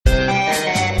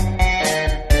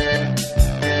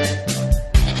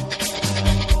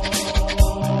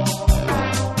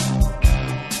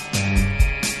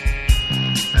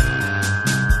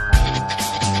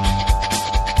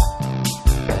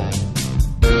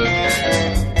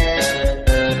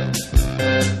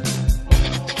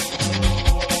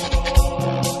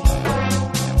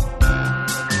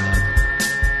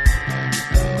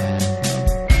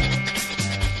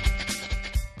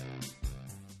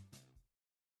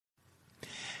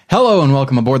Hello and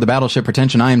welcome aboard the Battleship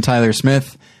Pretension. I am Tyler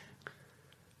Smith.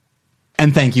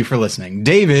 And thank you for listening.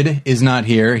 David is not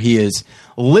here. He is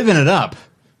living it up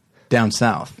down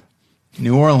south.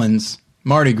 New Orleans,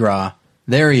 Mardi Gras.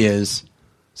 There he is.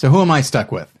 So who am I stuck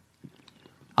with?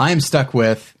 I am stuck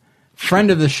with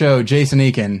friend of the show, Jason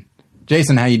Eakin.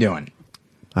 Jason, how you doing?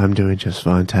 I'm doing just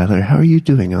fine, Tyler. How are you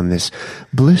doing on this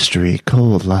blistery,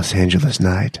 cold Los Angeles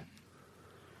night?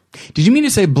 Did you mean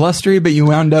to say blustery, but you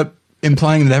wound up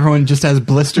implying that everyone just has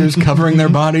blisters covering their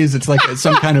bodies? It's like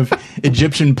some kind of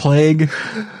Egyptian plague.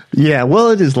 Yeah,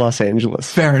 well, it is Los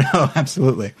Angeles. Fair enough,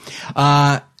 absolutely.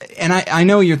 And I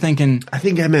know you're thinking... I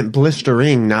think I meant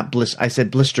blistering, not I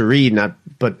said blistery,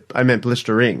 but I meant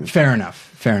blistering. Fair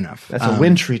enough. That's a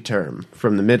wintry term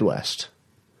from the Midwest.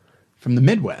 From the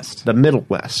Midwest? The Middle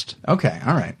West. Okay,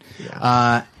 all right.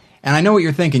 Yeah. And I know what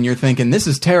you're thinking. You're thinking, this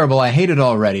is terrible. I hate it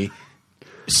already.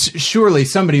 Surely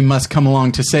somebody must come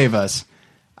along to save us.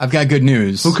 I've got good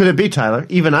news. Who could it be, Tyler?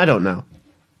 Even I don't know.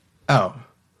 Oh.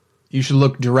 You should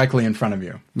look directly in front of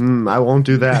you. I won't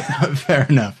do that. Fair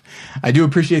enough. I do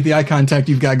appreciate the eye contact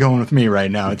you've got going with me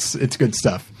right now. It's good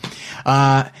stuff.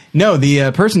 No,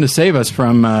 the person to save us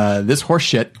from this horse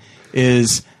shit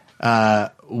is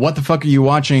What the Fuck Are You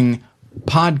Watching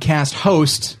podcast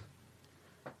host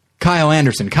Kyle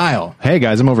Anderson. Kyle. Hey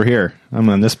guys, I'm over here. I'm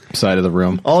on this side of the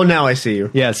room. Oh, now I see you.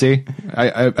 Yeah, see?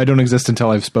 I don't exist until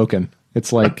I've spoken.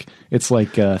 It's like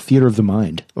theater of the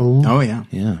mind. Oh yeah.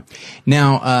 Yeah.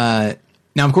 Now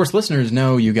of course listeners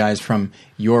know you guys from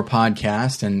your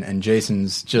podcast and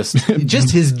Jason's just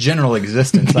his general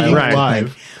existence. Right.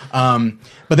 Live.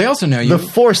 But they also know you. The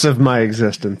force of my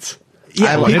existence.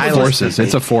 Yeah,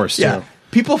 It's a force. Yeah. Too.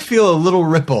 People feel a little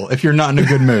ripple if you're not in a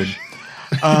good mood.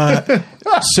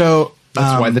 So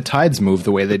That's why the tides move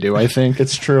the way they do, I think.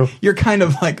 It's true. you're kind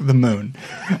of like the moon.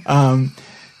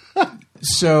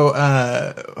 So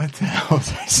what the hell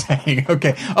was I saying?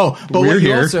 Okay. Oh, but We're what you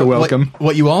here. also, Welcome.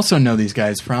 What you also know these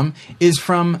guys from is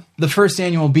from the first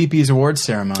annual BP's Awards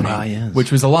ceremony, Yes.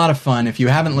 which was a lot of fun. If you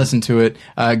haven't listened to it,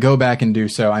 go back and do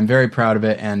so. I'm very proud of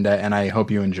it, and I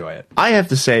hope you enjoy it. I have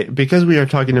to say, because we are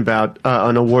talking about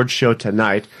an award show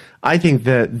tonight, I think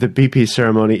that the BP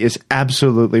ceremony is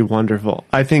absolutely wonderful.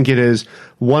 I think it is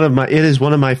one of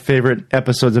my favorite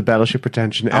episodes of Battleship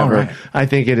Pretension ever. Right. I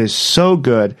think it is so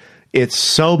good. It's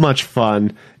so much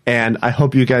fun, and I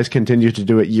hope you guys continue to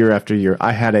do it year after year.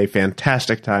 I had a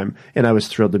fantastic time, and I was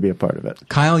thrilled to be a part of it.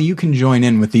 Kyle, you can join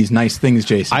in with these nice things,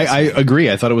 Jason. I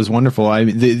agree. I thought it was wonderful.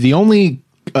 The only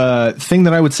thing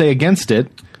that I would say against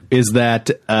it is that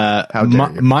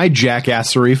my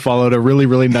jackassery followed a really,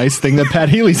 really nice thing that Pat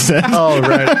Healy said. Oh,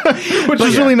 right. Which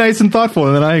was really nice and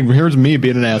thoughtful. And then here's me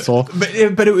being an asshole. But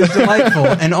it was delightful.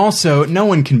 And also, no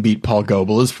one can beat Paul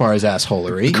Goebel as far as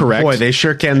assholery. Correct. Boy, they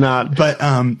sure cannot. But,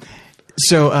 and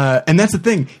that's the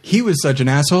thing. He was such an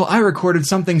asshole. I recorded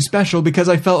something special because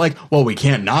I felt like, well, we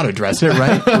can't not address it,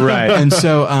 right? Right. And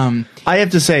so, I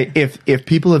have to say, if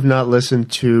people have not listened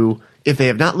to... If they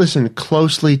have not listened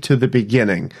closely to the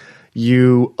beginning,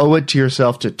 you owe it to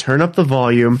yourself to turn up the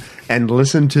volume and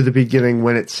listen to the beginning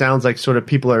when it sounds like sort of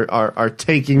people are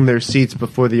taking their seats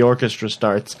before the orchestra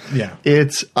starts. Yeah.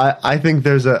 I think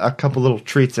there's a couple little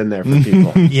treats in there for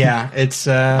people. yeah, it's...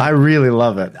 I really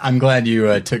love it. I'm glad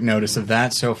you took notice of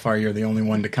that. So far, you're the only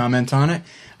one to comment on it.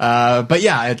 But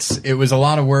yeah, it was a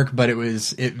lot of work, but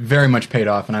it very much paid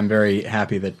off, and I'm very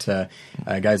happy that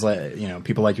guys like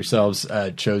people like yourselves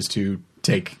chose to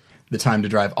take the time to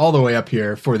drive all the way up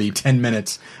here for the 10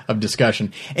 minutes of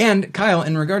discussion. And Kyle,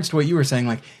 in regards to what you were saying,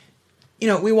 like,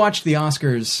 we watched the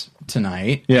Oscars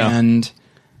tonight, and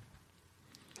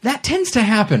that tends to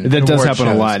happen. That does happen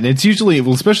a lot. And it's usually,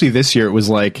 well, especially this year, it was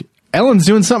like, Ellen's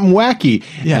doing something wacky.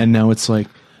 Yeah. And now it's like,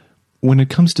 when it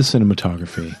comes to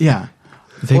cinematography, Yeah.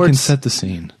 they Or can it's- set the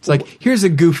scene. It's like, here's a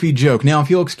goofy joke. Now, if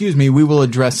you'll excuse me, we will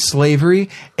address slavery,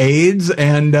 AIDS,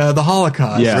 and the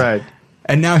Holocaust. Yeah. Right.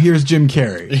 And now here's Jim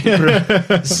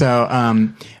Carrey. So,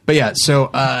 but yeah, so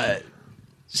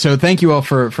thank you all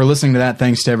for listening to that.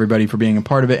 Thanks to everybody for being a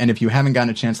part of it. And if you haven't gotten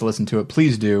a chance to listen to it,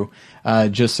 please do,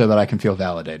 just so that I can feel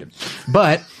validated.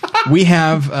 But we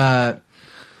have a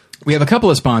couple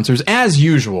of sponsors. As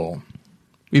usual,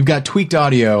 we've got Tweaked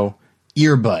Audio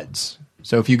earbuds.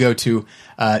 So if you go to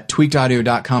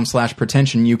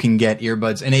tweakedaudio.com/pretension, you can get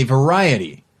earbuds in a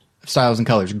variety of styles and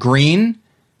colors. Green,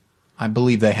 I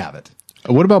believe they have it.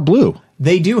 What about blue?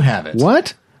 They do have it.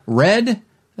 What? Red,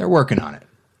 they're working on it.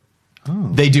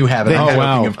 They do have it. They I'm have-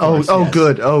 joking, of course, Oh, yes.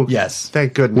 good. Oh, Yes.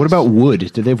 Thank goodness. What about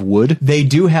wood? Do they have wood? They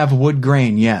do have wood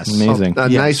grain, yes. Amazing. a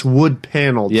Yes. nice wood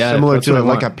panel, Yeah, similar that's to what I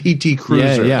like want. a PT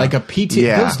Cruiser? Yeah. Like a PT,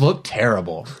 Yeah. those look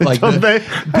terrible. Like Don't they?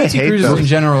 I PT hate Cruisers those. in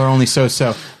general are only so.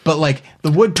 But like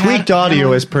the wood Tweaked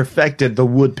Audio has perfected the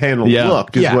wood panel Yeah.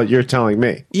 look, is Yeah. what you're telling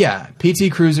me. Yeah, PT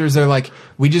Cruisers. They're like,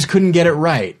 we just couldn't get it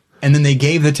right, and then they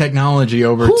gave the technology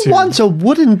over Who to. wants a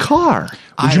wooden car?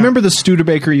 Would you remember the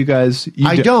Studebaker, you guys?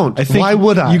 I don't. Why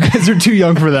would I? You guys are too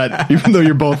young for that, even though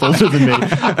you're both older than me.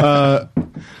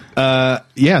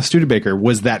 Yeah, Studebaker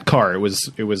was that car. It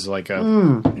was like a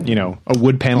a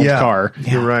wood paneled Yeah, car.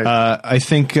 you're right. I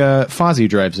think Fozzie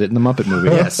drives it in the Muppet movie.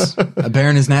 Yes, a bear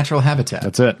in his natural habitat.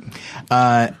 That's it.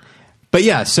 But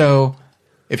yeah, so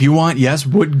if you want,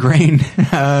 wood grain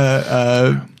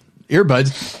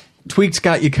earbuds, Tweaked's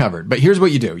got you covered. But here's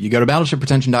what you do. You go to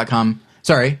battleshippretension.com.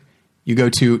 Sorry. You go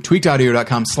to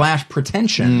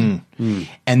tweakedaudio.com/pretension,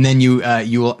 and then you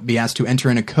will be asked to enter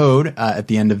in a code at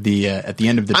the end of the I'm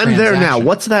transaction. there now.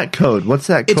 What's that code? What's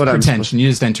that It's code? pretension. You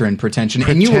just enter in pretension,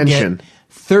 and you will get Pretension.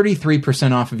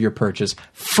 33% off of your purchase,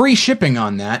 free shipping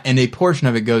on that, and a portion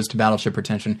of it goes to Battleship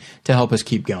Pretension to help us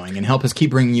keep going and help us keep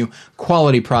bringing you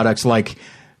quality products like,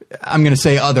 I'm going to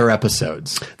say, other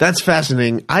episodes. That's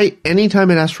fascinating.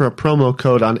 Anytime it asks for a promo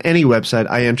code on any website,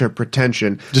 I enter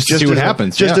pretension Just to see what as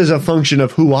happens, Just yeah. as a function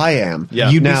of who I am. Yeah.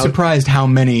 You'd Now- be surprised how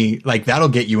many, like, that'll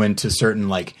get you into certain,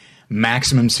 like,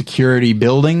 maximum security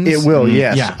buildings. It will,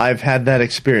 yes. Yeah. I've had that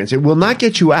experience. It will not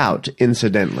get you out,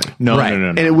 incidentally. No, Right. no.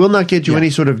 And it will not get you Yeah. any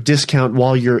sort of discount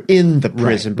while you're in the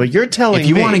prison. But you're telling If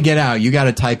you me... want to get out, you got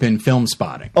to type in film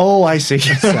spotting. Oh, I see.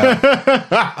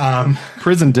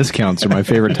 Prison discounts are my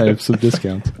favorite types of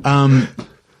discounts.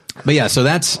 But yeah, so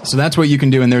that's what you can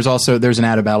do. And there's an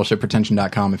ad at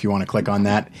battleshippretension.com if you want to click on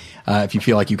that. If you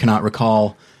feel like you cannot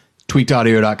recall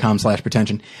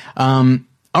tweakedaudio.com/pretension.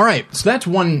 All right, so that's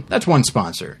one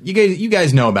sponsor. You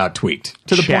guys know about Tweaked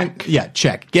to the Check. point. Yeah,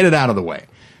 check. Get it out of the way.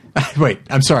 Wait,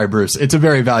 I'm sorry, Bruce. It's a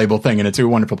very valuable thing, and it's a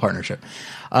wonderful partnership.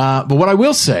 But what I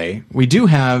will say, we do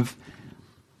have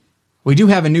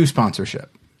a new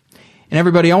sponsorship, and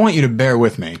everybody, I want you to bear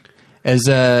with me. As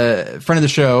a friend of the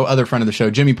show, other friend of the show,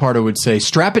 Jimmy Pardo would say,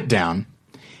 strap it down,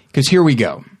 because here we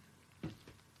go.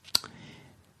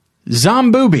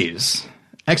 Zomboobies! !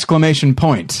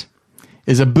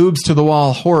 Is a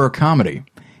boobs-to-the-wall horror comedy.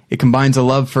 It combines a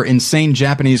love for insane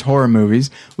Japanese horror movies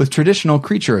with traditional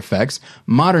creature effects,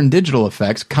 modern digital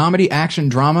effects, comedy, action,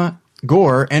 drama,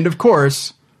 gore, and, of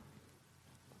course,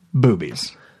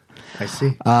 boobies. I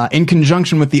see. In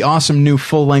conjunction with the awesome new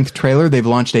full-length trailer, they've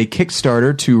launched a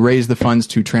Kickstarter to raise the funds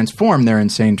to transform their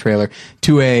insane trailer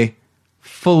to a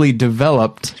fully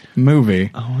developed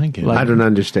movie. Oh, I get it. I don't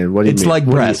understand. What do you It's mean? like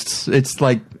What do you- breasts. It's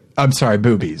like, I'm sorry,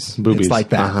 boobies. Boobies. It's like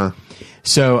that. Uh-huh.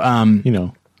 So,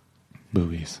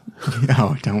 boobies.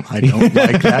 I don't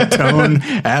like that tone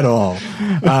at all.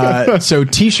 So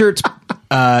t-shirts.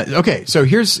 Okay, so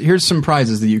here's some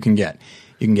prizes that you can get.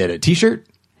 You can get a t-shirt.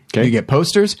 Okay. You get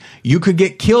posters. You could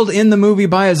get killed in the movie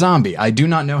by a zombie. I do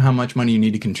not know how much money you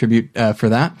need to contribute for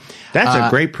that. That's a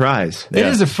great prize. It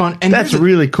is a fun. And That's here's the-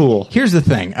 really cool. Here's the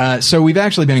thing. So we've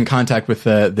actually been in contact with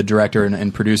the director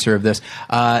and producer of this.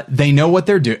 They know what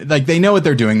they're doing. Like, they know what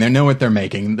they're doing. They know what they're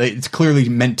making. It's clearly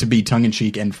meant to be tongue in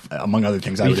cheek and among other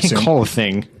things. I You would can't assume. call a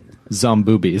thing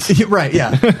zomboobies. Right?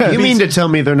 Yeah. You mean to tell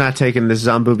me they're not taking this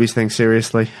Zomboobies thing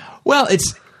seriously? Well,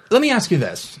 let me ask you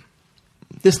this.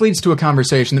 This leads to a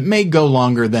conversation that may go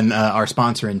longer than our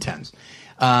sponsor intends.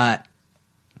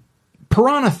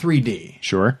 Piranha 3D.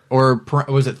 Sure. Or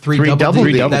was it 3 3 double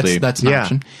D? Double D. That's an Yeah.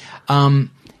 option.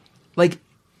 Like,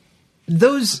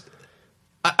 those...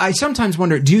 I sometimes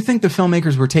wonder, do you think the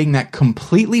filmmakers were taking that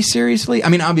completely seriously? I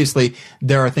mean, obviously,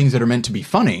 there are things that are meant to be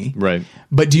funny. Right.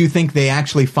 But do you think they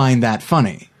actually find that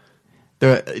funny?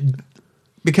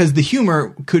 Because the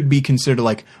humor could be considered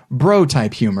like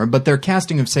bro-type humor, but their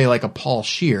casting of, say, like a Paul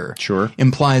Scheer Sure.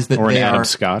 implies that Or an they Adam are...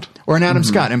 Scott. Or an Adam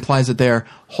Scott implies that they are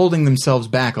holding themselves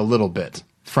back a little bit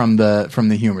from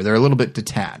the humor. They're a little bit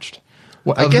detached.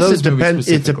 I Of guess those it movies depends.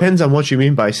 It specifically. depends on what you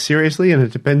mean by seriously, and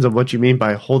it depends on what you mean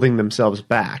by holding themselves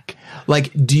back. Like,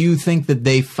 do you think that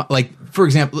they like, for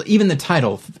example, even the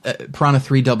title Piranha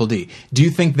 3 Double D? Do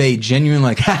you think they genuinely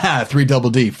like, haha, 3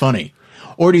 Double D, funny,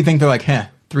 or do you think they're like,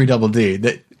 3 Double D,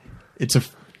 that it's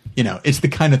it's the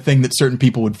kind of thing that certain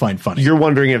people would find funny? You're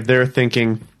wondering if they're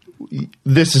thinking,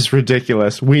 "This is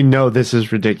ridiculous. We know this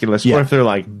is ridiculous," Yeah. or if they're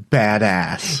like,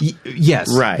 "Badass." Yes,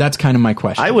 Right. That's kind of my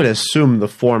question. I would assume the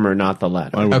former, not the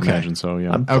latter. I would Okay. imagine so,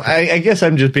 yeah. Okay. I guess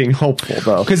I'm just being hopeful,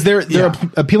 though. Because they're Yeah.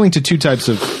 appealing to two types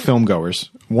of film goers.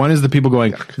 One is the people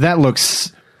going, that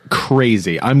looks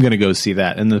crazy. I'm going to go see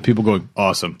that. And the people going,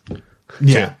 awesome.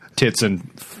 Yeah. Tits and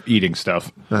eating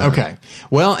stuff. Okay.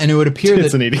 Well, and it would appear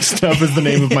Tits that and Eating Stuff is the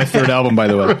name of my third album, by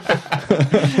the way.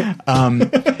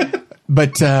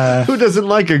 but Who doesn't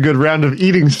like a good round of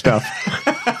eating stuff?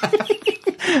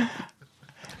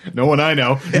 No one I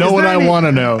know. No one I want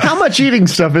to know. How much eating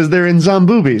stuff is there in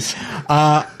Zomboobies?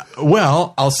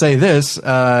 well, I'll say this,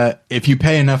 if you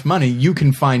pay enough money, you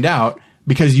can find out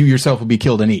because you yourself will be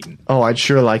killed and eaten. Oh, I'd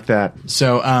sure like that.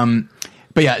 So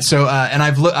but yeah, so and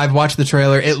I've watched the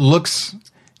trailer. It looks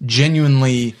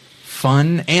genuinely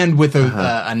fun and with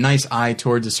a nice eye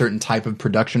towards a certain type of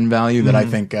production value that I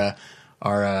think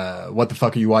our What the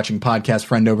Fuck Are You Watching podcast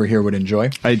friend over here would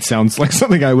enjoy. It sounds like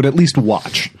something I would at least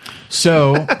watch.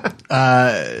 So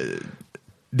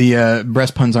the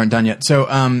breast puns aren't done yet.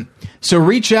 So so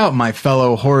reach out, my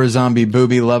fellow horror zombie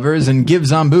booby lovers, and give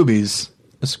Zomboobies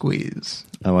a squeeze.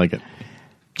 I like it.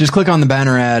 Just click on the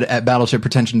banner ad at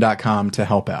battleshippretension.com to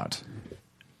help out.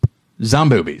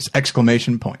 Zomboobies! !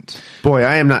 Boy,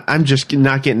 I'm just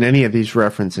not getting any of these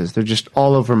references. They're just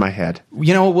all over my head.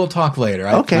 You know what? We'll talk later.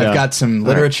 Okay. I've got some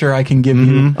literature I can give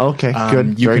you. Okay,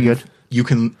 good. Very good. You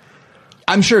can.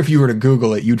 I'm sure if you were to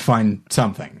Google it, you'd find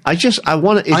something. I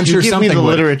want to. If I'm you sure give something me the would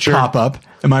literature pop up.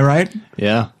 Am I right?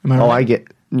 Yeah. Am I right? Oh, I get.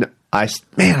 No,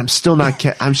 I'm still not.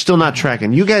 I'm still not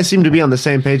tracking. You guys seem to be on the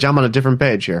same page. I'm on a different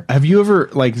page here. Have you ever,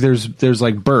 like, there's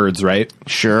like birds, right?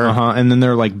 Sure. And then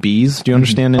there are like bees. Do you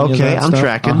understand any of Okay, that I'm stuff?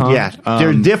 tracking. Yeah,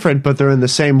 they're different, but they're in the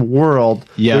same world.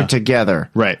 Yeah. They're together.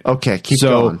 Right. Okay, keep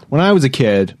so, going. when I was a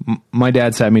kid, my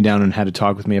dad sat me down and had to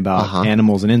talk with me about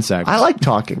animals and insects. I like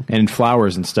talking. And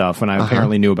flowers and stuff, and I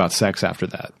apparently knew about sex after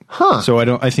that. Huh. So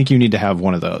I think you need to have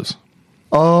one of those.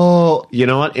 Oh, you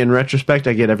know what? In retrospect,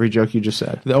 I get every joke you just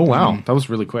said. Oh, wow. That was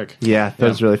really quick. Yeah, that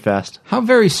was really fast. How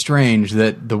very strange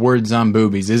that the word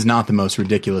Zomboobies is not the most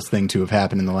ridiculous thing to have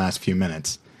happened in the last few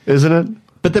minutes. Isn't it?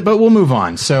 But we'll move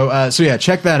on. So yeah,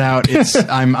 check that out. It's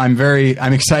I'm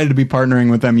excited to be partnering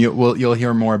with them. You'll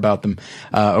hear more about them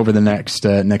over the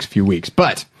next few weeks.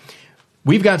 But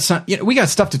we've got we got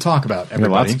stuff to talk about.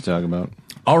 Everybody, Lots to talk about.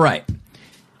 All right,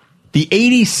 the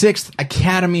 86th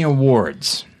Academy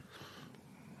Awards.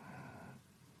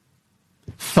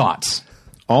 Thoughts?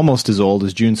 Almost as old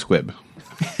as June Squibb.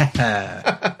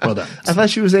 Well done. I thought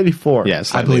she was 84.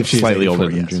 Yes, I believe she's slightly 84, older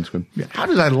than yes. June Squibb. Yeah. How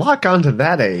did I lock onto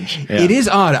that age? Yeah. It is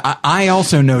odd. I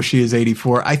also know she is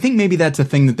 84. I think maybe that's a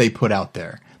thing that they put out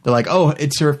there. They're like, oh,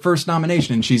 it's her first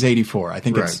nomination and she's 84. I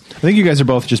think Right. it's... I think you guys are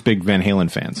both just big Van Halen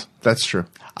fans. That's true.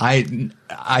 I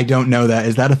don't know that.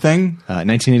 Is that a thing?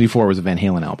 1984 was a Van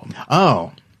Halen album.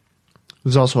 Oh.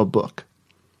 There's also a book.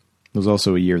 It was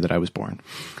also a year that I was born.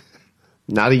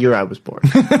 Not a year I was born.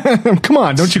 Come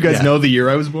on, don't you guys Yeah. know the year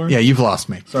I was born? Yeah, you've lost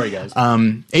me. Sorry, guys.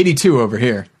 82 over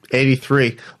here.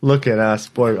 83. Look at us,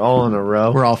 boy, all in a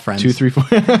row. We're all friends. 2, 3, 4.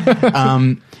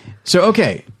 So,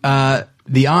 okay.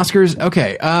 The Oscars.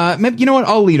 Okay. You know what?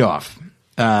 I'll lead off.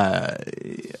 Can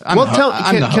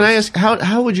I ask,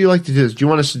 how would you like to do this? Do you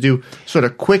want us to do sort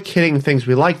of quick hitting things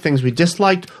we liked, things we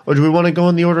disliked, or do we want to go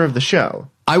in the order of the show?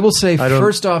 I will say,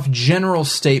 first off, general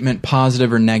statement,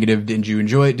 positive or negative. Did you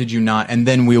enjoy it? Did you not? And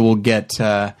then we will get...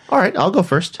 All right, I'll go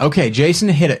first. Okay, Jason,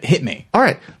 hit me. All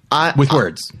right. With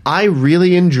words. I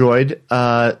really enjoyed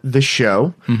the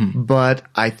show, but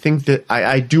I think that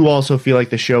I do also feel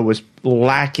like the show was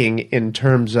lacking in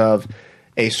terms of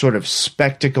a sort of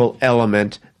spectacle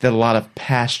element that a lot of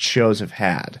past shows have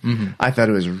had. I thought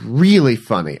it was really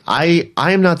funny. I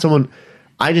am not someone...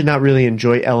 I did not really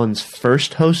enjoy Ellen's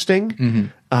first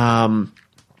hosting.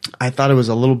 I thought it was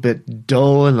a little bit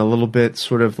dull and a little bit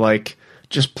sort of like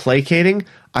just placating.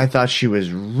 I thought she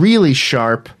was really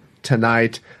sharp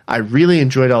tonight. I really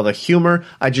enjoyed all the humor.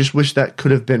 I just wish that could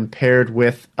have been paired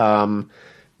with a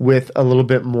little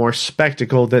bit more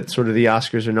spectacle that sort of the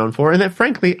Oscars are known for, and that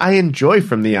frankly I enjoy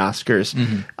from the Oscars.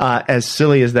 As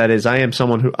silly as that is, I am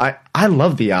someone who I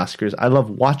love the Oscars. I love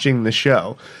watching the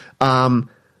show.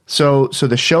 So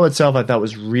the show itself I thought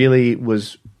was really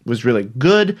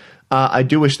good. I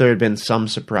do wish there had been some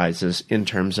surprises in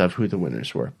terms of who the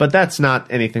winners were, but that's not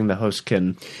anything the host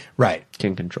can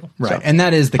control. Right, So, and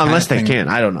that is the kind unless of they thing, can.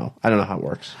 I don't know how it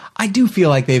works. I do feel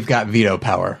like they've got veto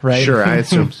power, right? Sure, I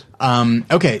assume.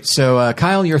 Okay, so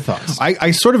Kyle, your thoughts?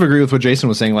 I sort of agree with what Jason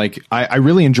was saying. Like, I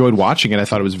really enjoyed watching it. I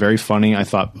thought it was very funny. I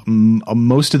thought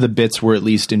most of the bits were at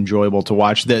least enjoyable to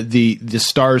watch. The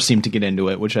stars seemed to get into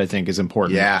it, which I think is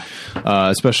important. Yeah.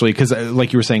 Especially because,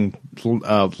 like you were saying,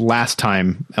 last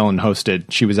time Ellen hosted,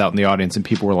 she was out in the audience and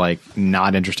people were like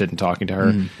not interested in talking to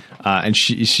her. And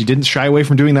she didn't shy away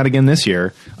from doing that again this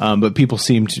year. But people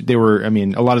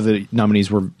a lot of the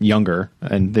nominees were younger,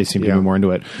 and they seemed to be more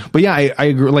into it. But yeah, I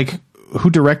agree. Like, who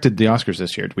directed the Oscars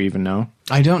this year? Do we even know?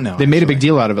 I don't know. They made a big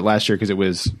deal out of it last year because it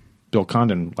was Bill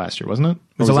Condon last year, wasn't it?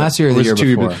 Was it last year or the year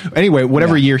before? Anyway,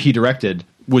 whatever year he directed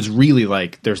was really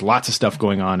like, there's lots of stuff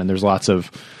going on, and there's lots of,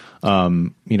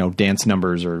 dance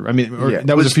numbers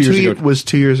that was a few years ago. Was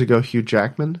 2 years ago Hugh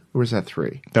Jackman, or was that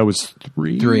 3? That was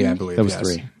 3? 3, I believe. That was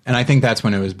yes. 3. And I think that's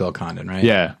when it was Bill Condon, right?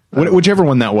 Yeah. Whichever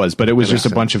one that was, but it was just a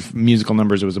bunch of musical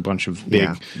numbers. It was a bunch of big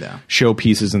show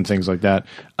pieces and things like that.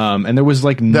 And there was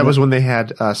like... That was when they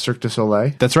had Cirque du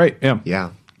Soleil? That's right, yeah.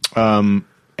 Yeah. And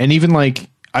even like...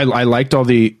 I liked all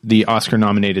the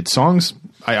Oscar-nominated songs.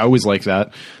 I always like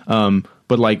that.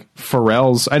 But like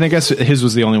Pharrell's... And I guess his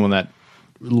was the only one that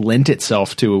lent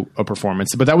itself to a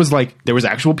performance. But that was like... There was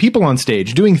actual people on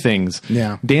stage doing things.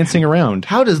 Yeah. Dancing around.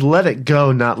 How does Let It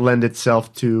Go not lend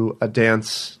itself to a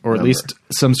dance or at least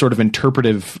some sort of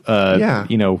interpretive...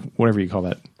 whatever you call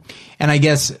that. And I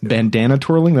guess bandana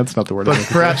twirling, that's not the word. But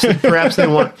perhaps they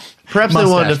wanted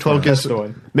to focus.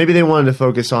 Maybe they wanted to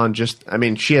focus on just. I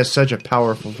mean, she has such a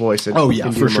powerful voice.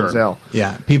 For sure.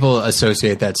 Yeah, people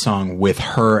associate that song with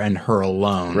her and her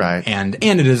alone, right? And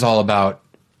it is all about.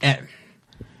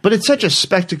 But it's such a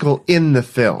spectacle in the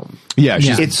film. Yeah,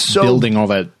 it's so building all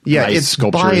that. Nice it's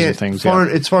sculptures and things.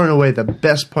 It's far and away the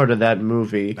best part of that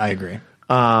movie. I agree.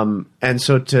 And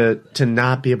so to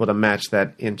not be able to match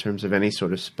that in terms of any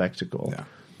sort of spectacle,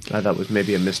 I thought was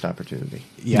maybe a missed opportunity.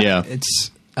 Yeah.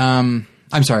 It's. I'm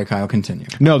sorry, Kyle. Continue.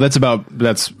 No, that's. I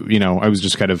was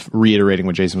just kind of reiterating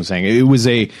what Jason was saying. It was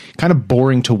a kind of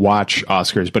boring to watch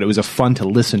Oscars, but it was a fun to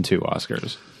listen to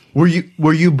Oscars. Were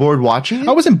you bored watching it?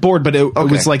 I wasn't bored, but it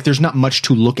was like there's not much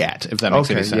to look at, if that makes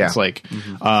any sense. Yeah. Like,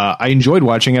 I enjoyed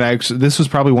watching it. This was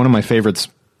probably one of my favorites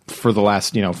for the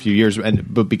last few years,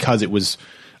 but because it was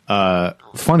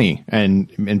funny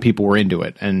and people were into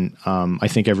it, and I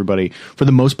think everybody for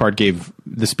the most part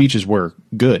the speeches were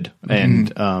good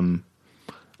and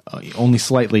only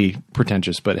slightly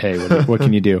pretentious, but hey, what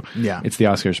can you do? Yeah, it's the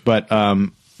Oscars. But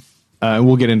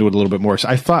we'll get into it a little bit more. So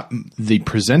I thought the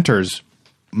presenters,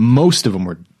 most of them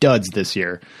were duds this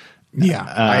year. Yeah,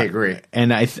 I agree.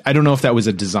 And I don't know if that was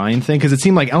a design thing, because it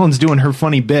seemed like Ellen's doing her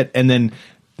funny bit, and then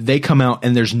they come out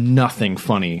and there's nothing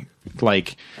funny.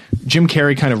 Like Jim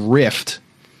Carrey kind of riffed.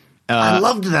 I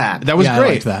loved that. That was great. I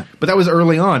liked that. But that was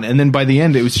early on, and then by the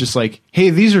end it was just like, hey,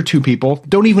 these are two people.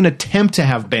 Don't even attempt to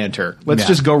have banter. Let's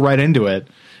just go right into it.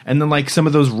 And then like some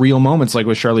of those real moments, like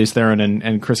with Charlize Theron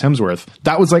and Chris Hemsworth,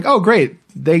 that was like, oh great,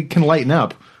 they can lighten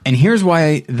up. And here's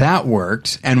why that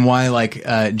worked, and why like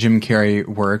Jim Carrey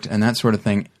worked, and that sort of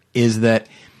thing, is that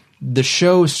the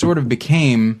show sort of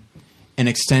became an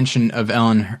extension of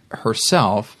Ellen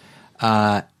herself,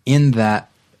 in that,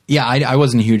 I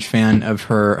wasn't a huge fan of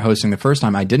her hosting the first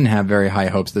time. I didn't have very high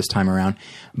hopes this time around,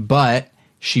 but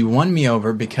she won me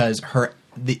over because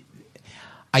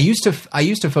I used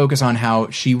to focus on how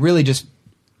she really just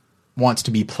wants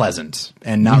to be pleasant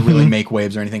and not really make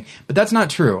waves or anything, but that's not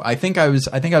true. I think I was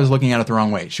looking at it the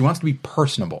wrong way. She wants to be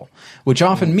personable, which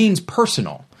often means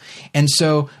personal. And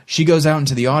so she goes out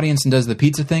into the audience and does the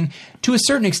pizza thing to a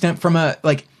certain extent.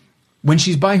 When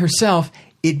she's by herself,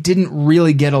 it didn't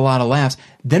really get a lot of laughs.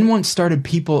 Then once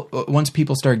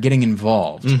people started getting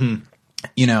involved,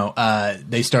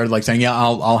 they started like saying, "Yeah,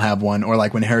 I'll have one," or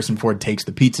like when Harrison Ford takes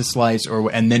the pizza slice,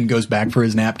 and then goes back for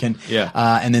his napkin,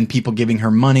 and then people giving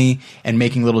her money and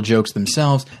making little jokes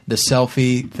themselves, the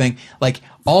selfie thing, like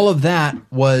all of that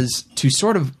was to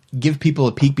sort of give people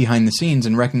a peek behind the scenes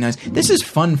and recognize this is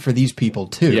fun for these people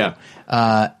too. Yeah.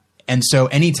 And so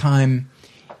anytime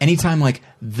like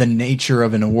the nature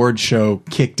of an award show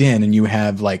kicked in, and you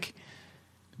have like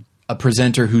a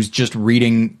presenter who's just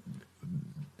reading,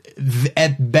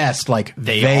 at best, like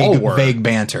vague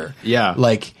banter. Yeah.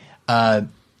 Like, then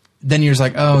you're just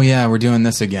like, oh yeah, we're doing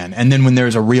this again. And then when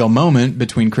there's a real moment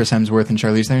between Chris Hemsworth and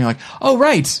Charlize Theron, you're like, oh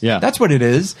right, that's what it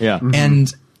is. Yeah.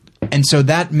 And so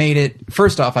that made it,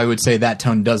 first off, I would say that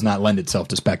tone does not lend itself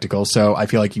to spectacle. So I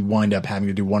feel like you wind up having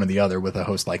to do one or the other with a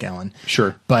host like Ellen.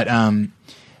 Sure. But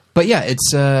yeah,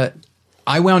 it's,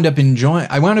 I wound up enjoying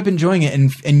it,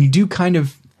 and you do kind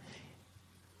of,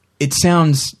 it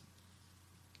sounds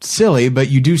silly, but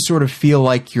you do sort of feel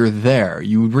like you're there.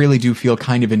 You really do feel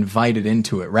kind of invited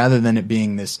into it, rather than it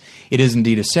being this, it is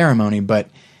indeed a ceremony, but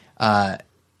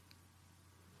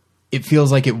it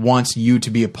feels like it wants you to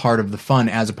be a part of the fun,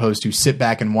 as opposed to sit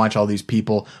back and watch all these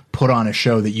people put on a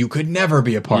show that you could never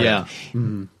be a part of.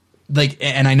 Mm-hmm. Like,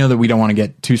 and I know that we don't want to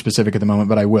get too specific at the moment,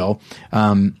 but I will.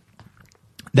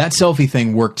 that selfie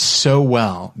thing worked so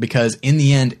well because in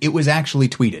the end, it was actually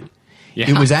tweeted. Yeah.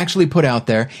 It was actually put out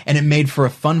there, and it made for a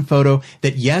fun photo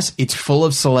that, yes, it's full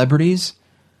of celebrities,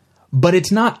 but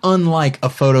it's not unlike a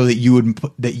photo that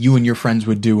you and your friends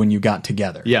would do when you got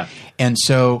together. Yeah. And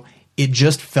so it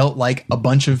just felt like a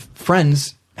bunch of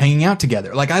friends hanging out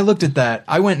together. Like I looked at that,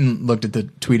 I went and looked at the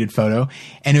tweeted photo,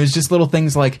 and it was just little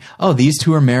things like, oh, these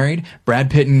two are married.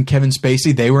 Brad Pitt and Kevin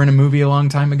Spacey, they were in a movie a long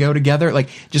time ago together. Like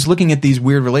just looking at these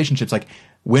weird relationships, like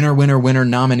winner, winner, winner,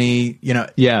 nominee,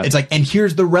 Yeah. It's like, and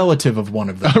here's the relative of one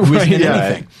of them who isn't in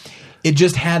anything. It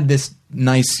just had this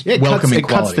nice welcoming quality. It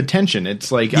cuts the tension.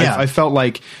 It's like, Yeah. I felt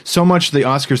like so much the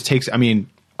Oscars takes, I mean,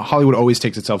 Hollywood always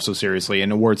takes itself so seriously,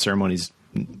 and award ceremonies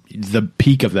the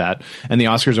peak of that. And the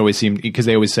Oscars always seem, because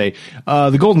they always say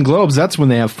the Golden Globes, that's when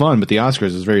they have fun, but the Oscars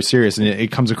is very serious, and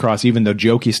it comes across, even though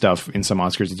jokey stuff in some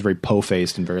Oscars, it's very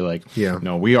po-faced and very like,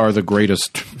 no, we are the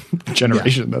greatest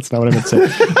generation. Yeah. That's not what I meant to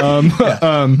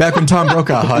say. Back when Tom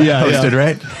Brokaw hosted,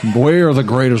 right? We're the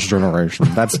greatest generation.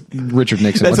 That's Richard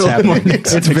Nixon. That's What's happening?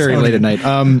 Nixon. It's very late at night.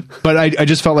 But I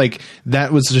just felt like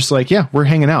that was just like, yeah, we're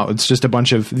hanging out. It's just a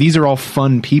bunch of, these are all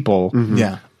fun people.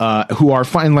 Yeah. Who are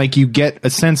fine. Like you get a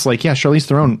sense like, yeah, Charlize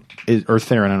Theron or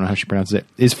Theron, I don't know how she pronounces it,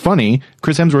 is funny.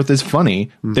 Chris Hemsworth is funny.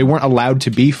 Mm-hmm. They weren't allowed to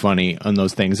be funny on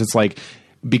those things. It's like,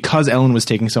 because Ellen was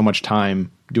taking so much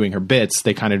time doing her bits,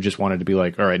 they kind of just wanted to be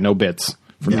like, all right, no bits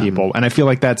from people. And I feel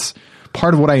like that's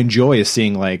part of what I enjoy, is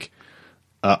seeing like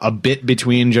a bit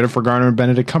between Jennifer Garner and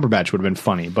Benedict Cumberbatch would have been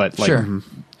funny, but like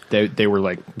they were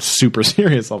like super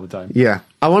serious all the time. Yeah.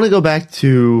 I want to go back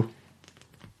to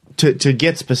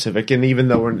get specific, and even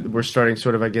though we're starting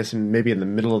sort of, I guess, maybe in the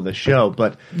middle of the show,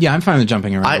 but yeah, I'm fine with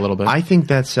jumping around a little bit. I think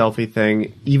that selfie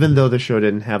thing, even though the show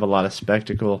didn't have a lot of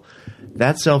spectacle,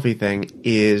 that selfie thing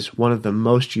is one of the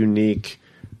most unique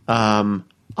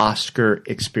Oscar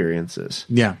experiences.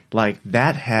 Yeah, like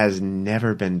that has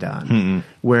never been done,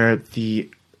 where the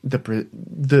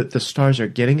stars are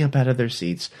getting up out of their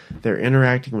seats, they're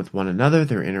interacting with one another,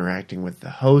 they're interacting with the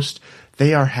host.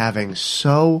 They are having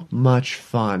so much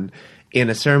fun in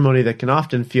a ceremony that can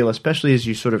often feel, especially as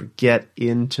you sort of get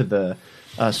into the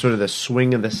sort of the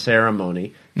swing of the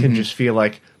ceremony, can just feel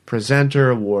like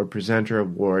presenter award.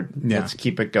 Yeah. Let's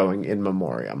keep it going in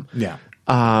memoriam. Yeah.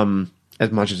 As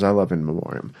much as I love in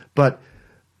memoriam, but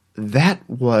that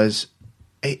was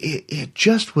it.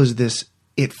 Just was this.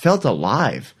 It felt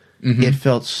alive. It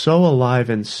felt so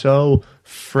alive and so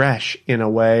fresh in a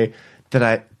way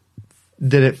that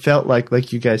it felt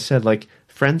like you guys said, like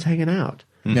friends hanging out.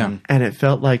 Yeah. And it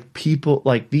felt like people,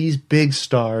 like these big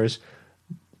stars,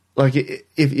 like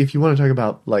if you want to talk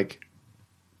about like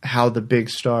how the big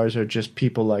stars are just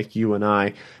people like you and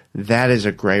I, that is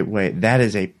a great way. That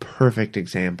is a perfect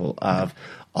example of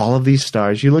all of these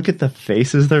stars. You look at the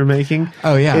faces they're making.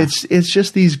 Oh yeah. It's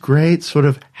just these great sort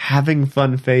of having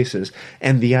fun faces,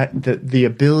 and the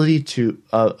ability to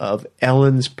of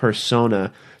Ellen's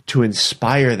persona to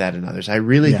inspire that in others. I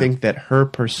really think that her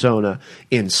persona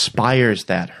inspires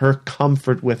that. Her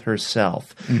comfort with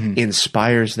herself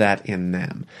inspires that in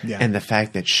them. Yeah. And the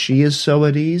fact that she is so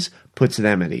at ease puts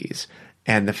them at ease.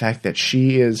 And the fact that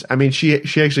she is, I mean, she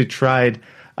actually tried,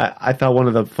 I thought one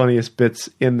of the funniest bits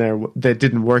in there that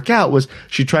didn't work out was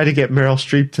she tried to get Meryl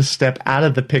Streep to step out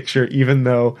of the picture, even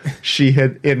though she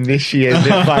had initiated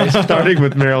it by starting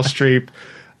with Meryl Streep.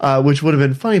 Which would have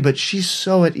been funny, but she's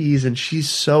so at ease and she's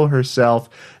so herself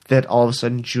that all of a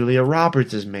sudden Julia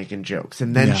Roberts is making jokes,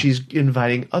 and then she's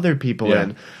inviting other people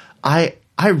in. I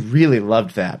really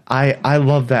loved that. I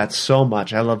love that so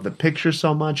much. I love the picture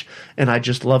so much, and I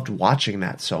just loved watching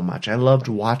that so much. I loved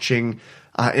watching,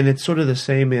 and it's sort of the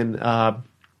same in, to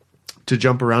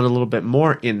jump around a little bit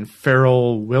more, in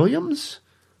Pharrell Williams.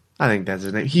 I think that's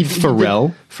his name.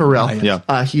 Pharrell.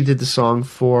 Pharrell. He did the song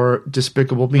for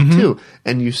Despicable Me too.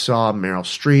 And you saw Meryl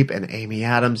Streep and Amy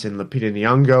Adams and Lupita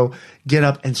Nyong'o get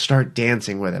up and start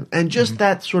dancing with him. And just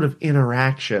that sort of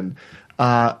interaction,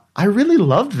 I really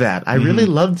loved that. I really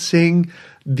loved seeing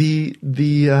the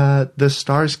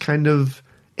stars kind of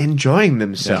enjoying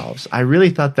themselves. I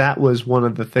really thought that was one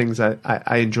of the things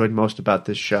I enjoyed most about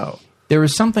this show. There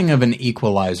was something of an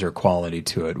equalizer quality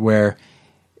to it, where,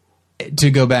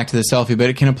 to go back to the selfie, but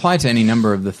it can apply to any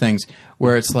number of the things,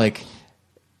 where it's like,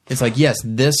 yes,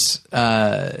 this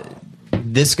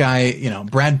guy,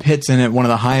 Brad Pitt's in it, one of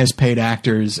the highest paid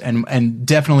actors, and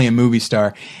definitely a movie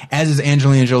star, as is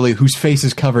Angelina Jolie, whose face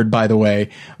is covered, by the way,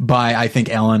 by, I think,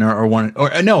 Ellen by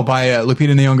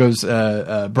Lupita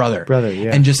Nyong'o's brother.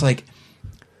 Yeah. And just like,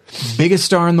 biggest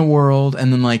star in the world,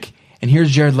 and then like, and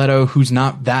here's Jared Leto, who's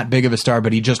not that big of a star,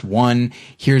 but he just won.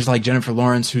 Here's like Jennifer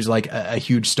Lawrence, who's like a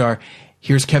huge star.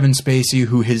 here's Kevin Spacey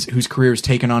whose career has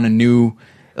taken on a new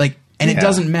and it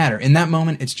doesn't matter. In that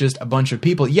moment, it's just a bunch of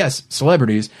people. Yes,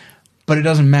 celebrities, but it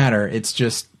doesn't matter. It's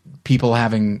just people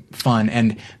having fun.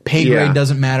 And pay grade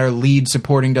doesn't matter. Lead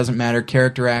supporting doesn't matter.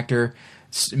 Character actor,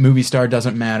 movie star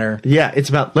doesn't matter. Yeah, it's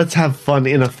about let's have fun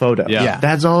in a photo. Yeah.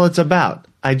 That's all it's about.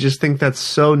 I just think that's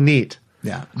so neat.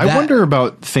 Yeah. I wonder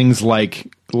about things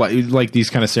like these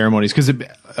kind of ceremonies, because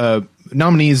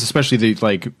nominees, especially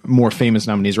the more famous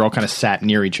nominees, are all kind of sat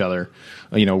near each other,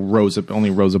 only rows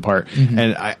apart. Mm-hmm.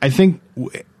 And I think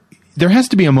there has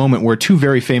to be a moment where two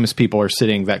very famous people are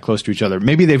sitting that close to each other.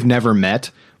 Maybe they've never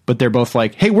met, but they're both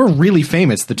like, "Hey, we're really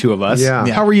famous, the two of us. Yeah.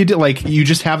 How are you?" You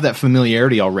just have that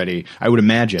familiarity already, I would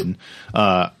imagine,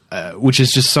 which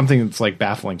is just something that's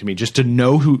baffling to me, just to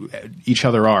know who each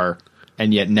other are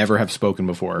and yet never have spoken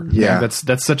before. Yeah.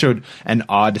 That's such an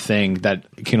odd thing that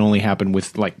can only happen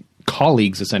with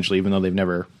colleagues, essentially, even though they've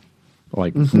never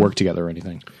worked together or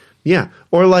anything. Yeah,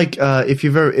 or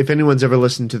if anyone's ever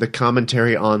listened to the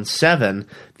commentary on Seven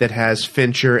that has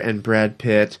Fincher and Brad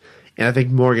Pitt and I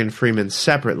think Morgan Freeman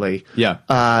separately. Yeah.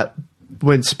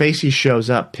 When Spacey shows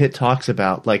up, Pitt talks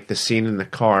about the scene in the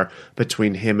car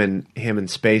between him and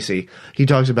Spacey. He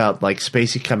talks about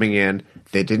Spacey coming in.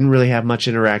 They didn't really have much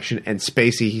interaction, and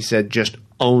Spacey, he said, just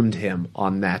owned him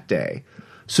on that day.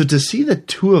 So to see the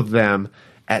two of them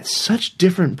at such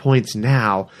different points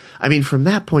now, I mean, from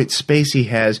that point, Spacey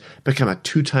has become a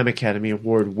 2-time Academy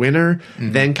Award winner,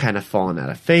 then kind of fallen out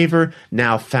of favor,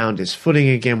 now found his footing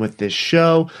again with this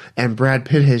show, and Brad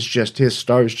Pitt has his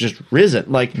stars just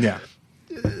risen.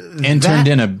 And turned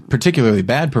in a particularly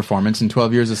bad performance in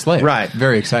 12 Years a Slave. Right.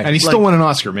 Very exciting. And he still won an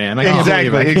Oscar, man. I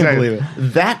can't believe it.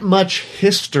 That much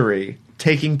history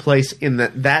taking place in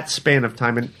that span of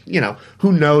time, and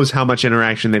who knows how much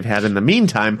interaction they've had in the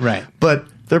meantime. Right. But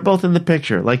they're both in the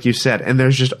picture, like you said, and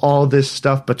there's just all this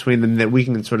stuff between them that we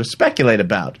can sort of speculate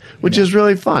about, which is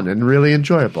really fun and really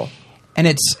enjoyable. And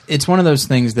it's one of those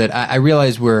things that I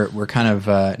realize we're kind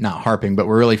of not harping, but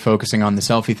we're really focusing on the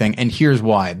selfie thing. And here's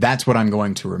why. That's what I'm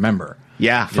going to remember.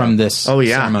 From this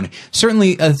ceremony.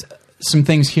 Certainly some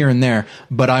things here and there,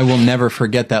 but I will never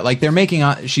forget that. They're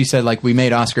making, she said, we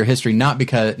made Oscar history not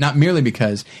merely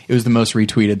because it was the most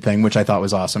retweeted thing, which I thought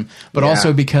was awesome, but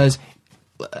also because,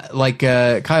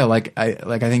 Kyle,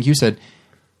 I think you said,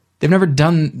 they've never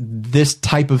done this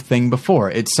type of thing before.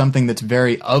 It's something that's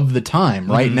very of the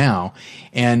time right now,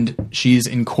 and she's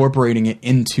incorporating it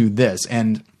into this.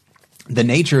 And the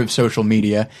nature of social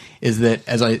media is that,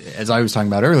 as I was talking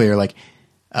about earlier,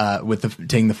 with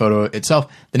taking the photo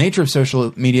itself, the nature of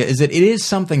social media is that it is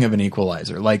something of an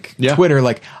equalizer.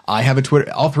 Twitter, I have a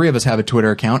Twitter. All three of us have a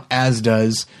Twitter account, as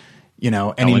does any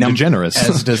Ellen DeGeneres.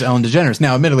 as does Ellen DeGeneres.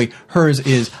 Now, admittedly, hers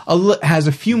has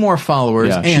a few more followers.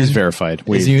 Yeah, and she's verified.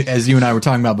 As you and I were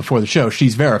talking about before the show,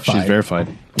 she's verified. She's verified.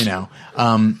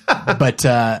 But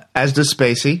As does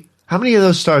Spacey. How many of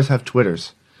those stars have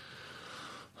Twitters?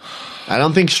 I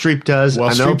don't think Streep does. Well,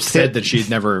 I know Streep said that she's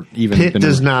never even Pitt been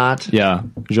does not. Yeah,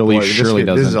 Jolie surely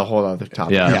doesn't. This is a whole other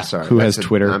topic. Yeah. I'm sorry. Who has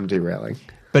Twitter? I'm derailing.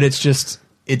 But it's just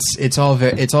it's all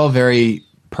very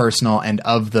personal and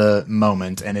of the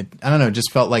moment, and I don't know, it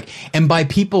just felt like, and by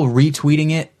people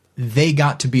retweeting it, they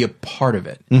got to be a part of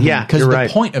it. Yeah, because you're the right.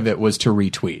 point of it was to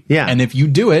retweet. Yeah. And if you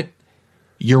do it,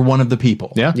 you're one of the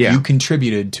people. Yeah. You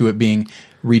contributed to it being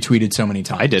retweeted so many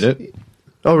times. I did it.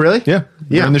 Oh, really? Yeah.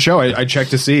 Yeah. In the show, I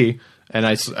checked to see, and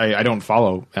I don't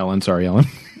follow Ellen. Sorry, Ellen.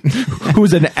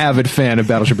 Who's an avid fan of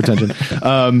Battleship Pretension.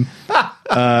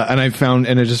 And I found,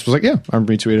 and it just was yeah, I'm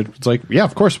retweeted. It's yeah,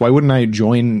 of course. Why wouldn't I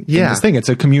join in this thing? It's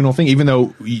a communal thing. Even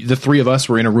though the three of us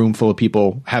were in a room full of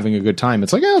people having a good time,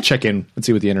 it's I'll check in and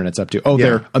see what the internet's up to. Oh,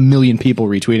 there are 1 million people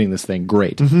retweeting this thing.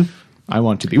 Great. I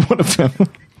want to be one of them.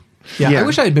 Yeah, I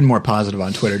wish I had been more positive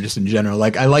on Twitter just in general.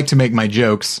 I like to make my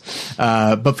jokes,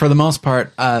 but for the most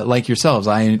part, like yourselves,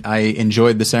 I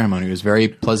enjoyed the ceremony. It was very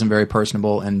pleasant, very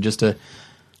personable, and just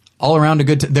all around a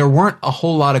good there weren't a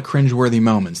whole lot of cringeworthy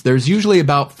moments. There's usually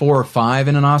about 4 or 5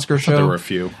 in an Oscar show. There were a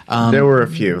few. There were a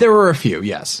few. There were a few,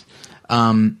 yes.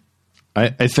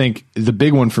 I think the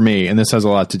big one for me, and this has a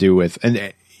lot to do with, and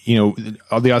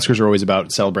all the Oscars are always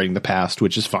about celebrating the past,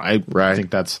 which is fine. I think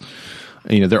that's,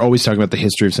 they're always talking about the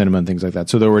history of cinema and things like that.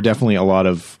 So there were definitely a lot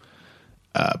of,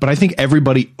 but I think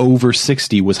everybody over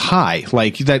 60 was high.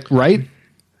 That, right?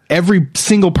 Every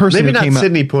single person Maybe that not came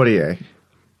Sidney Poitier.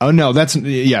 Oh no,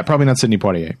 probably not Sidney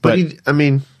Poitier. But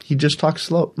he just talks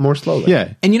more slowly.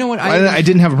 Yeah, and you know what? I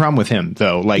didn't have a problem with him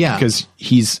though, because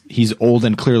he's old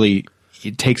and clearly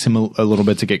it takes him a little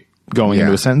bit to get going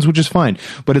into a sentence, which is fine.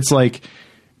 But it's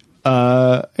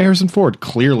Harrison Ford,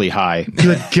 clearly high.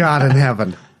 Good God in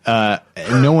heaven.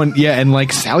 And no one, and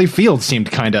like Sally Field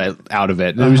seemed kind of out of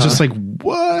it. It was just like,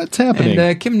 what's happening?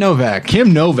 And Kim Novak.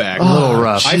 Kim Novak, a little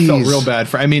rough. I felt real bad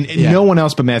for. I mean, no one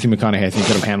else but Matthew McConaughey, I think,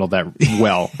 could have handled that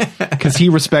well because he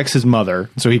respects his mother,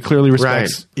 so he clearly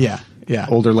respects Yeah.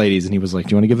 older ladies. And he was like,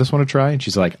 "Do you want to give this one a try?" And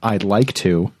she's like, "I'd like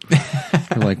to."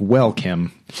 You're like, "Well,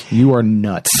 Kim, you are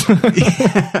nuts."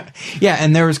 Yeah,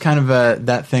 and there was kind of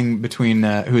that thing between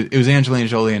it was Angelina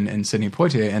Jolie and Sidney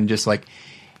Poitier, and just like.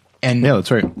 And yeah, that's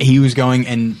right. He was going,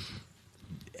 and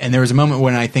there was a moment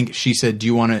when I think she said, "Do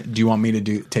you want me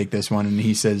to take this one?" And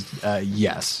he says,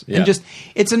 "Yes." Yeah. And just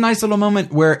it's a nice little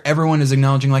moment where everyone is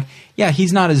acknowledging, like, yeah,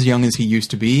 he's not as young as he used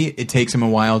to be. It takes him a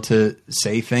while to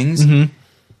say things,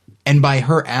 and by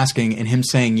her asking and him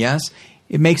saying yes,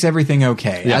 it makes everything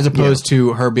okay. As opposed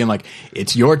to her being like,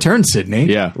 "It's your turn, Sydney."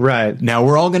 Yeah, right. Now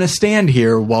we're all going to stand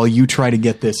here while you try to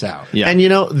get this out. Yeah, and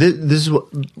this is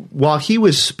while he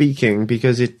was speaking,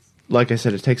 because it. Like I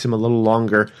said, it takes him a little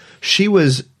longer.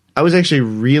 I was actually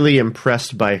really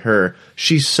impressed by her.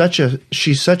 She's such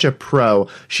a pro.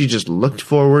 She just looked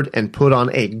forward and put on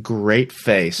a great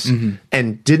face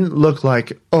and didn't look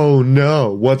like, oh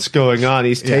no, what's going on?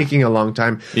 He's taking a long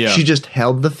time. Yeah. She just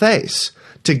held the face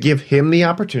to give him the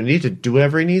opportunity to do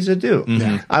whatever he needs to do.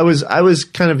 Yeah. I was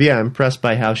kind of impressed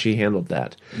by how she handled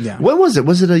that. Yeah. When was it?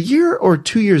 Was it a year or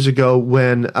 2 years ago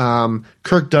when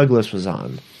Kirk Douglas was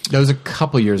on? That was a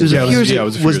couple years ago. it was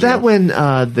a few years that ago. when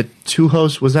the two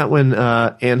hosts? Was that when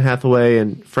Anne Hathaway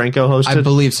and Franco hosted? I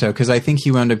believe so, because I think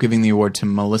he wound up giving the award to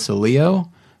Melissa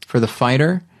Leo for The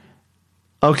Fighter.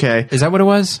 Okay, Is that what it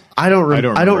was? I don't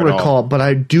remember at all. recall, but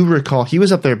I do recall he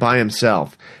was up there by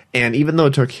himself, and even though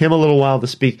it took him a little while to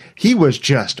speak, he was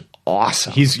just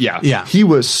awesome. Yeah. He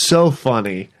was so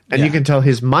funny. And Yeah. you can tell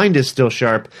his mind is still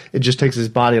sharp. It just takes his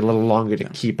body a little longer to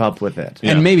keep up with it.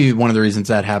 Yeah. And maybe one of the reasons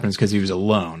that happens because he was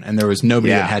alone, and there was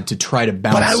nobody that had to try to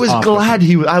bounce. But I was off glad of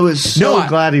him. I was so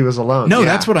glad he was alone. No, Yeah.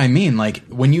 that's what I mean. Like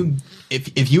when you,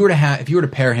 if you were to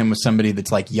pair him with somebody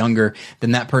that's like younger,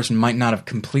 then that person might not have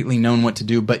completely known what to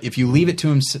do. But if you leave it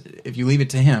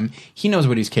to him, he knows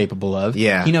what he's capable of.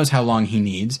 Yeah. He knows how long he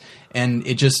needs, and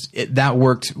that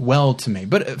worked well to me.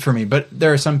 But for me,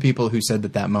 there are some people who said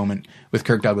that moment with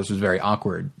Kirk Douglas was very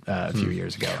awkward a few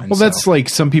years ago. And Well, that's like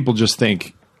some people just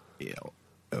think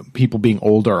people being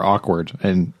old are awkward,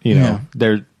 and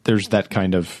there's that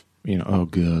kind of oh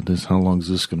god, how long is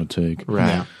this going to take? Right.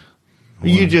 Yeah.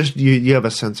 You just you have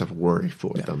a sense of worry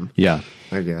for them. Yeah.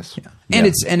 I guess. And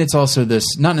it's also this,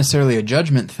 not necessarily a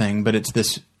judgment thing, but it's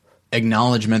this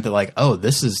acknowledgement that like, oh,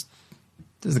 this is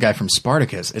the guy from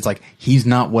Spartacus. It's like he's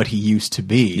not what he used to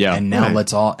be. Yeah. And now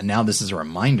Right. now this is a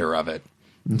reminder of it.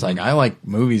 It's like I like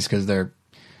movies because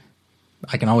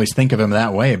I can always think of him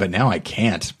that way, but now I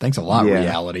can't. Thanks a lot, Yeah.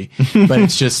 reality. But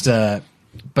it's just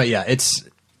but yeah, it's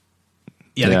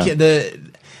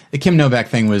the Kim Novak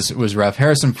thing was rough.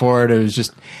 Harrison Ford, it was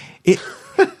just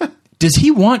does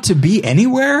he want to be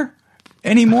anywhere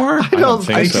anymore? I don't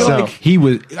think so. so. He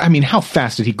was. I mean, how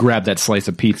fast did he grab that slice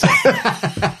of pizza?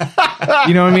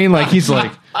 You know what I mean? Like he's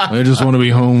like, I just want to be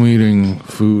home eating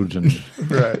food. And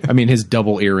Right. I mean, his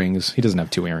double earrings. He doesn't have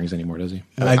two earrings anymore, does he?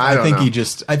 I I don't think know.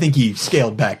 I think he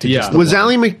scaled back to Yeah. just the Was one.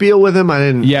 Ally McBeal with him? I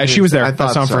didn't. Yeah, she was there. I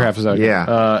thought saw him so. for half a second.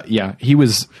 Yeah. Yeah. He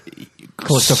was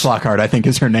Calista Flockhart, I think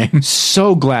is her name.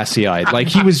 so glassy eyed. Like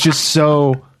he was just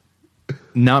so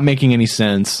not making any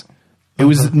sense. It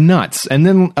was nuts. And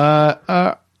then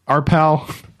our pal,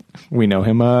 we know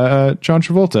him, John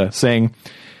Travolta, saying,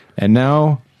 and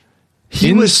now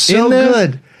He was so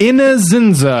good. Ina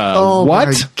Zinza. Oh, what?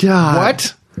 my God.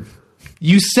 What?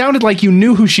 You sounded like you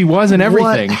knew who she was and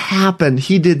everything. What happened?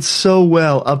 He did so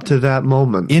well up to that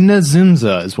moment. Ina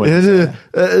Zinza is what he said.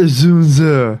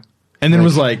 Zunza. And then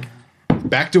was like,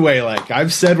 backed away like,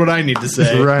 I've said what I need to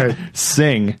say. Right.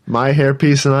 Sing. My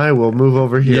hairpiece and I will move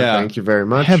over here. Yeah. Thank you very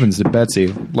much. Heavens to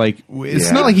Betsy. Like, it's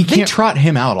Yeah. not like he They can't. trot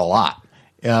him out a lot.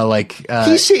 I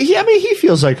mean, he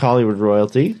feels like Hollywood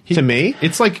royalty to me.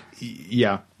 It's like,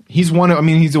 yeah. He's one of, I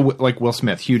mean, he's like Will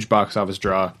Smith, huge box office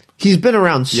draw. He's been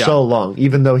around Yeah. so long,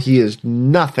 even though he is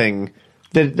nothing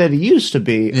that he used to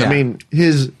be. Yeah. I mean,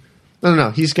 I don't know.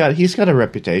 He's got a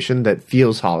reputation that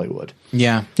feels Hollywood.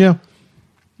 Yeah, Yeah.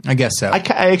 I guess so. I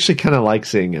actually kind of like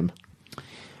seeing him.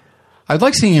 I'd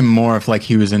like seeing him more if like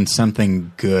he was in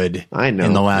something good I know,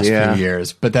 in the last yeah. few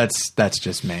years, but that's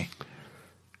just me.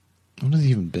 What has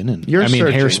he even been in? You're I mean,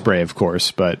 searching. Hairspray, of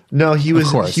course, but No, he was.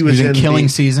 Of course. He was in Killing the-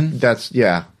 Season. That's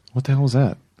yeah. what the hell was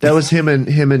that? That was him and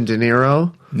De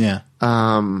Niro. Yeah,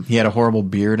 he had a horrible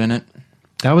beard in it.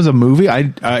 That was a movie.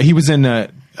 He was in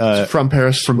From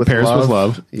Paris with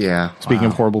Love. Yeah. Speaking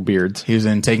of horrible beards. He was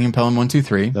in Taking Pelham 1, 2,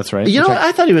 3. That's right. You know,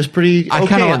 I thought he was pretty okay. I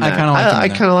kind of liked him. I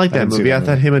kind of like that didn't see movie. that I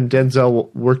thought him and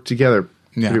Denzel worked together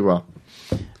pretty well.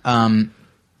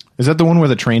 Is that the one where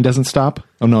the train doesn't stop?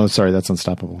 Oh, no, sorry. That's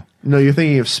Unstoppable. No, you're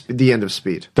thinking of the end of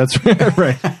Speed. That's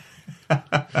right.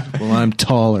 Well, I'm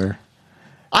taller.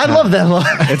 I love that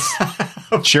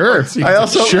line. Sure. I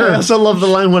also love the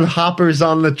line when Hopper's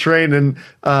on the train and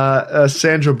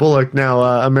Sandra Bullock, now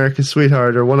America's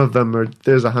Sweetheart, or one of them, or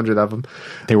there's 100 of them.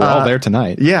 They were all there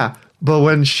tonight. Yeah, but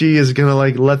when she is gonna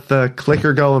let the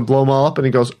clicker go and blow them all up, and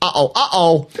he goes,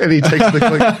 "Uh-oh," and he takes the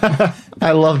clicker.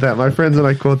 I love that. My friends and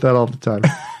I quote that all the time.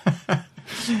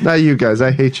 Not you guys.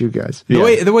 I hate you guys.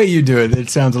 The way you do it, it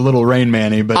sounds a little Rain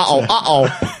Man-y, but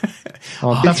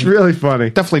It's really funny.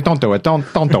 Definitely don't do it.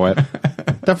 Don't do it.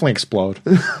 Definitely explode.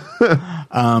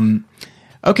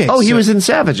 okay. Oh, he was in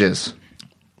Savages.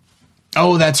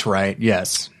 Oh, that's right.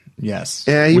 Yes. Yeah,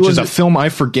 Which is a film I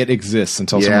forget exists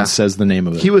until someone says the name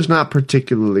of it. He was not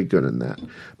particularly good in that.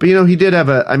 But, he did have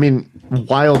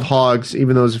Wild Hogs,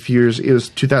 even though it was a few years, it was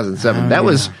 2007.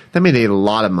 That made a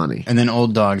lot of money. And then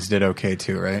Old Dogs did okay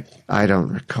too, right? I don't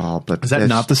recall, but is that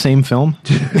not the same film?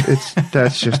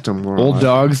 That's just a more Old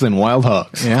Dogs and Wild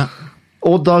Hogs. Yeah.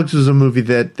 Old Dogs was a movie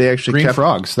that they actually Green kept.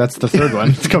 Frogs. That's the third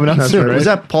one. It's coming out soon. Right. Right? Was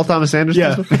that Paul Thomas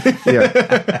Anderson?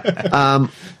 Yeah.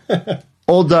 Yeah.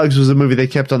 Old Dogs was a movie they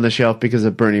kept on the shelf because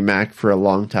of Bernie Mac for a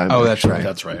long time. Oh, that's right.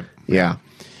 That's right. Yeah.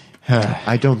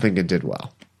 I don't think it did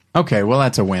well. Okay, well,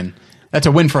 that's a win. That's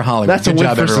a win for Hollywood. That's Good a win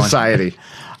job, for everyone. society.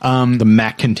 The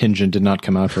Mac contingent did not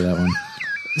come out for that one.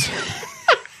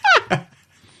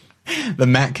 The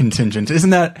Mac contingent. Isn't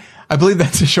that... I believe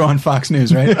that's a show on Fox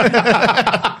News, right?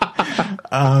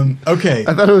 Okay.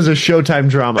 I thought it was a Showtime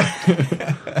drama.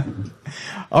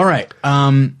 All right.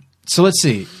 So let's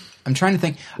see. I'm trying to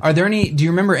think. Are there any? Do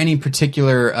you remember any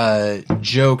particular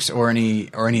jokes or any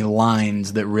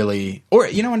lines that really? Or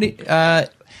at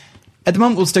the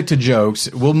moment we'll stick to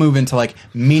jokes. We'll move into like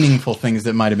meaningful things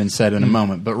that might have been said in a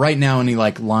moment. But right now, any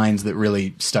like lines that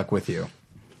really stuck with you?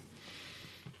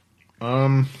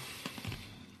 Not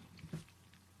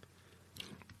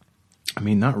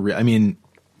really.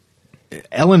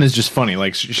 Ellen is just funny.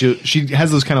 Like she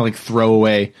has those kind of like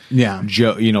throwaway,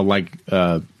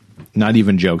 not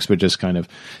even jokes, but just kind of,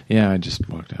 I just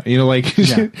walked out.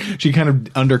 She kind of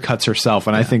undercuts herself,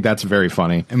 and I think that's very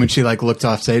funny. And when she like looked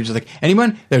off stage, like,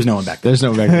 anyone? There's no one back there. There's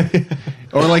no one back there.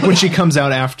 Or like when she comes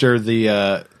out after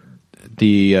the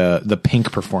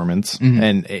Pink performance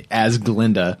and as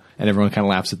Glinda, and everyone kind of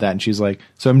laughs at that, and she's like,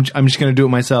 "So I'm just going to do it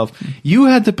myself." You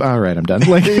had the all right, I'm done.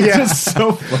 Like, it's just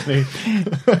so funny.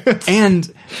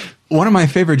 And one of my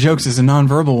favorite jokes is a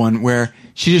nonverbal one where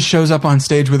she just shows up on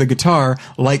stage with a guitar,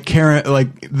 like Karen,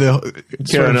 like the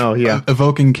Karen O,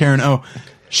 evoking Karen O.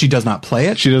 She does not play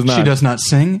it. She does not. She does not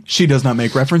sing. She does not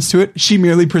make reference to it. She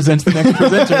merely presents the next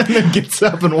presenter and then gets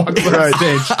up and walks on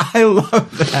stage. I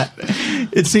love that.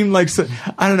 It seemed like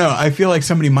I don't know. I feel like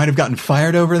somebody might have gotten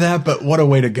fired over that, but what a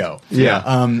way to go. Yeah.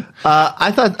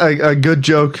 I thought a good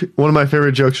joke. One of my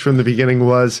favorite jokes from the beginning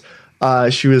was.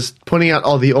 She was pointing out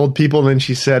all the old people, and then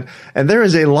she said, "And there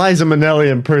is a Liza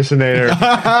Minnelli impersonator."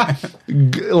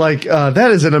 That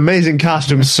is an amazing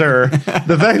costume, sir.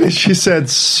 The fact that she said,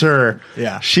 "Sir,"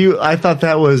 I thought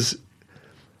that was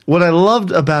what I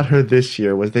loved about her this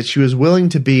year was that she was willing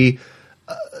to be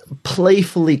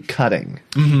playfully cutting.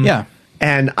 Mm-hmm. Yeah,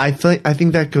 and I think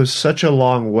that goes such a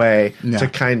long way to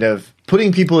kind of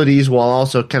putting people at ease while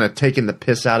also kind of taking the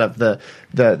piss out of the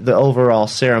overall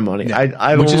ceremony.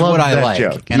 Yeah. Which is what I like,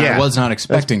 joke. And I was not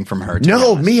expecting from her.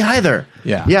 No, me either.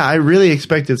 Yeah, I really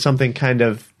expected something kind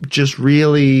of just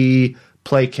really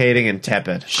placating and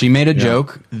tepid. She made a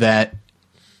joke that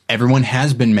everyone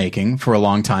has been making for a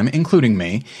long time, including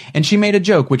me, and she made a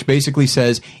joke which basically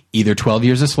says either 12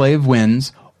 Years a Slave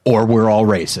wins or we're all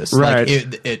racist.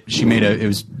 Right. Like she made it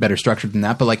was better structured than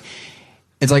that, but like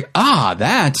it's like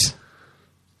that's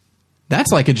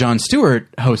like a Jon Stewart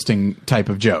hosting type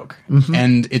of joke. Mm-hmm.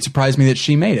 And it surprised me that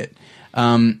she made it.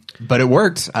 But it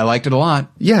worked. I liked it a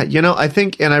lot. Yeah, I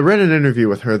think, and I read an interview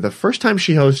with her, the first time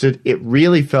she hosted, it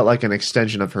really felt like an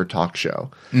extension of her talk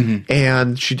show. Mm-hmm.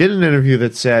 And she did an interview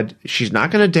that said she's not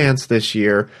going to dance this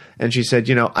year. And she said,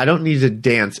 I don't need to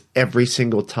dance every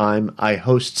single time I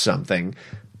host something.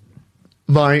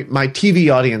 My TV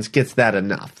audience gets that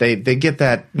enough. They get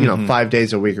that, 5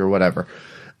 days a week or whatever.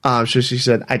 So she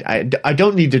said, I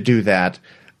don't need to do that.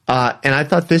 And I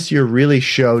thought this year really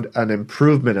showed an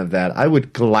improvement of that. I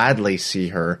would gladly see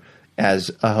her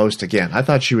as a host again. I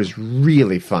thought she was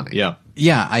really funny. Yeah.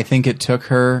 Yeah, I think it took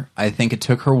her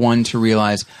one to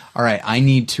realize, all right, I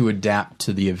need to adapt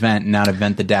to the event, not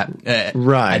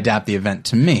adapt the event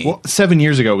to me. Well, 7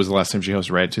 years ago was the last time she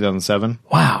hosted, right? 2007.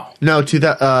 Wow. No,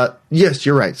 yes,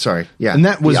 you're right. Sorry. Yeah. And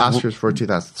that was the Oscars for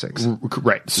 2006.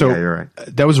 Right. So Yeah, you're right.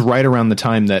 That was right around the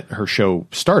time that her show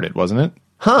started, wasn't it?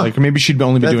 Huh. Like maybe she'd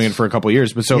only been doing it for a couple of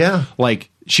years, but Yeah. like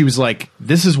she was like,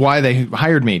 "This is why they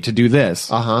hired me to do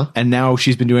this." And now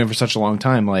she's been doing it for such a long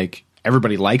time. Like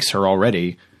everybody likes her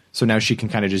already, so now she can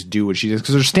kind of just do what she does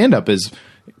because her stand up is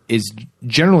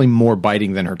generally more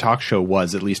biting than her talk show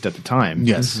was, at least at the time.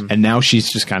 Yes. And now she's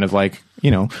just kind of like,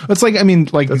 it's like, I mean,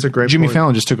 like That's a great Jimmy point.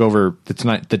 Fallon just took over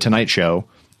the Tonight Show,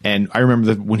 and I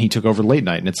remember when he took over late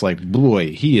night, and it's like,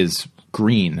 boy, he is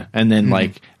green, and then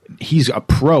like. He's a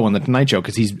pro on the Tonight Show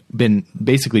because he's been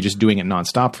basically just doing it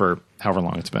nonstop for however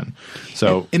long it's been.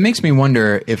 So it makes me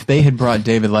wonder if they had brought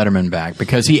David Letterman back,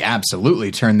 because he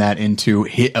absolutely turned that into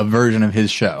a version of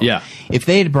his show. Yeah. If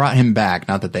they had brought him back,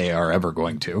 not that they are ever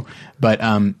going to, but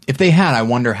if they had, I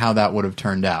wonder how that would have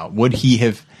turned out. Would he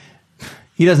have?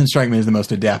 He doesn't strike me as the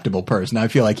most adaptable person. I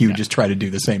feel like he would just try to do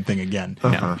the same thing again.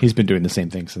 no, he's been doing the same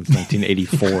thing since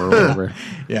 1984 or whatever.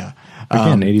 Yeah.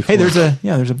 Again, 84. Hey,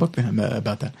 there's a book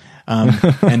about that,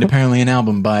 and apparently an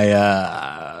album by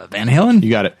Van Halen. You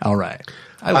got it. All right,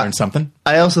 I learned something.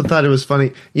 I also thought it was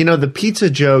funny. The pizza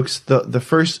jokes, the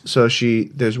first, so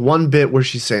there's one bit where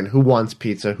she's saying, who wants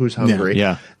pizza? Who's hungry?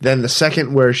 Yeah. Then the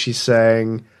second where she's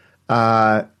saying,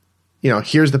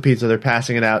 here's the pizza, they're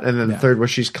passing it out. And then the third where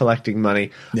she's collecting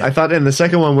money. Yeah. I thought in the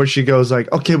second one where she goes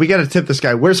like, okay, we got to tip this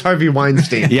guy. Where's Harvey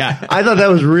Weinstein? Yeah. I thought that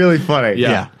was really funny.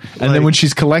 Yeah. And then when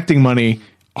she's collecting money,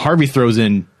 Harvey throws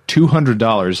in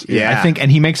 $200. Yeah. I think,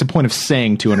 and he makes a point of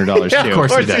saying $200 Yeah, too. of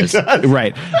course he does.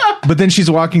 Right. But then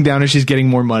she's walking down and she's getting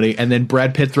more money, and then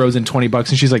Brad Pitt throws in $20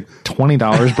 and she's like,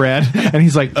 $20, Brad? And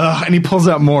he's like, ugh, and he pulls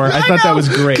out more. I thought that was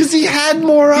great. Because he had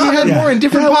more on He had it. more in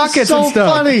different That pockets was so and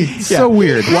stuff. funny. So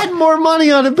weird. He had more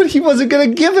money on it, but he wasn't going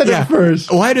to give it at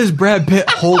first. Why does Brad Pitt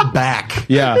hold back?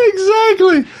 Yeah.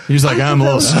 Exactly. He's like, I'm a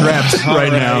little strapped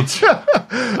right now.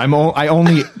 I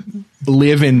only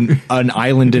live in an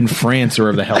island in France, or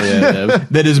wherever the hell I live.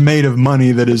 That is made of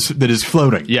money that is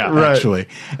floating. Yeah. Right. actually.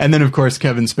 And then of course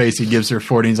Kevin Spacey gives her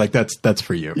 40. And he's like, that's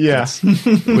for you. Yeah.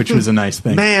 Which was a nice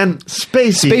thing. Man,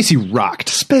 Spacey rocked.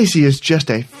 Spacey is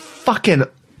just a fucking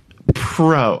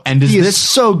pro. And he is is this-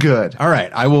 so good. All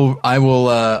right, I will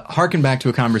harken back to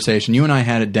a conversation you and I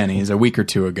had at Denny's a week or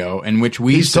two ago, in which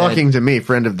we He's said, talking to me,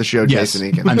 friend of the show, Yes, Jason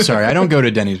Egan. I'm sorry, I don't go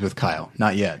to Denny's with Kyle,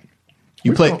 not yet.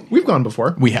 We've gone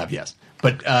before. We have, yes,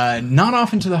 but not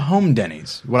often to the home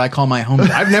Denny's. What I call my home.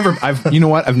 Denny's.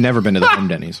 I've never been to the home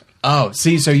Denny's. Oh,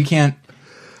 see, so you can't.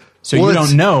 So Well, you it's-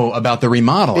 don't know about the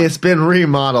remodeling. It's been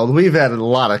remodeled. We've had a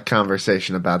lot of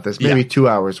conversation about this, maybe Yeah. 2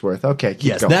 hours worth. Okay, keep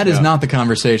Yes, going. that is not the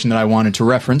conversation that I wanted to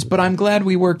reference, but I'm glad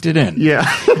we worked it in.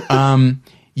 Yeah.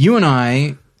 You and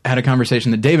I had a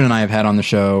conversation that David and I have had on the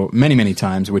show many, many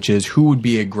times, which is who would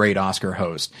be a great Oscar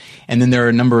host. And then there are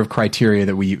a number of criteria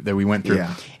that we went through.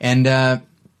 Yeah. And I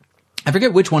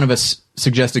forget which one of us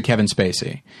suggested Kevin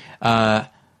Spacey.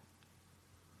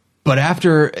 But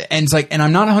after, and it's like, and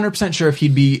I'm not 100% sure if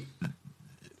he'd be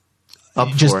Up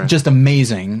for it. just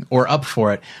amazing or up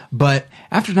for it. But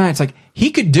after tonight, it's like he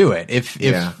could do it if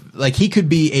Yeah. like he could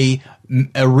be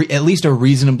at least a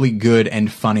reasonably good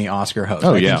and funny Oscar host.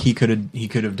 Oh, I yeah. think he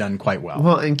could have done quite well.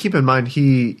 Well, and keep in mind,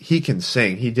 he can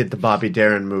sing. He did the Bobby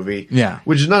Darin movie, Yeah.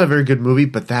 which is not a very good movie,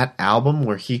 but that album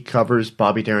where he covers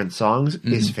Bobby Darin songs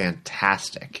is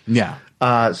fantastic. Yeah.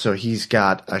 So he's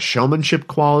got a showmanship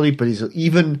quality, but he's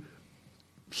even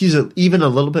a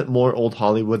little bit more old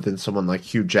Hollywood than someone like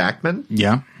Hugh Jackman.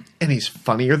 Yeah. And he's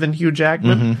funnier than Hugh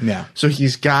Jackman. Yeah. So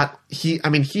he's kind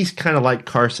of like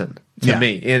Carson to Yeah.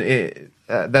 me.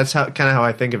 That's how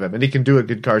I think of him, and he can do a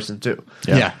good Carson too.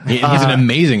 Yeah. He's an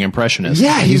amazing impressionist.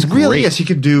 Yeah, he's really great. is. He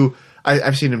could do.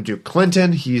 I've seen him do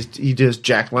Clinton. He does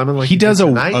Jack Lemmon. Like He does did a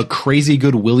tonight. crazy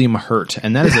good William Hurt,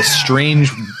 and that is a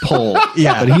strange pull.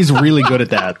 Yeah. But he's really good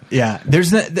at that. Yeah,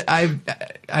 there's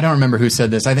I don't remember who said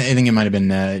this. I think it might have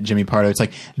been Jimmy Pardo. It's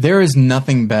like there is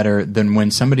nothing better than when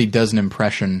somebody does an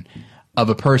impression of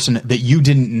a person that you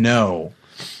didn't know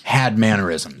had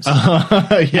mannerisms.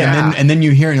 Yeah. And then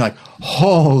you hear and you're like,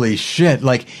 holy shit!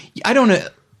 Like I don't know.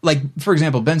 Like for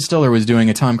example, Ben Stiller was doing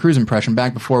a Tom Cruise impression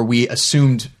back before we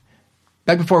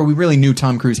really knew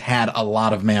Tom Cruise had a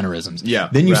lot of mannerisms. Yeah,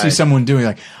 Then you see right. someone doing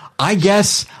like, I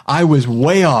guess I was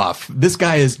way off. This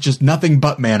guy is just nothing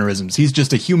but mannerisms. He's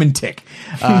just a human tick.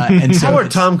 And so How are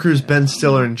it's- Tom Cruise, Ben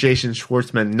Stiller, and Jason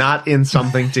Schwartzman not in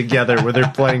something together where they're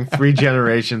playing three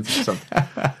generations or something?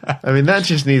 I mean, that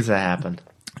just needs to happen.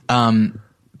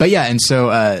 But But yeah, and so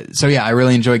I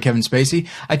really enjoyed Kevin Spacey.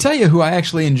 I tell you who I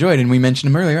actually enjoyed, and we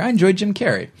mentioned him earlier. I enjoyed Jim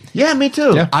Carrey. Yeah, me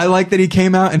too. Yeah. I like that he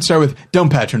came out and started with "Don't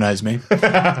patronize me."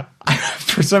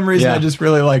 For some reason, Yeah. I just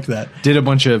really liked that. Did a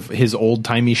bunch of his old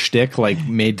timey shtick, like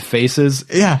made faces.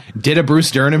 Yeah. Did a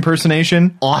Bruce Dern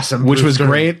impersonation. Awesome Which Bruce was Dern.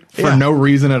 great for Yeah. no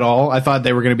reason at all. I thought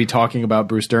they were going to be talking about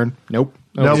Bruce Dern. Nope.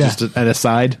 That was Nope. just an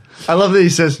aside. I love that he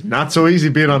says, "Not so easy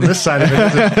being on this side of it."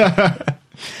 Is it?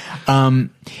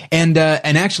 And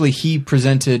actually, he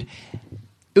presented.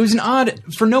 It was an odd,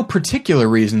 for no particular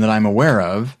reason that I'm aware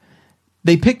of.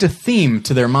 They picked a theme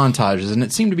to their montages, and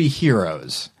it seemed to be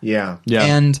heroes. Yeah. Yeah.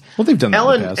 And well, they've done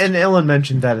that in the past. Ellen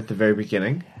mentioned that at the very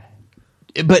beginning.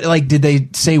 but like, did they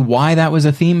say why that was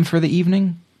a theme for the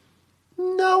evening?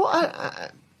 No,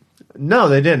 no,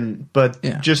 they didn't. But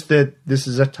Yeah. just that this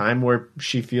is a time where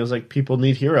she feels like people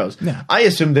need heroes. Yeah. I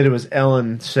assumed that it was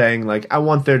Ellen saying, like, I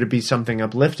want there to be something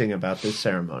uplifting about this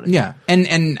ceremony. Yeah,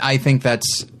 and I think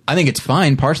it's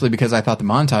fine, partially because I thought the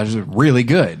montages were really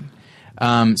good.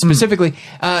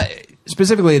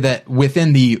 Specifically that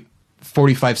within the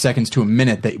 45 seconds to a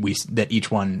minute that each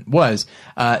one was,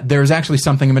 there was actually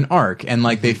something of an arc, and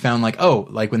like they found like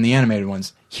when the animated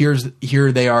ones,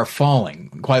 here they are falling,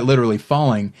 quite literally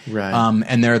falling, Right.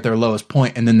 and they're at their lowest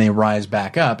point, and then they rise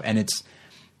back up, and it's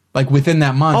like within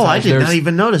that montage. Oh, I did there's- not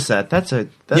even notice that. That's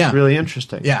Yeah. really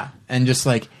interesting. Yeah, and just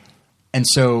like, and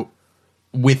so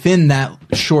within that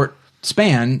short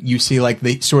span, you see like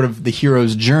the sort of the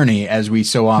hero's journey as we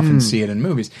so often see it in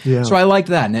movies. Yeah. So I liked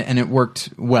that, and it worked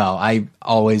well. I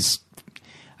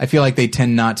feel like they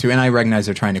tend not to, and I recognize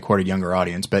they're trying to court a younger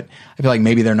audience, but I feel like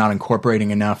maybe they're not incorporating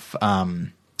enough,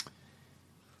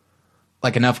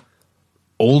 enough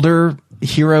older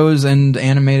heroes and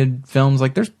animated films.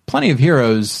 Like there's plenty of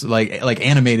heroes, like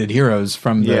animated heroes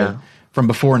from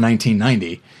before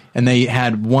 1990, and they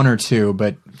had one or two,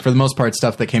 but for the most part,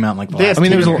 stuff that came out in like the They had last.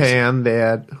 there was Peter a- Pan. They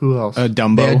had who else?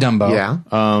 Dumbo. They had Dumbo.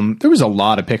 Yeah. There was a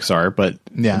lot of Pixar, but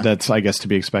Yeah. that's, I guess, to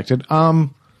be expected.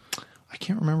 I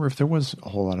can't remember if there was a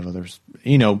whole lot of others.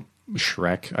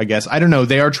 Shrek, I guess. I don't know.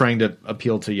 They are trying to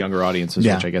appeal to younger audiences,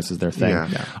 Yeah. which I guess is their thing.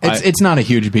 Yeah. It's not a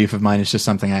huge beef of mine. It's just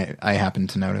something I happen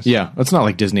to notice. Yeah, it's not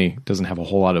like Disney doesn't have a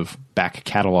whole lot of back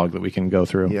catalog that we can go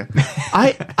through. Yeah.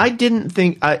 I didn't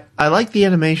think I like the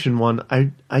animation one.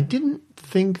 I didn't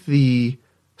think the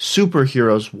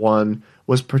superheroes one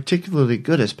was particularly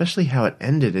good, especially how it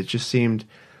ended. It just seemed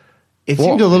a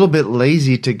little bit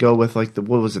lazy to go with like the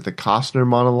Costner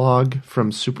monologue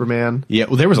from Superman. Yeah,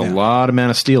 well, there was a lot of Man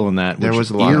of Steel in that, which There was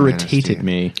a lot of Man of irritated Steel.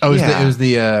 me. Oh, Yeah. it was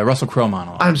the Russell Crowe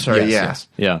monologue. I'm sorry, Yes,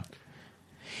 yeah. yes.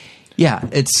 Yeah. Yeah,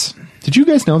 it's... Did you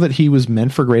guys know that he was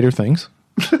meant for greater things?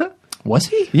 Was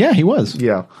he? Yeah, he was.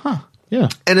 Yeah. Yeah.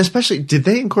 And especially, did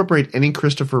they incorporate any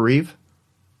Christopher Reeve?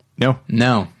 No.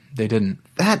 No, they didn't.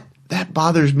 That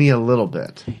bothers me a little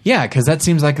bit. Yeah, because that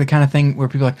seems like the kind of thing where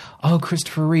people are like, oh,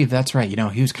 Christopher Reeve, that's right.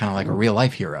 He was kind of like a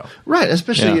real-life hero. Right,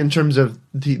 especially Yeah. in terms of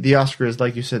the Oscars,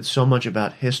 like you said, so much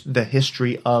about the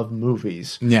history of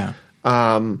movies. Yeah. They had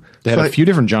a But- few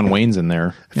different John Waynes in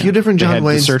there. A few different They John had The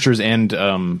Waynes. Searchers and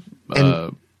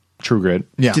True Grit.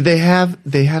 Yeah. Did they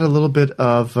had a little bit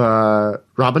of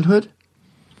Robin Hood?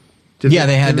 Yeah,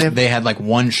 they had didn't have- like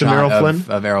one shot Errol Flynn?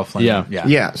 of Errol Flynn. Yeah. Yeah.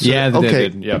 Yeah, so, Yeah, they okay.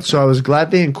 did, yeah. So I was glad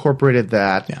they incorporated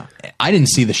that. Yeah. I didn't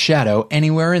see the Shadow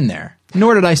anywhere in there.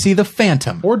 Nor did I see the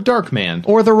Phantom Or Darkman.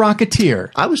 or the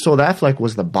Rocketeer. I was told Affleck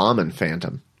was the bomb in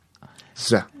Phantom.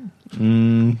 So,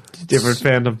 different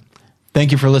Phantom.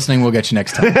 Thank you for listening. We'll get you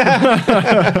next time.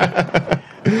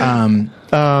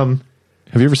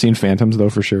 Have you ever seen Phantoms, though,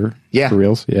 for sure? Yeah. For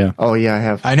reals? Yeah. Oh yeah, I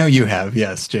have. I know you have.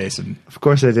 Yes, Jason. Of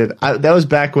course I did. That was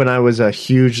back when I was I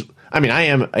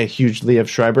am a huge Liev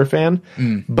Schreiber fan,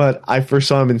 but I first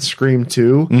saw him in Scream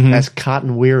 2 as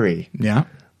Cotton Weary. Yeah.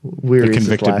 Weary The is his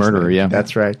convicted last murderer, name. yeah.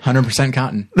 That's right. 100%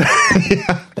 Cotton.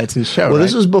 That's his show, Well, right?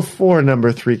 this was before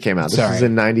number 3 came out. This Sorry. was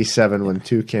in 97 when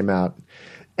 2 came out.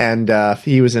 And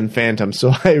he was in Phantom,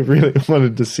 so I really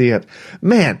wanted to see it.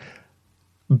 Man,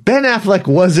 Ben Affleck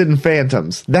was in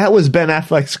Phantoms. That was Ben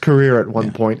Affleck's career at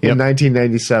one point in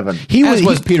 1997. As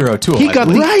was Peter O'Toole, He I got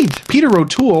believe. Right. Peter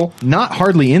O'Toole, not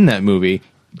hardly in that movie.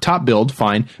 Top billed,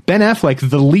 fine. Ben Affleck,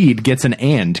 the lead, gets an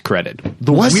 "and" credit.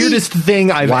 The Was he? weirdest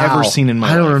thing I've Wow. ever seen in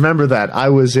my I don't life. remember that. I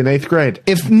was in 8th grade.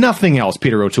 If nothing else,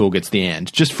 Peter O'Toole gets the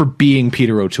 "and" just for being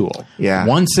Peter O'Toole. Yeah.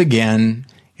 Once again,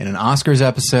 in an Oscars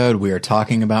episode, we are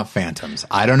talking about Phantoms.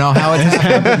 I don't know how it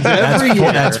happened.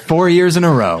 That's 4 years in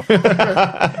a row.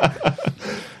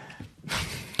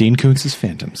 Dean Koontz's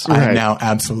Phantoms. I am Right. now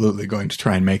absolutely going to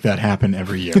try and make that happen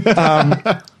every year.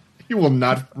 You will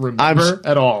not I'm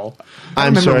at all. I I'm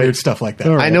remember sorry. weird stuff like that.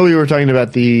 I know we were talking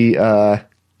about the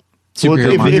Well,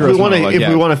 superhero if we want to, like,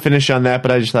 we want to finish on that,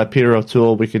 but I just thought Peter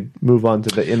O'Toole, we could move on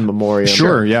to the In Memoriam.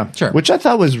 Sure, yeah. Sure. Which I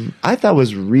thought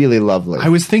was really lovely. I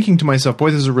was thinking to myself,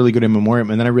 boy, this is a really good In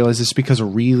Memoriam, and then I realized it's because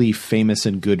really famous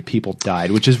and good people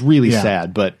died, which is really Yeah.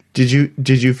 sad. But Did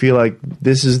you feel like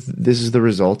this is the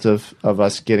result of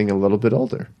us getting a little bit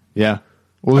older? yeah,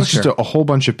 well, it's sure. just a whole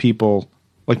bunch of people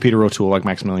like Peter O'Toole, like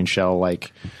Maximilian Schell,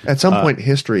 like At some point,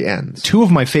 history ends. two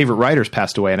of my favorite writers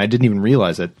passed away, and I didn't even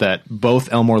realize it. That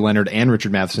both Elmore Leonard and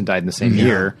Richard Matheson died in the same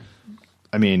year.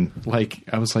 I mean, like,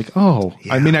 I was like, oh.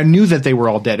 I mean, I knew that they were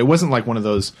all dead. It wasn't like one of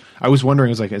those. I was wondering,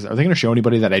 I was like, are they going to show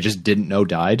anybody that I just didn't know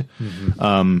died?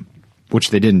 Which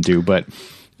they didn't do, but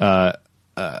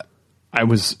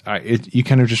you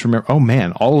kind of just remember, oh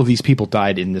man, all of these people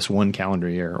died in this one calendar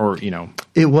year, or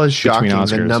It was shocking the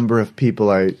Oscars. number of people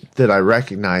that I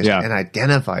recognized Yeah. and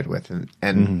identified with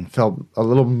and felt a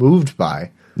little moved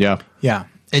by. yeah, Yeah,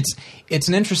 it's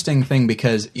an interesting thing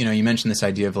because you mentioned this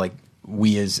idea of like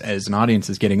we as an audience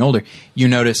is getting older. You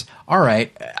notice, all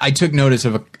right, I took notice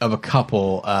of a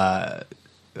couple.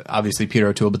 Obviously Peter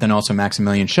O'Toole, but then also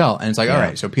Maximilian Schell, and it's like, all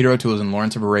right, so Peter O'Toole is in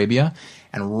Lawrence of Arabia,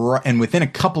 and within a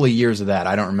couple of years of that,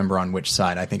 I don't remember on which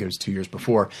side, I think it was 2 years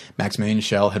before, Maximilian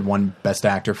Schell had won Best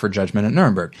Actor for Judgment at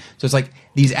Nuremberg. So it's like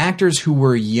these actors who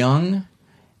were young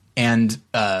and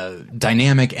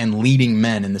dynamic and leading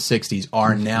men in the 60s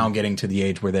are now getting to the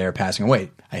age where they are passing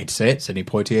away. I hate to say it, Sidney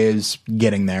Poitier is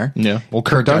getting there. Yeah. Well,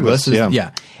 Kirk Douglas is,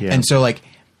 yeah. And so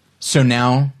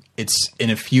now it's in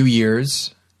a few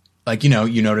years, like, you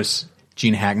notice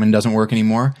Gene Hackman doesn't work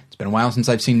anymore. It's been a while since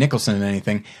I've seen Nicholson in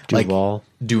anything.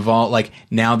 Duval, like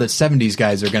now the 70s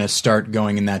guys are going to start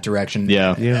going in that direction.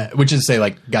 Yeah. Which is to say,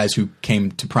 like, guys who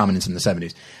came to prominence in the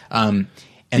 70s.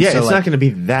 And Yeah, so, it's like, not going to be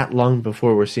that long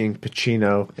before we're seeing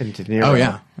Pacino and De Niro. Oh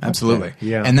yeah, absolutely.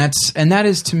 Yeah. and that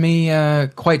is to me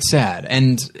quite sad,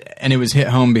 and it was hit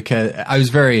home because I was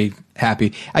very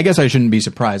happy. I guess I shouldn't be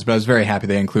surprised, but I was very happy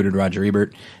they included Roger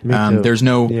Ebert. Me too. There's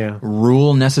no Yeah.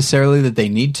 rule necessarily that they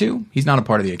need to. He's not a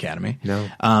part of the Academy. No.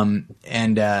 And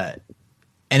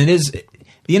it is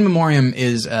the In Memoriam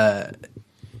is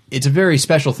it's a very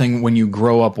special thing when you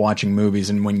grow up watching movies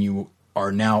and when you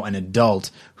are now an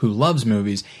adult who loves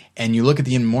movies and you look at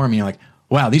the In Memoriam and you're like,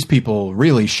 wow, these people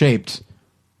really shaped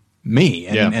me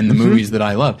and the movies that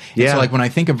I love. And Yeah. so like when I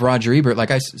think of Roger Ebert,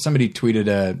 like somebody tweeted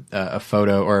a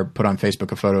photo or put on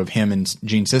Facebook a photo of him and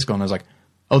Gene Siskel, and I was like,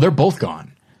 oh, they're both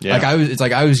gone. Yeah. Like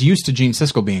I was used to Gene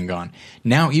Siskel being gone.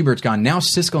 Now Ebert's gone. Now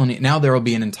Siskel and now there will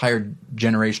be an entire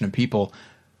generation of people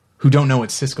who don't know what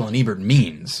Siskel and Ebert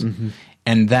means,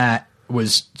 and that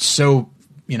was so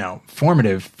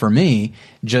formative for me.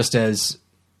 Just as,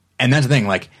 and that's the thing,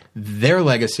 like their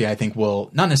legacy, I think will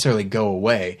not necessarily go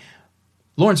away.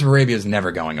 Lawrence of Arabia is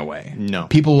never going away. No.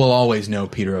 People will always know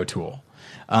Peter O'Toole.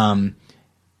 But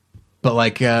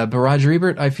Roger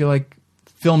Ebert, I feel like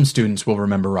film students will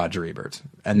remember Roger Ebert,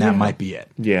 and that might be it.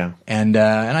 Yeah. And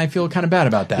I feel kind of bad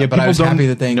about that. Yeah, but I was people don't happy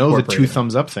that they know the incorporated two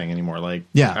thumbs up thing anymore. Like,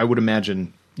 Yeah. I would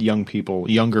imagine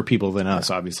younger people than us,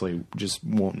 obviously, just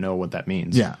won't know what that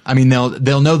means. Yeah, I mean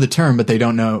they'll know the term, but they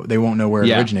won't know where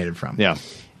it originated from. Yeah.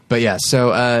 But yeah, so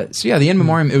yeah, the In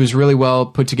Memoriam, it was really well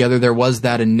put together. There was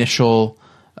that initial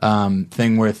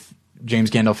thing with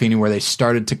James Gandolfini where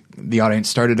the audience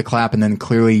started to clap and then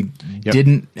clearly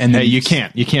didn't. And then you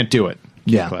can't do it.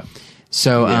 Yeah. Clap.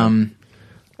 So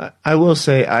I will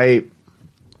say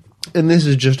and this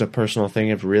is just a personal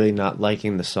thing of really not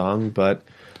liking the song, but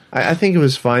I think it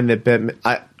was fine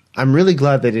that I'm really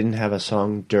glad they didn't have a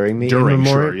song during the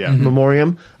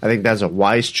Memoriam. I think that's a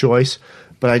wise choice.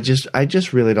 But I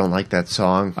just really don't like that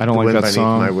song. I don't The like Wind that Beneath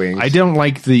song. My Wings. I don't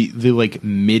like the like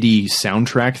MIDI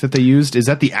soundtrack that they used. Is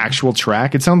that the actual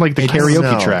track? It sounded like the karaoke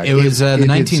no. track. it was the it did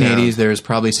 1980s. sound- There's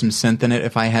probably some synth in it,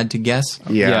 if I had to guess.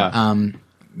 Yeah.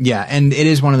 Yeah, and it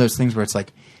is one of those things where it's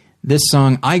like, this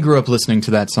song, I grew up listening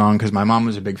to that song because my mom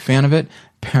was a big fan of it.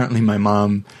 Apparently my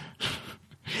mom,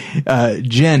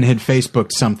 Jen, had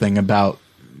Facebooked something about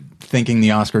thinking the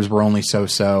Oscars were only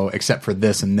so-so, except for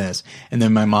this and this. And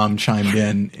then my mom chimed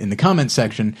in the comment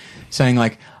section saying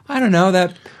like, I don't know,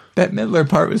 that Midler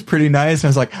part was pretty nice. And I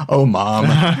was like, oh,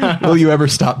 Mom, will you ever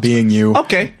stop being you?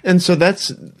 Okay. And so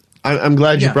I'm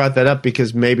glad you Yeah. brought that up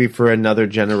because maybe for another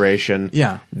generation,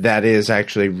 Yeah. that is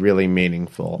actually really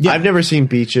meaningful. Yeah. I've never seen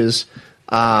Beaches,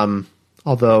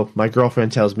 although my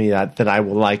girlfriend tells me that I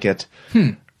will like it,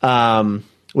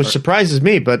 which surprises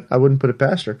me, but I wouldn't put it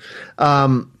past her.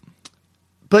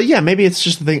 But yeah, maybe it's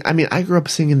just the thing. I mean, I grew up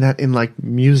singing that in like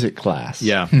music class.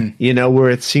 Yeah. You know, where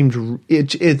it seemed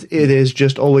it is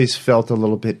just always felt a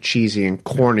little bit cheesy and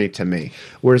corny to me.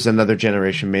 Whereas another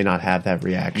generation may not have that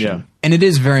reaction. Yeah. And it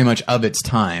is very much of its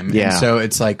time. Yeah. And so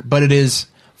it's like, but it is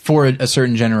for a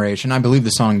certain generation. I believe the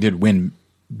song did win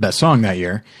Best Song that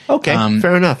year. Okay,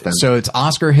 fair enough then. So it's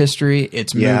Oscar history,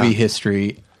 it's Yeah. movie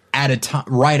history at a time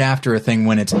right after a thing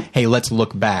when it's, hey, let's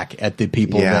look back at the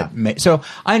people Yeah. that made. So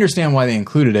I understand why they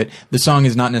included it. The song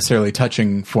is not necessarily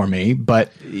touching for me,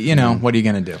 but you know, what are you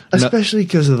going to do? Especially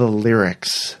because of the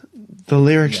lyrics. The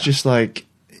lyrics just like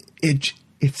it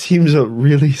seems a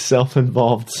really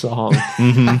self-involved song.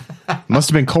 Must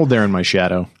have been cold there in my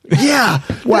shadow. Yeah.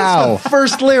 Wow. That's the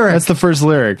first lyric. That's the first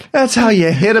lyric. That's how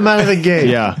you hit him out of the gate.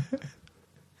 Yeah.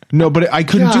 No, but I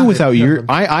couldn't do God, without it you. doesn't-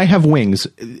 I have wings.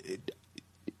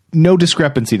 No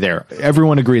discrepancy there.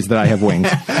 Everyone agrees that I have wings.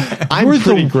 I'm You're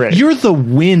pretty the, great. You're the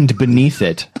wind beneath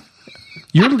it.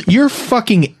 You're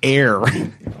fucking air.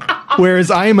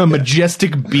 Whereas I am a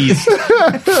majestic beast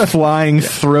flying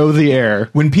through the air.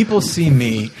 When people see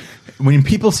me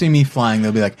flying,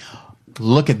 they'll be like,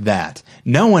 look at that.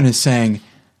 No one is saying,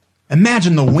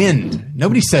 imagine the wind.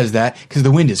 Nobody says that because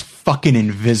the wind is fucking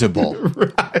invisible.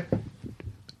 Right.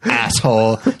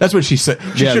 Asshole. That's what she said.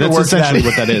 She Yeah, should have that's worked essentially that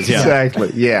what that is. Yeah.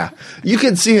 Exactly. Yeah. You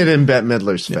can see it in Bette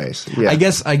Midler's face. Yeah.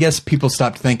 I guess people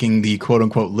stopped thinking the quote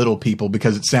unquote little people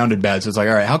because it sounded bad. So it's like,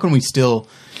 all right, how can we still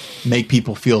make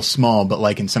people feel small, but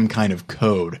like in some kind of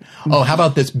code? Oh, how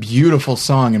about this beautiful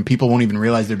song and people won't even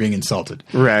realize they're being insulted?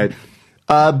 Right.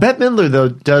 Bette Midler, though,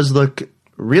 does look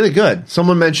really good.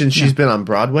 Someone mentioned she's been on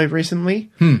Broadway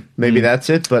recently. Maybe that's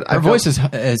it. But Her voice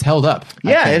has held up. I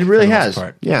Yeah, think, it really for the most has.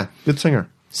 part. Yeah, good singer.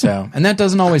 So, and that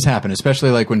doesn't always happen, especially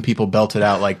like when people belt it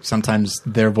out. Like sometimes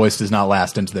their voice does not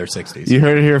last into their 60s. You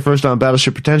heard it here first on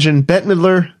Battleship Pretension. Bette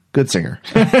Midler, good singer.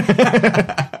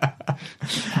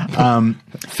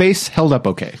 Face held up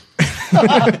okay.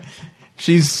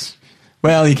 She's,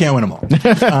 well, you can't win them all.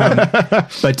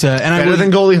 But and I Better would, than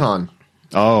Goldie Hawn.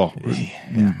 Oh,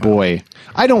 boy.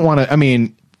 I don't want to. I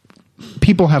mean,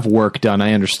 people have work done.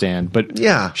 I understand, but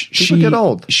Yeah, people get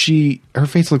old. Her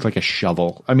face looked like a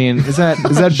shovel. I mean, is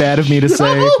that bad of me to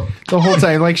say the whole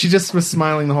time? Like she just was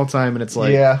smiling the whole time, and it's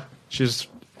like, Yeah. she's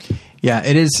yeah,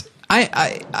 it is.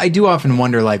 I do often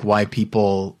wonder like why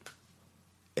people,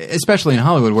 especially in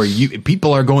Hollywood, where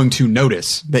people are going to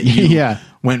notice that you Yeah.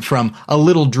 went from a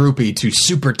little droopy to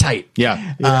super tight.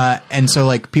 Yeah. And so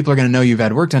like people are going to know you've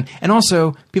had work done, and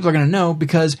also people are going to know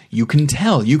because you can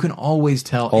tell. You can always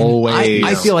tell. And Always.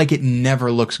 I feel like it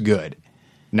never looks good.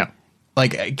 no.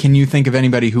 Like, can you think of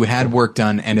anybody who had work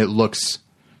done and it looks?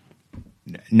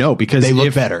 No, because They look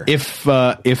if, better.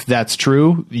 If that's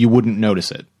true, you wouldn't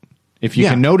notice it. If you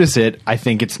Yeah. can notice it, I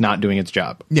think it's not doing its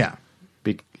job. Yeah.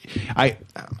 I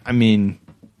mean,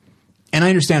 And I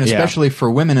understand, Yeah. especially for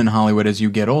women in Hollywood, as you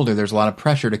get older, there's a lot of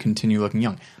pressure to continue looking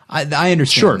young. I understand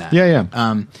Sure. that. Yeah.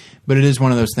 But it is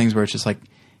one of those things where it's just like,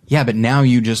 yeah, but now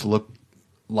you just look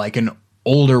like an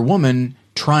older woman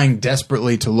trying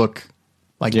desperately to look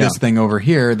like Yeah. this thing over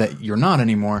here that you're not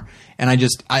anymore. And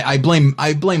I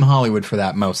blame Hollywood for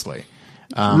that mostly.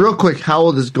 Real quick, how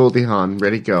old is Goldie Hawn?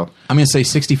 Ready, go. I'm going to say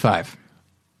 65.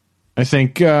 I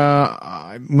think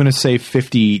I'm going to say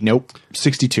 50. Nope,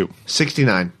 62.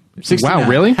 69. 69. Wow,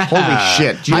 really? Holy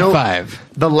shit. Do you High know, five.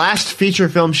 the last feature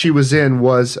film she was in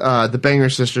was The Banger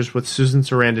Sisters with Susan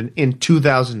Sarandon in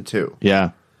 2002.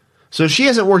 Yeah. So she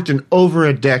hasn't worked in over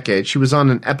a decade. She was on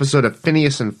an episode of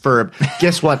Phineas and Ferb.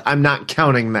 Guess what? I'm not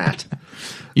counting that.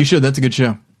 You should. That's a good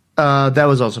show. That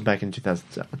was also back in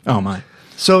 2007. Oh, my.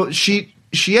 So she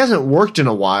hasn't worked in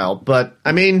a while, but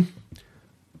I mean,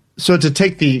 so to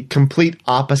take the complete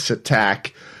opposite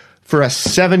tack, for a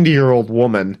 70-year-old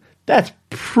woman, that's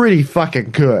pretty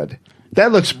fucking good.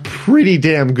 That looks pretty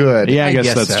damn good. Yeah, I guess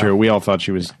guess that's so. true. We all thought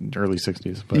she was early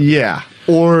 60s. But Yeah.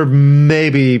 Or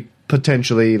maybe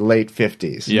potentially late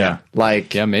 50s. Yeah.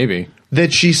 Like, yeah, maybe.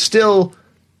 that she's still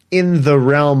in the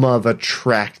realm of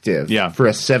attractive Yeah. for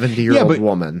a 70-year-old Yeah, but,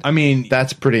 woman. I mean-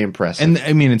 that's pretty impressive. And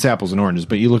I mean, it's apples and oranges,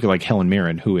 but you look at like Helen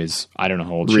Mirren, who is, I don't know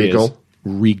how old Regal. she is.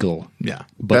 Regal. Yeah.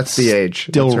 But That's the age.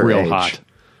 Still That's her real age. hot.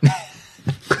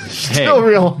 Still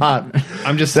real hot.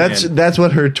 I'm just saying. That's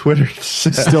what her Twitter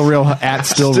says. Still real hot. At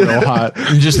still real hot.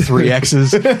 Just 3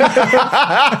 X's.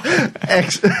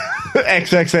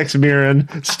 XXX Mirren,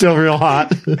 still real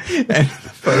hot. And the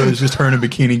photo is just her in a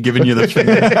bikini giving you the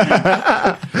finger.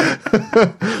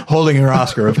 Holding her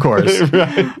Oscar, of course.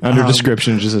 Under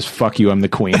description, it just says, fuck you, I'm the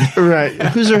queen. Right.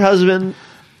 Who's her husband?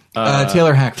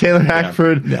 Taylor Hackford. Taylor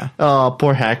Hackford. Yeah. Oh,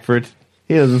 poor Hackford.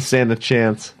 He doesn't stand a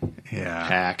chance. Yeah.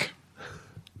 Hack.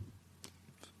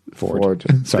 Ford.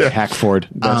 Sorry, Hack Ford.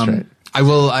 That's right. I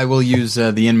will use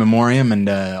the in memoriam and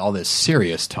all this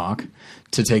serious talk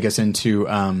to take us into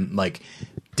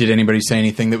did anybody say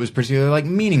anything that was particularly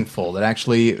meaningful that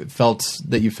actually you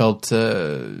felt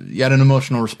you had an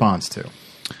emotional response to?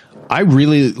 I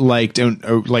really liked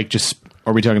just.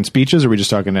 Are we talking speeches? Or are we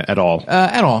just talking at all?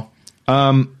 At all.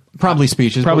 Probably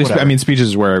speeches. Probably. But whatever. Speeches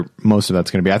is where most of that's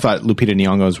going to be. I thought Lupita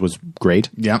Nyong'o's was great.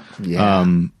 Yeah.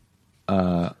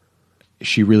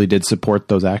 She really did support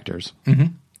those actors.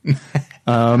 Mm-hmm.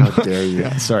 How dare you?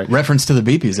 Sorry. Reference to the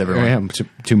Beepies, everyone. I am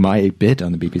to my bit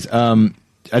on the Beepies.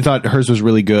 I thought hers was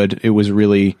really good. It was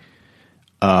really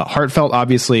heartfelt,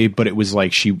 obviously, but it was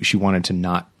like she wanted to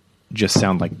not just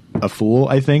sound like a fool.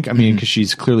 I think. I mean, because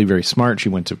she's clearly very smart. She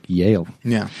went to Yale.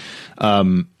 Yeah.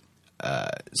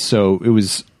 So it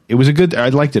was a good. I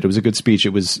liked it. It was a good speech.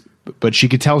 It was, but she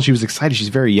could tell she was excited. She's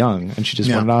very young, and she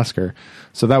just won an Oscar.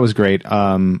 So that was great.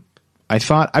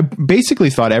 I basically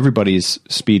thought everybody's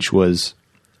speech was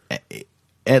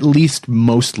at least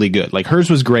mostly good. Like hers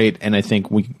was great, and I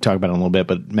think we can talk about it in a little bit.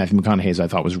 But Matthew McConaughey's I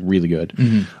thought was really good,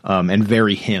 and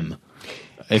very him.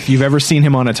 If you've ever seen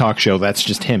him on a talk show, that's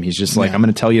just him. He's just like, I'm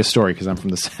going to tell you a story because I'm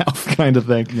from the South, kind of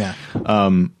thing. Yeah.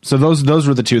 So those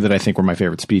were the two that I think were my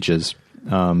favorite speeches.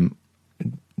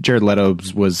 Jared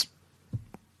Leto's was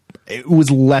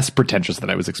less pretentious than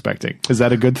I was expecting. Is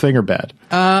that a good thing or bad?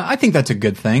 I think that's a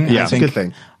good thing. Yeah, I think, it's a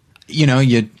good thing. You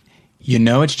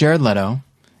know it's Jared Leto.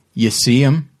 You see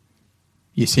him.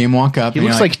 You see him walk up. He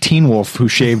looks like Teen Wolf who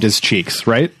shaved his cheeks,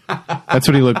 right? That's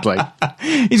what he looked like.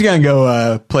 He's going to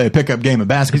go play a pickup game of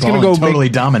basketball. He's gonna and totally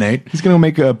dominate. He's going to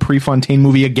make a Prefontaine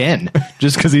movie again,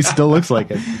 just because he still looks like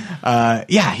it.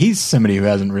 Yeah, he's somebody who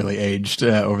hasn't really aged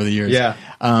over the years. Yeah.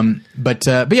 But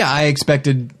yeah, I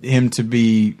expected him to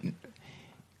be,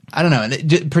 I don't know,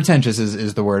 pretentious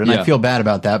is the word, and I feel bad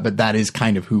about that, but that is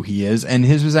kind of who he is, and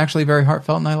his was actually very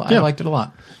heartfelt, and I liked it a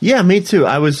lot. Yeah, me too.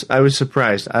 I was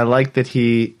surprised. I liked that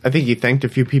I think he thanked a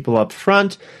few people up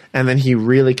front, and then he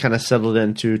really kind of settled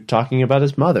into talking about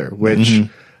his mother, which,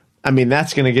 I mean,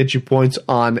 that's going to get you points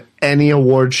on any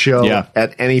award show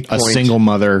at any point. A single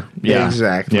mother. Yeah.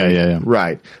 Exactly. Yeah.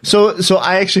 Right. So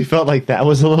I actually felt like that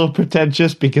was a little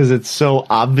pretentious because it's so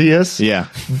obvious. Yeah.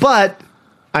 But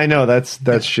I know that's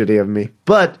shitty of me.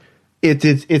 But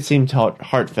it seemed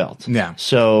heartfelt. Yeah.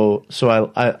 So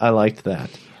I liked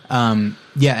that.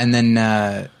 Yeah, and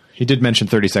then He did mention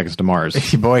 30 Seconds to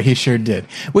Mars. boy, he sure did.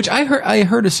 Which I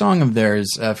heard a song of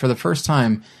theirs for the first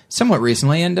time somewhat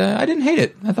recently, and I didn't hate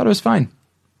it. I thought it was fine.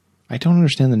 I don't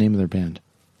understand the name of their band.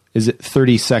 Is it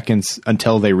 30 Seconds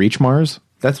Until They Reach Mars?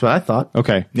 That's what I thought.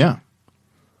 Okay. Yeah,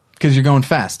 because you're going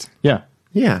fast. Yeah.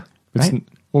 Yeah. It's, Right?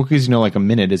 Well, because like a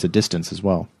minute is a distance as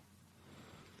well.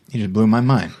 You just blew my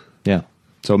mind. Yeah.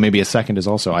 So maybe a second is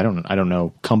also. I don't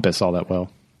know compass all that well.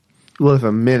 Well, if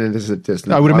a minute is a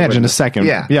distance, I would why imagine wouldn't a it? second.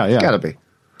 Yeah. Yeah. Gotta be.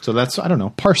 So that's I don't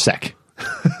know parsec.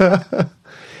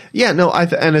 Yeah, no,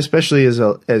 and especially as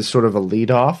sort of a lead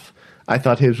off, I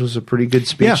thought his was a pretty good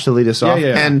speech Yeah. to lead us Yeah, off,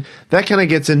 yeah. and that kind of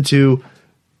gets into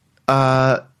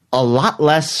a lot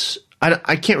less.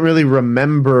 I can't really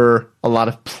remember a lot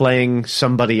of playing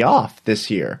somebody off this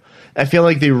year. I feel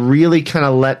like they really kind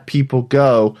of let people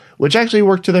go, which actually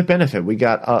worked to their benefit. We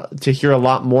got to hear a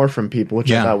lot more from people,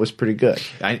 which I thought was pretty good.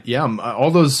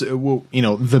 All those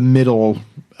the middle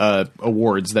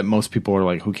awards that most people are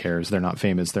like, who cares? They're not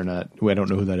famous. They're not. I don't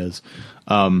know who that is.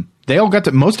 They all got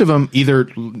to. Most of them either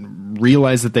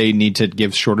realized that they need to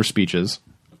give shorter speeches.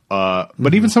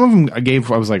 But even some of them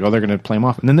I was like, oh, they're going to play them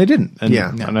off. And then they didn't. And,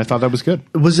 and I thought that was good.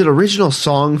 Was it original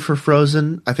song for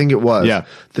Frozen? I think it was. Yeah.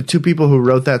 The two people who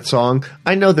wrote that song,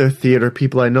 I know they're theater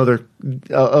people. I know they're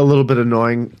a little bit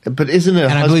annoying. But isn't it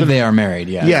And I believe they are married,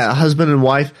 yeah. Yeah, husband and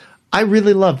wife. I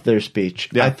really loved their speech.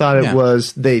 Yeah. I thought it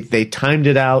was, they timed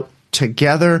it out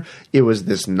together. It was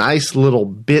this nice little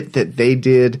bit that they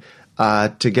did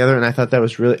together. And I thought it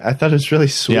was really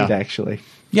sweet, actually.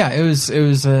 Yeah, it was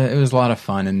a lot of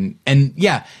fun, and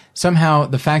yeah, somehow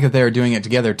the fact that they were doing it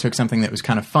together took something that was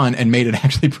kind of fun and made it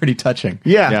actually pretty touching.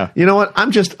 Yeah. You know what?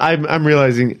 I'm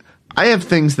realizing I have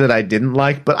things that I didn't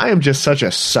like, but I am just such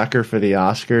a sucker for the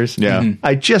Oscars. Yeah.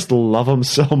 I just love them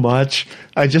so much.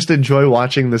 I just enjoy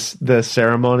watching the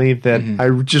ceremony that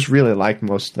I just really like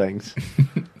most things.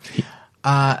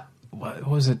 What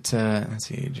was it? Let's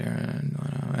see, Jared.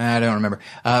 I don't remember.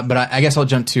 But I guess I'll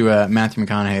jump to Matthew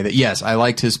McConaughey. That yes, I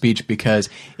liked his speech because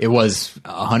it was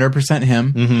 100%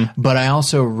 him. But I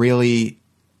also really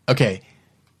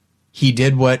he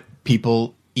did what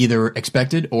people either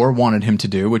expected or wanted him to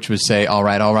do, which was say, all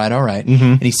right, all right, all right. Mm-hmm.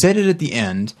 And he said it at the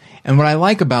end. And what I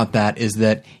like about that is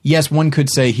that, yes, one could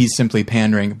say he's simply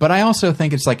pandering, but I also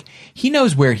think it's like he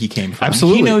knows where he came from.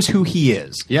 Absolutely. He knows who he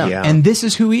is. Yeah. Yeah. And this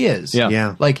is who he is. Yeah.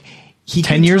 Yeah. Like, he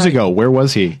 10 can years try- ago, where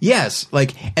was he? Yes,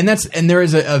 like, and there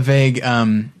is a vague.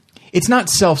 It's not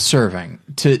self-serving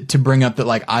to bring up that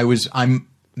like I'm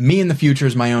me in the future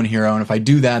is my own hero, and if I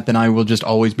do that, then I will just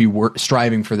always be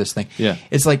striving for this thing. Yeah.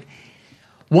 It's like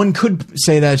one could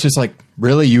say that it's just like,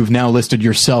 really, you've now listed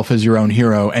yourself as your own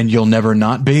hero, and you'll never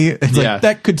not be. It's Yeah. like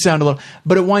that could sound a little,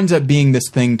 but it winds up being this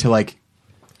thing to like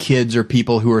kids or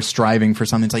people who are striving for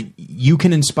something. It's like you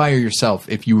can inspire yourself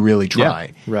if you really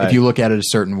try, Yeah, right. if you look at it a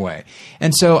certain way.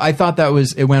 And so I thought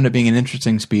it wound up being an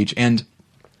interesting speech, and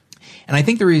I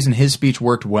think the reason his speech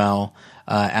worked well,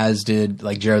 as did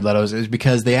like Jared Leto's, is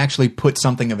because they actually put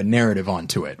something of a narrative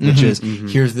onto it, which is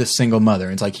here's this single mother.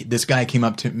 And it's like this guy came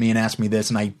up to me and asked me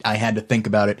this, and I had to think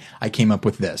about it. I came up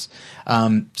with this.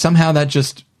 Somehow that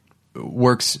just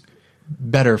works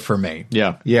better for me.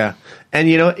 Yeah. Yeah, and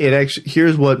it actually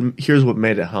here's what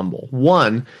made it humble.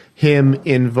 One, him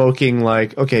invoking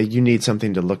like, okay, you need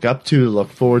something to look up to, look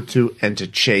forward to, and to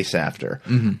chase after.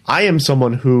 I am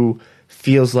someone who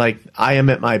feels like I am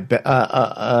at my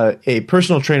a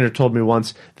personal trainer told me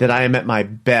once that I am at my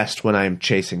best when I am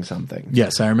chasing something.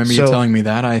 Yes, I remember you telling me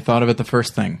that. I thought of it the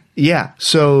first thing. Yeah,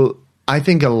 so I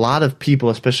think a lot of people,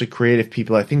 especially creative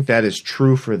people, I think that is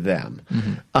true for them.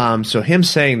 So him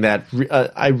saying that,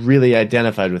 I really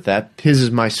identified with that. His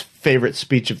is my favorite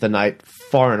speech of the night,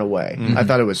 far and away. I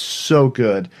thought it was so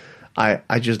good.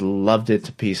 I just loved it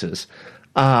to pieces.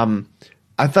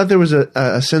 I thought there was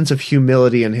a sense of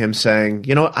humility in him saying,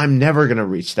 you know what, I'm never going to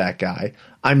reach that guy.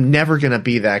 I'm never going to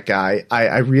be that guy.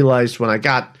 I realized when I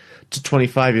got to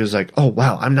 25, he was like, oh,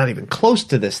 wow, I'm not even close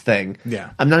to this thing.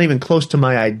 Yeah. I'm not even close to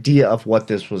my idea of what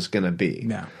this was going to be.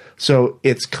 Yeah. So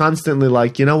it's constantly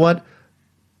like, you know what?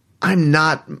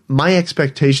 My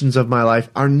expectations of my life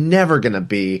are never going to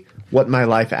be what my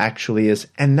life actually is.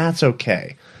 And that's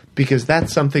okay, because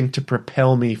that's something to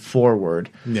propel me forward.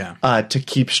 Yeah. To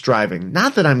keep striving.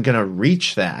 Not that I'm going to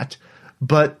reach that,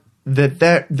 but that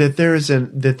there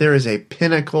is a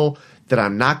pinnacle that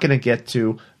I'm not going to get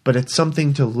to, but it's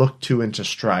something to look to and to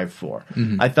strive for.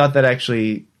 I thought that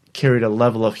actually carried a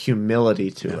level of humility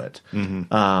to it.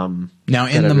 Now,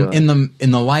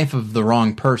 in the life of the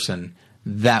wrong person,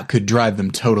 that could drive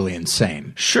them totally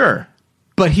insane. Sure.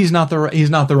 But he's not the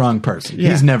wrong person. Yeah.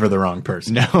 He's never the wrong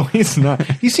person. No, he's not.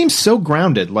 He seems so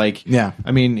grounded. Like, Yeah.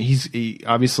 I mean, he's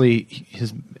obviously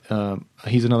he's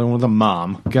another one with a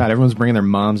mom. God, everyone's bringing their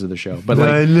moms to the show. But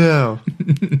I like, know.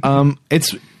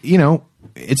 it's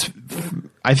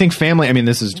I think family. I mean,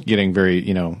 this is getting very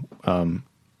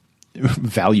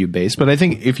value based. But I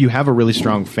think if you have a really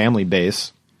strong family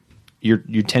base, you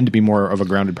tend to be more of a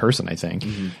grounded person. I think,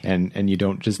 and you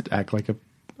don't just act like a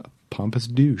pompous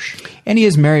douche. And he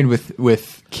is married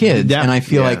with kids, Yeah. and I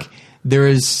feel Yeah. like there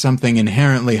is something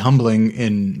inherently humbling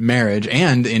in marriage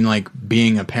and in like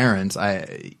being a parent.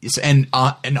 And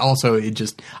also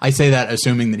I say that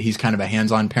assuming that he's kind of a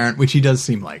hands-on parent, which he does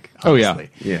seem like. Honestly.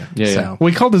 Yeah. So- Well,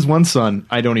 he called his one son.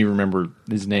 I don't even remember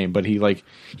his name, but he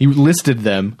listed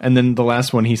them, and then the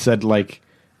last one he said like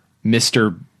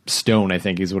Mr. Stone, I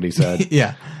think is what he said.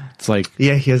 Yeah. It's like,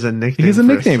 Yeah, he has a nickname. he has a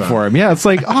nickname for him. Yeah, it's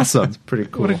like awesome. pretty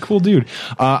cool. What a cool dude.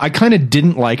 I kind of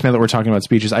didn't like, now that we're talking about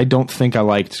speeches, I don't think I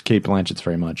liked Cate Blanchett's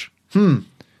very much.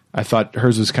 I thought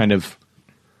hers was kind of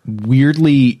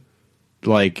weirdly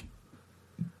like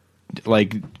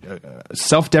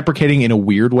self-deprecating in a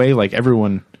weird way. Like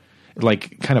everyone,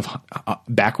 like kind of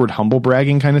backward humble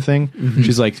bragging kind of thing.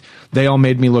 She's like, they all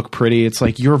made me look pretty. It's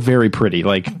like, you're very pretty.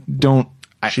 Like, don't.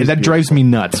 That drives me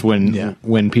nuts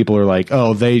when people are like,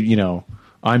 oh,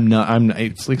 I'm not.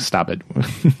 It's like, stop it.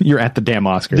 You're at the damn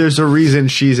Oscar. There's a reason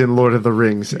she's in Lord of the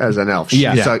Rings as an elf.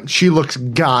 Yeah. She looks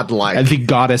godlike. And the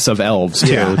goddess of elves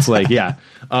too. Yeah. It's like, yeah.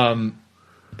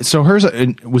 So hers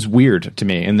was weird to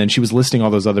me, and then she was listing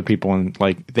all those other people, and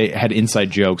like they had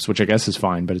inside jokes, which I guess is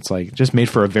fine, but it's like just made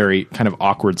for a very kind of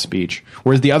awkward speech.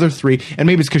 Whereas the other three, and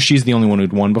maybe it's because she's the only one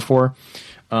who'd won before,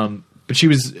 but she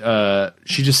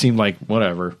just seemed like,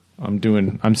 whatever,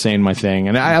 I'm saying my thing,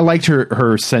 and I liked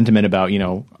her sentiment about,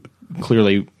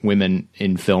 clearly women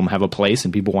in film have a place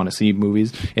and people want to see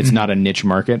movies. It's not a niche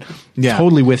market. Yeah.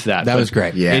 Totally with that. That but was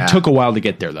great. Yeah. It took a while to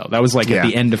get there, though. That was like Yeah. at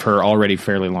the end of her already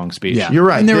fairly long speech. Yeah. You're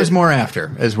right. And there was more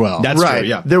after as well. That's right. true,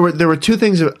 yeah. There were two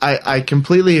things that I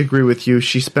completely agree with you.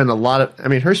 She spent a lot of. I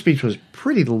mean, her speech was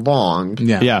pretty long.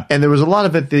 Yeah. Yeah. And there was a lot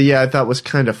of it that I thought was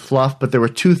kind of fluff. But there were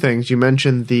two things. You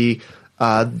mentioned the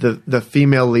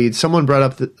female lead. Someone brought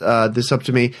up this up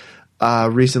to me.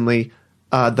 recently,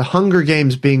 The Hunger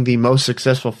Games being the most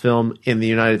successful film in the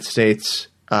United States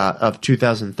of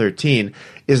 2013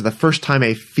 is the first time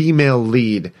a female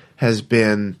lead has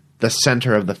been the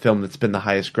center of the film that's been the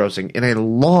highest grossing in a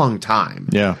long time.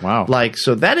 Yeah, wow. Like,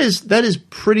 so that is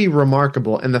pretty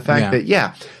remarkable. And the fact that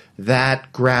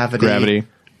Gravity.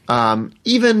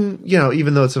 Even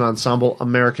though it's an ensemble,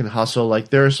 American Hustle, like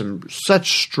there are some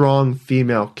such strong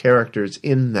female characters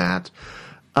in that.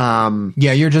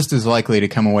 You're just as likely to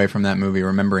come away from that movie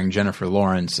remembering Jennifer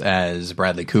Lawrence as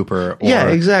Bradley Cooper or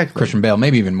exactly. Christian Bale,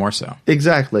 maybe even more so.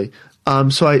 Exactly.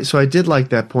 So I did like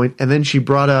that point. And then she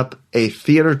brought up a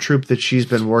theater troupe that she's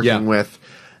been working with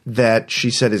that she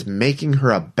said is making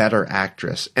her a better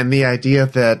actress. And the idea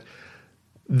that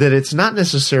it's not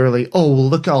necessarily,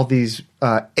 look at all these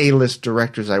A-list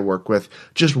directors I work with,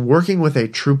 just working with a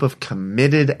troupe of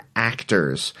committed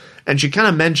actors. And she kind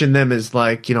of mentioned them as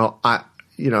like, you're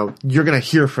going to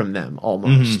hear from them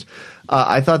almost.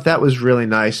 I thought that was really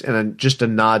nice, and just a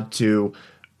nod to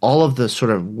all of the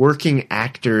sort of working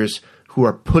actors who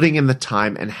are putting in the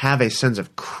time and have a sense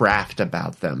of craft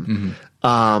about them.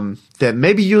 That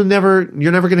maybe you're never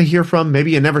going to hear from.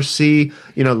 Maybe you never see.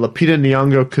 Lupita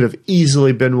Nyong'o could have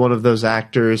easily been one of those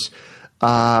actors.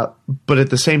 But at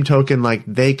the same token, like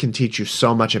they can teach you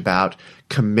so much about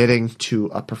committing to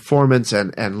a performance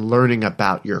and learning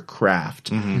about your craft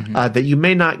that you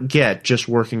may not get just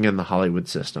working in the Hollywood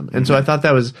system. And so I thought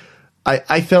that was.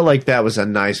 I felt like that was a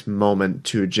nice moment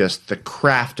to just the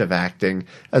craft of acting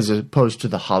as opposed to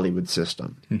the Hollywood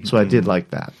system. So I did like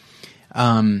that.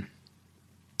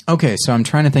 Okay, so I'm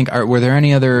trying to think. Were there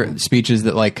any other speeches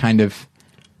that like kind of?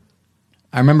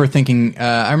 I remember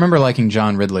liking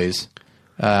John Ridley's.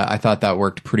 I thought that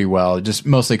worked pretty well, just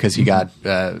mostly because he got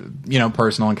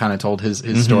personal and kind of told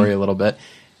his story a little bit.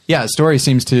 Yeah, his story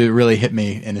seems to really hit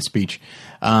me in a speech.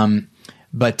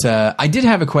 But I did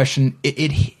have a question.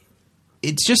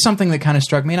 It's just something that kind of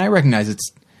struck me, and I recognize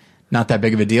it's not that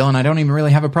big of a deal, and I don't even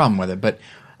really have a problem with it. But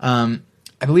I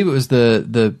believe it was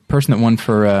the person that won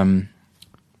for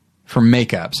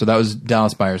makeup. So that was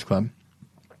Dallas Buyers Club,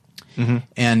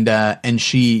 and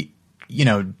she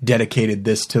dedicated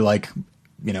this to like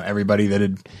everybody that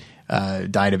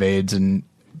had died of AIDS,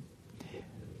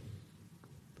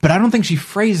 but I don't think she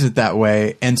phrased it that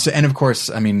way. And so, and of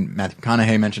course, I mean Matthew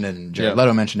McConaughey mentioned it, and Jared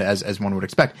Leto mentioned it as one would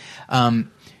expect.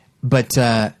 But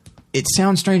it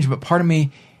sounds strange, but part of me,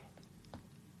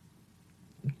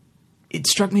 it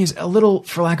struck me as a little,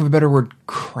 for lack of a better word,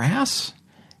 crass,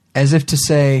 as if to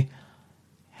say,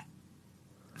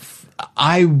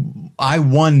 I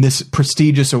won this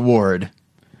prestigious award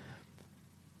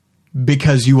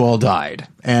because you all died,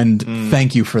 and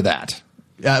thank you for that.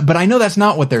 But I know that's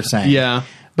not what they're saying. Yeah.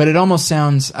 But it almost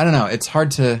sounds, I don't know, it's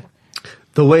hard to...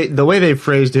 The way they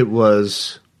phrased it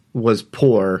was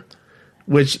poor,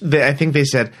 which I think they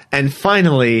said, and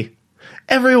finally,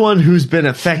 everyone who's been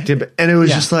affected, and it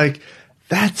was just like,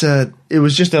 it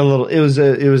was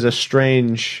a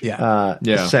strange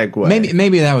segue.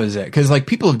 Maybe that was it, because like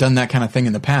people have done that kind of thing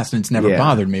in the past, and it's never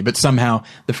bothered me. But somehow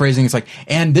the phrasing is like,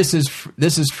 and this is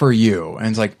for you, and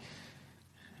it's like,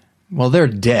 well, they're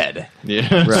dead,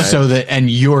 Right. So and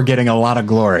you're getting a lot of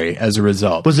glory as a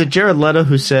result. Was it Jared Leto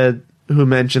who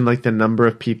mentioned like the number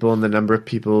of people and the number of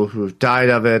people who've died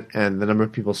of it and the number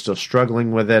of people still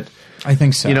struggling with it? I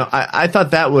think so. I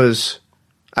thought that was.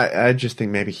 I just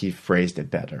think maybe he phrased it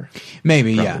better.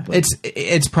 Maybe, probably.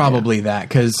 It's probably that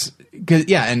because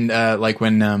and like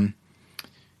when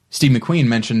Steve McQueen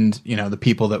mentioned the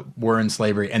people that were in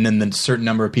slavery and then the certain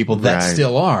number of people that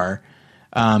still are,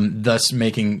 thus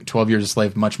making 12 Years a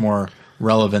Slave much more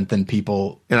relevant than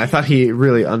people. And I thought he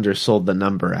really undersold the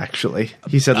number. Actually,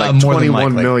 he said like more than 21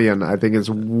 likely. million. I think is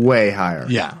way higher.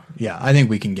 Yeah, I think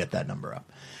we can get that number up.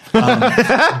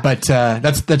 But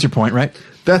that's your point, right?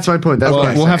 That's my point. That's what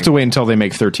I'm we'll saying. have to wait until they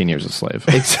make 13 Years a Slave.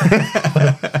 It's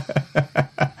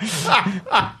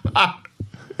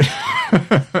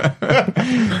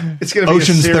going to be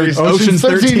Ocean's a series. Ocean's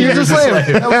 13 Years a Slave.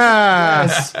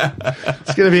 Yes.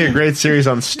 It's going to be a great series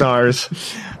on Stars.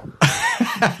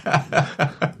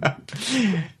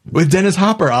 With Dennis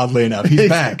Hopper, oddly enough, he's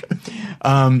back.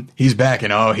 He's back,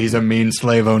 and he's a mean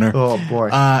slave owner. Oh boy!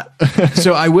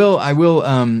 So I will.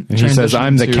 He says,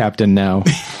 "I'm the captain now."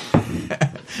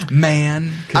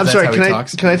 Man, I'm sorry. Can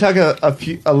I talk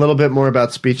a little bit more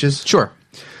about speeches? Sure.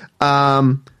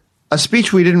 A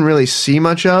speech we didn't really see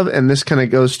much of, and this kind of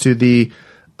goes to the.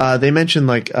 They mentioned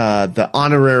like the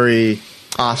honorary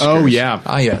Oscars. Oh yeah.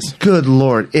 Ah, yes. Good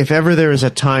Lord! If ever there is a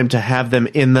time to have them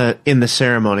in the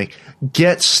ceremony,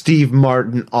 get Steve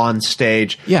Martin on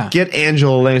stage. Yeah. Get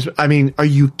Angela Lansbury. I mean, are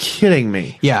you kidding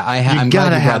me? Yeah, You I'm gotta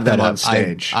glad you have brought them that on up.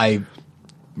 stage. I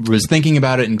was thinking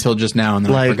about it until just now, and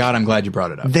then I Like, forgot. I'm glad you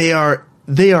brought it up. They are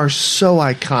so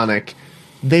iconic.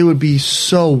 They would be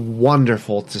so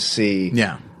wonderful to see.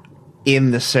 Yeah.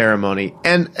 In the ceremony,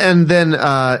 and then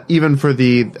even for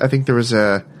I think there was it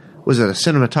a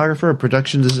cinematographer, a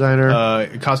production designer,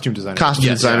 Costume designer.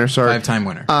 designer, sorry, 5-time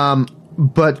winner.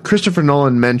 but Christopher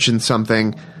Nolan mentioned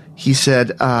something. He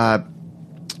said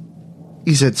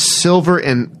silver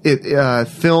and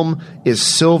film is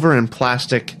silver and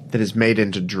plastic that is made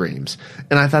into dreams.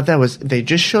 And I thought they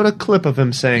just showed a clip of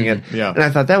him saying it. Yeah. And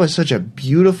I thought that was such a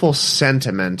beautiful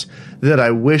sentiment that I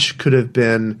wish could have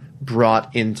been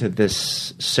brought into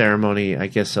this ceremony, I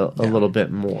guess, a little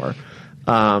bit more.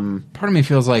 Part of me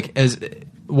feels like,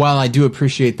 while I do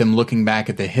appreciate them looking back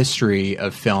at the history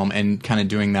of film and kind of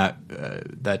doing that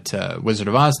Wizard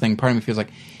of Oz thing, part of me feels like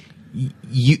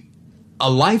a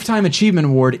Lifetime Achievement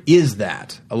Award is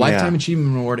that. A Lifetime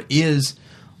Achievement Award is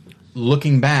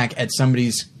looking back at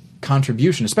somebody's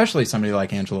contribution, especially somebody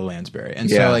like Angela Lansbury. And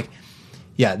so, like,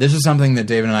 yeah, this is something that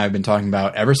David and I have been talking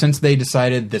about ever since they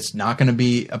decided that's not going to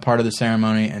be a part of the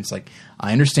ceremony. And it's like,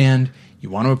 I understand you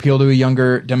want to appeal to a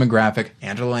younger demographic.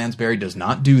 Angela Lansbury does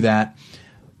not do that,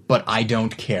 but I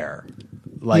don't care.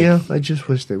 Like, Yeah, I just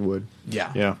wish they would.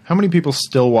 yeah. Yeah. How many people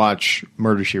still watch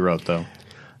Murder, She Wrote, though?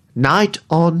 Night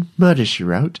on Murder, She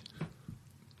Wrote.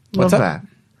 What's Love up? that.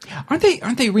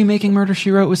 Aren't they remaking Murder,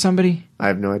 She Wrote with somebody? I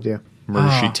have no idea.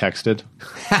 Murder, She Texted.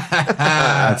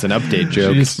 That's an update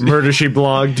joke. Murder, She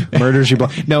Blogged. Murder, She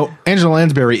Blogged. No, Angela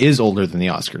Lansbury is older than the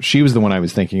Oscars. She was the one I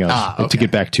was thinking of. Okay. To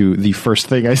get back to the first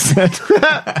thing I said.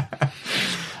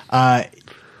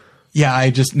 Yeah, I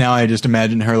just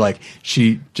imagine her like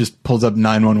she just pulls up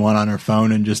 911 on her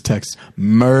phone and just texts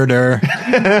murder,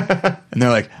 and they're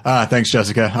like, thanks,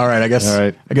 Jessica. All right, I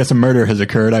guess a murder has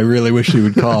occurred. I really wish you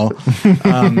would call.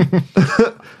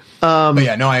 But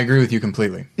yeah, no, I agree with you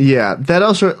completely. Yeah, that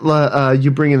also you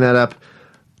bringing that up.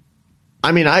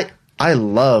 I mean, I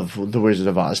love The Wizard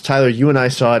of Oz. Tyler, you and I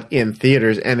saw it in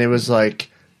theaters, and it was like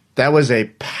that was a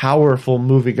powerful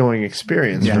movie-going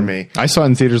experience for me. I saw it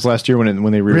in theaters last year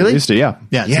when they re-released it. Yeah,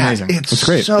 Yeah, it's amazing. It's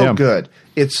great. so Yeah. good.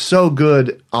 It's so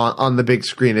good on the big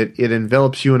screen. It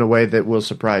envelops you in a way that will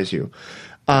surprise you.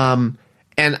 And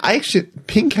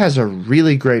Pink has a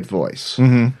really great voice,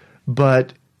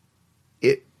 but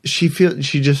she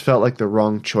just felt like the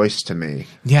wrong choice to me.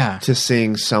 Yeah. To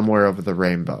sing Somewhere Over the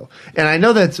Rainbow. And I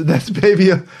know that's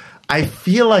maybe I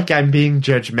feel like I'm being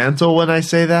judgmental when I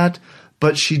say that,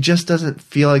 but she just doesn't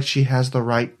feel like she has the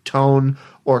right tone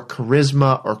or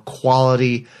charisma or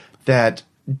quality that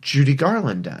Judy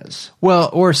Garland does. Well,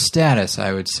 or status,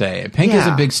 I would say. Pink is a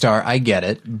Yeah. big star. I get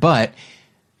it, but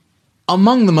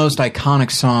among the most iconic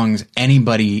songs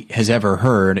anybody has ever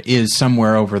heard is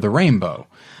 "Somewhere Over the Rainbow."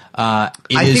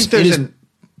 It is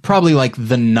probably like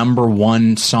the number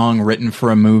one song written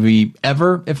for a movie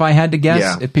ever, if I had to guess.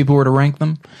 Yeah. If people were to rank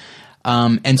them,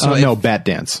 and so no, Bat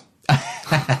Dance.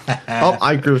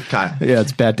 I agree with Kyle. Yeah,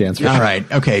 it's Bat Dance. all right,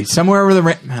 okay, "Somewhere Over the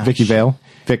Rainbow." Vicky Vale.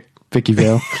 Vicky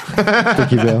Vale.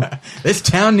 Vicky Vale. This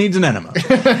town needs an enema. All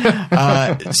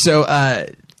right, so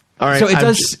it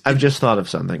does. I've just thought of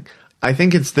something. I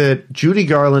think it's that Judy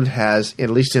Garland has, at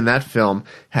least in that film,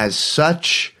 has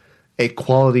such a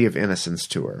quality of innocence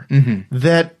to her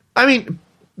that, I mean,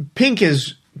 Pink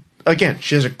is, again,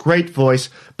 she has a great voice,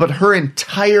 but her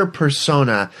entire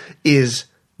persona is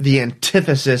the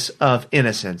antithesis of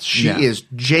innocence. She is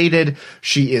jaded.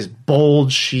 She is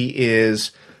bold. She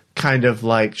is kind of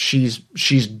like she's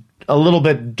a little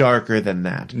bit darker than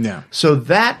that. Yeah. So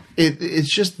that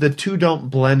it's just the two don't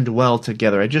blend well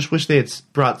together. I just wish they had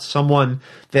brought someone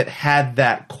that had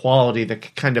that quality that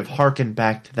could kind of harken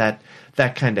back to that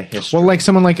kind of history. Well, like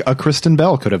someone like a Kristen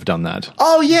Bell could have done that.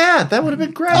 Oh yeah, that would have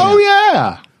been great. Oh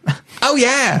yeah. Oh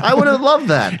yeah, I would have loved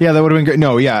that. Yeah, that would have been great.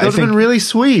 No, yeah, That would have been really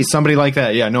sweet. somebody like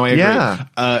that. Yeah, no, I agree. Yeah.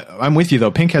 I'm with you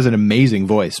though. Pink has an amazing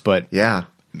voice, but Yeah.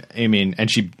 I mean,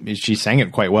 and she sang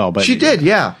it quite well. But She did,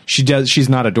 yeah. She does. She's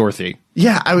not a Dorothy.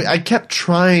 Yeah, I kept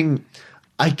trying.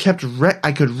 I could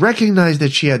recognize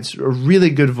that she had a really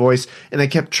good voice, and I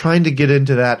kept trying to get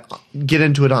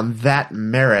into it on that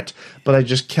merit. But I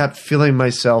just kept feeling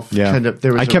myself kind of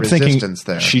there was I kept a resistance thinking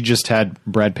there. she just had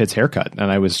Brad Pitt's haircut, and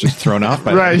I was just thrown off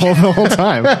by Right. that the whole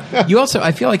time. You also,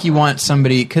 I feel like you want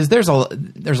somebody, because there's a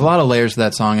lot of layers to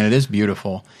that song, and it is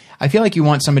beautiful. I feel like you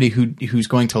want somebody who's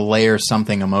going to layer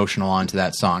something emotional onto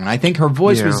that song, and I think her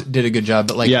voice Yeah. did a good job.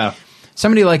 But like, Yeah.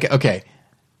 somebody like, okay,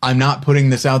 I'm not putting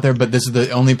this out there, but this is the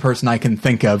only person I can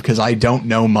think of because I don't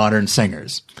know modern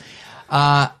singers.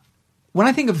 When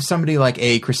I think of somebody like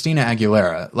a Christina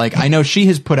Aguilera, like I know she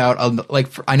has put out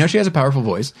I know she has a powerful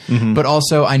voice, but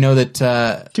also I know that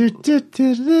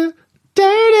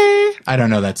Dirty. I don't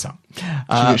know that song.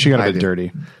 She got a I bit do.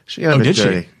 dirty. She got a bit Did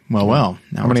dirty. she? Well.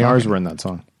 Now How many R's were in that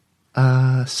song?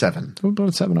 7.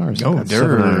 About 7 R's. Oh, That's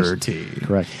dirty.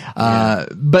 correct.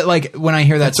 But like when I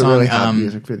hear that It's a song, really hot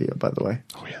music video, by the way.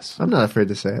 Oh yes. I'm not afraid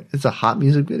to say it. It's a hot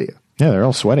music video. Yeah, they're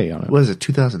all sweaty on it. What is it,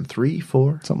 2003,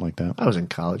 4? Something like that. I was in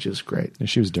college. It was great. Yeah,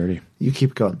 she was dirty. You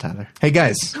keep going, Tyler. hey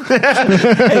guys,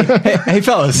 hey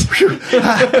fellas.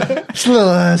 It's a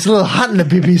little hot in the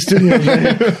PP studios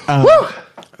right here.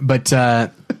 But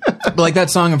like that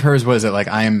song of hers, was it like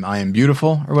I am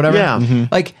beautiful or whatever? Yeah. Mm-hmm.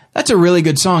 Like that's a really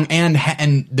good song,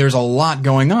 and there's a lot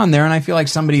going on there, and I feel like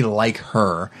somebody like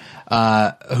her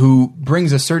who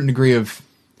brings a certain degree of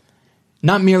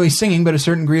not merely singing, but a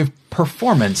certain degree of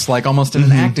performance, like almost in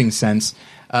an acting sense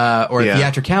or Yeah.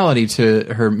 theatricality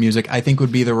to her music, I think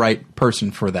would be the right person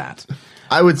for that.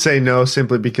 I would say no,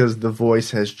 simply because the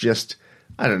voice has just,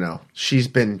 I don't know, she's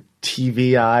been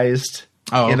TVized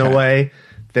in a okay. way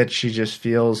that she just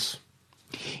feels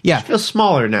Yeah.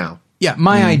 smaller now. Yeah,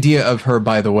 my idea of her,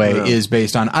 by the way, is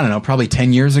based on, I don't know, probably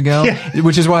 10 years ago,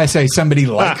 which is why I say somebody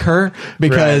like her,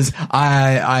 because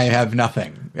I have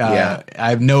nothing. Yeah. I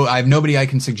have nobody I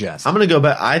can suggest. I'm going to go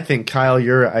back. I think, Kyle,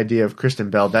 your idea of Kristen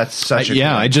Bell, that's such a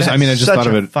I just such thought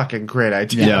of a it. fucking great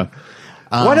idea. Yeah.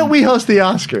 Why don't we host the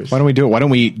Oscars? Why don't we do it? Why don't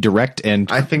we direct and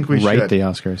I think we write should. the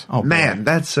Oscars? Oh, boy. Man,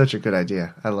 that's such a good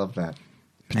idea. I love that.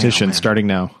 Petition man. starting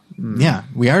now. Yeah,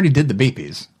 we already did the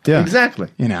beepies. Yeah. Exactly.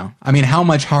 You know, I mean, how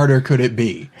much harder could it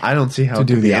be I don't see how to it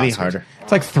do could the be any Oscars? harder.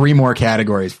 It's like 3 more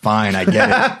categories. Fine, I get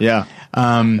it. Yeah.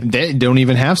 They don't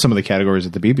even have some of the categories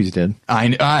that the BBs did.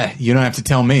 You don't have to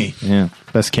tell me. Yeah.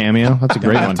 Best cameo. That's a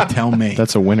great Don't one. have to tell me.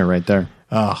 That's a winner right there.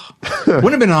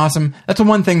 Wouldn't have been awesome. That's the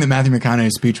one thing that Matthew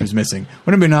McConaughey's speech was missing.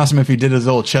 Wouldn't have been awesome if he did his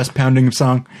little chest pounding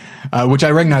song, which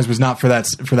I recognize was not for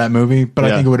that movie, but I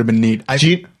Yeah. think it would have been neat.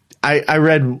 I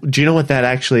read, do you know what that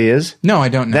actually is? No, I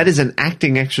don't know. That is an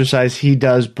acting exercise he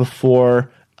does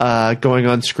before going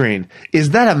on screen.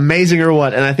 Is that amazing or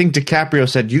what? And I think DiCaprio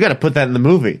said, you got to put that in the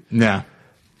movie. Yeah.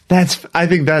 I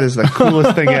think that is the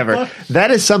coolest thing ever. That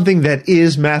is something that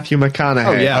is Matthew McConaughey.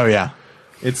 Oh, yeah. Oh yeah.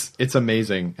 It's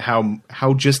amazing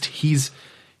how just he's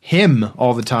him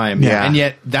all the time. Yeah. And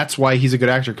yet that's why he's a good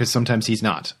actor, because sometimes he's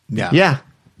not. Yeah. Yeah.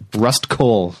 Rust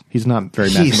Cole. He's not very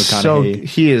Matthew McConaughey.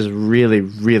 He is really,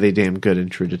 really damn good in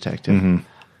True Detective.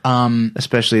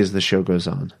 Especially as the show goes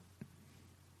on.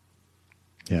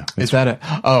 Yeah. Is that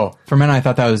for a minute I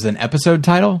thought that was an episode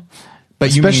title? But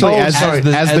Especially you mean, as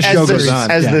as the show goes series- on.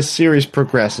 As Yeah. the series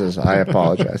progresses, I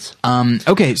apologize.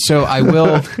 Okay, so I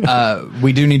will.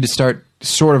 We do need to start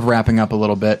sort of wrapping up a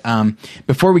little bit.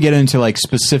 Before we get into like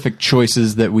specific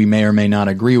choices that we may or may not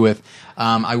agree with,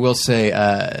 I will say,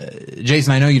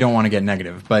 Jason, I know you don't want to get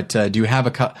negative, but do you have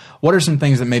what are some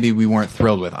things that maybe we weren't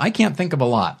thrilled with? I can't think of a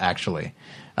lot actually,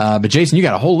 but Jason, you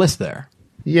got a whole list there.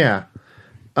 Yeah.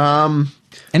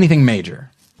 Anything major?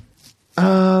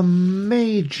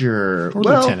 Major. Or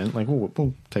Well, Lieutenant. Like,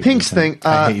 we'll take Pink's Lieutenant.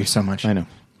 thing. I hate you so much. I know.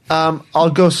 I'll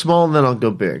go small and then I'll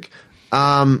go big.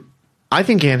 I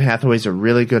think Anne Hathaway's a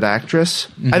really good actress.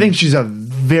 I think she's a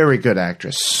very good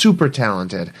actress, super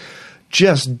talented.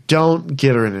 Just don't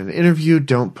get her in an interview.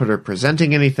 Don't put her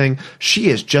presenting anything. She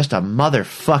is just a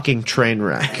motherfucking train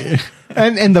wreck.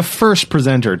 And the first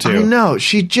presenter too. I know.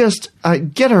 She just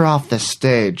get her off the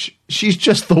stage. She's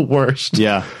just the worst.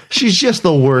 Yeah. She's just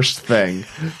the worst thing.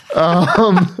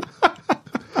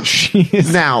 She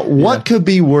is. Now, what could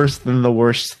be worse than the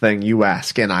worst thing, you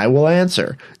ask, and I will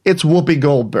answer. It's Whoopi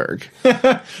Goldberg.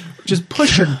 Just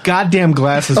push your goddamn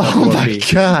glasses up, Oh my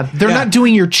Whoopi. God. They're not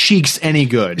doing your cheeks any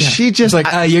good. She just It's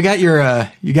like you got your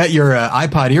iPod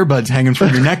earbuds hanging from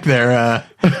your neck there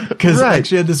because Right.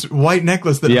 she had this white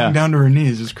necklace that Yeah. hung down to her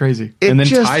knees. It's crazy. it And then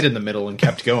just- tied in the middle and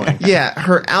kept going. Yeah,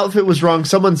 her outfit was wrong.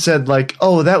 Someone said, like,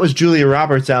 oh, that was Julia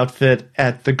Roberts' outfit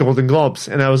at the Golden Globes.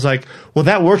 And I was like, well,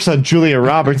 that works on Julia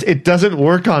Roberts. It doesn't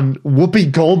work on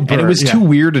Whoopi Goldberg. And it was too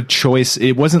weird a choice.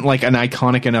 It wasn't like an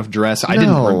iconic enough dress. I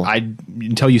No.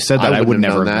 until you said that, I would wouldn't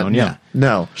never have that. known. Yeah.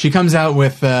 No. She comes out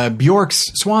with Bjork's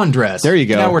swan dress. There you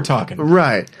go. Now we're talking.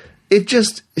 Right. I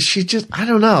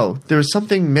don't know. There was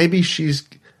something, maybe she's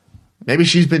been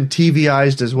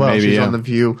TVized as well. Maybe, She's yeah. on The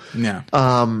View. Yeah.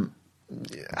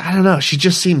 I don't know. She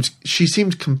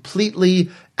seemed completely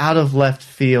out of left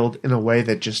field in a way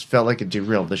that just felt like it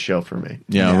derailed the show for me.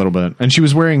 Yeah, a little bit. And she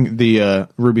was wearing the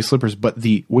ruby slippers, but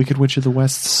the Wicked Witch of the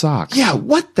West socks. Yeah,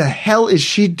 what the hell is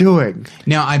she doing?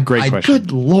 Now, Great question.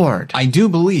 Good Lord. I do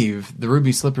believe the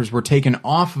ruby slippers were taken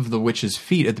off of the witch's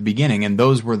feet at the beginning, and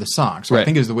those were the socks. So I Right.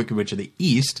 think it was the Wicked Witch of the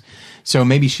East. So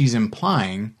maybe she's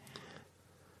implying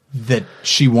that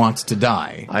she wants to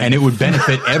die, and it would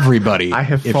benefit everybody. I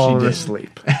have if fallen she did.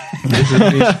 asleep. This is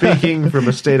me speaking from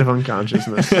a state of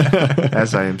unconsciousness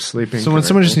as I am sleeping. So when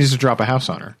someone just correctly. needs to drop a house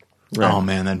on her. Oh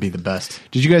man, that'd be the best.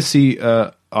 Did you guys see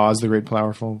Oz the Great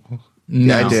Powerful?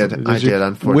 Yeah, I No. did.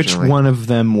 Unfortunately. Which one of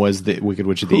them was the Wicked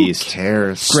Witch of the Who East?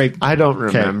 cares? Great. I don't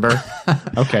remember.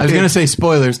 Okay. I was going to say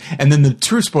spoilers, and then the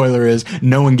true spoiler is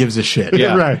no one gives a shit.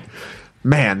 Yeah. Right.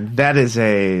 Man, that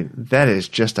is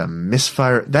just a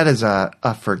misfire. That is a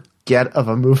forget of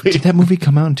a movie. Did that movie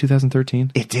come out in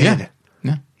 2013? It did. Yeah.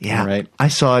 Yeah. Yeah. Right. I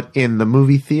saw it in the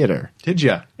movie theater, Did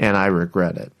you? and I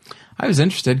regret it. I was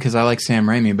interested because I like Sam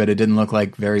Raimi, but it didn't look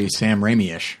like very Sam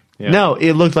Raimi-ish. Yeah. No,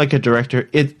 it looked like a director.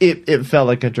 It felt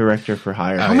like a director for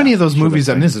hire. How many of those movies?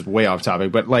 I mean, this is way off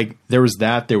topic, but like there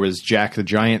was Jack the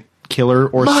Giant Killer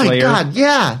or My Slayer. God,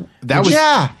 yeah, That was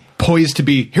yeah. poised to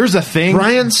be. Here's a thing.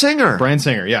 Bryan Singer. Brian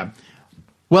Singer. Yeah.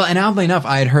 Well, and oddly enough,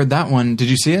 I had heard that one. Did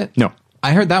you see it? No.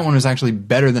 I heard that one was actually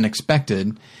better than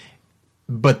expected,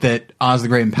 but that Oz the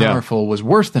Great and Powerful was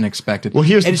worse than expected. Well,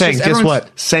 here's And the it's thing. just Guess everyone's-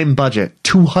 what? Same budget.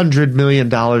 $200 million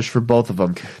for both of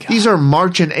them. These are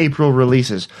March and April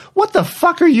releases. What the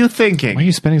fuck are you thinking? Why are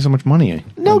you spending so much money?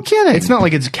 No kidding. It's not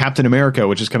like it's Captain America,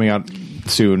 which is coming out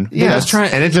soon. Yeah, was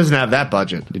trying- and it doesn't have that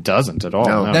budget. It doesn't at all.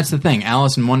 No. That's the thing.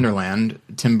 Alice in Wonderland,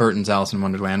 Tim Burton's Alice in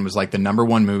Wonderland was like the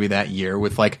 #1 movie that year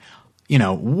with like, like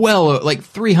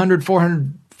 $300,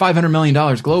 $400, $500 million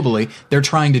globally. They're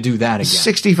trying to do that again.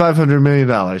 $6,500 million,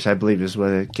 I believe, is what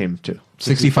it came to.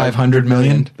 $6,500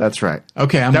 million. That's right.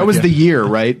 Okay, That was the year,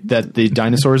 right, that the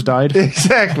dinosaurs died?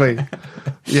 Exactly.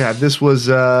 Yeah, this was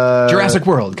Jurassic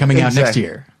World coming out next exactly.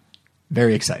 year.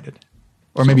 Very excited.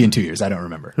 Or maybe in 2 years. I don't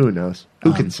remember. Who knows?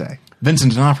 Who can say?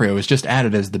 Vincent D'Onofrio was just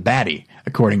added as the baddie,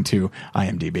 according to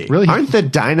IMDb. Really? Aren't the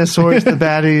dinosaurs the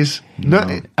baddies?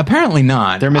 No. Apparently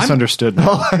not. They're misunderstood.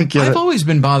 Oh, I get I've it. always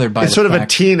been bothered by It's the sort of a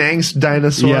fact, teen angst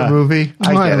dinosaur Yeah. movie.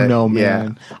 I get don't it. know, Yeah.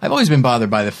 man. I've always been bothered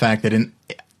by the fact that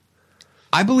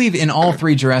I believe in all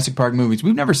 3 Jurassic Park movies,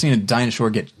 we've never seen a dinosaur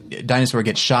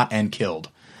get shot and killed.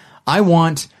 I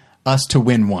want us to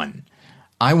win one.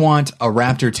 I want a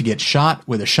raptor to get shot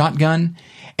with a shotgun,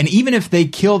 and even if they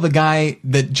kill the guy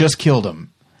that just killed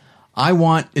him,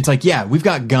 it's like, yeah, we've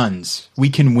got guns. We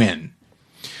can win.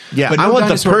 Yeah, But I no want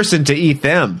dinosaur- the person to eat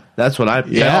them. That's what that's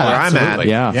where I'm at. absolutely.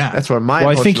 Yeah. Yeah. That's where my Well,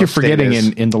 I think emotional you're state forgetting is.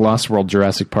 in the Lost World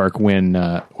Jurassic Park when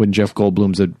Jeff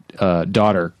Goldblum's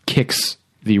daughter kicks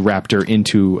the raptor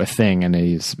into a thing and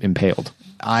he's impaled.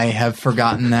 I have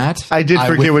forgotten that. I did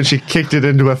forget when she kicked it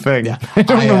into a thing. I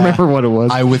don't remember what it was.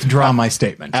 I withdraw my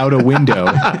statement. Out a window.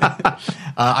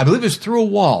 I believe it was through a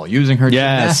wall using her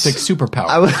Yes. gymnastic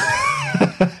superpower.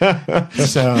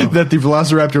 So that the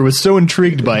Velociraptor was so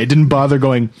intrigued by it didn't bother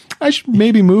going, I should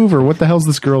maybe move, or what the hell's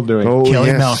this girl doing? Oh, Kelly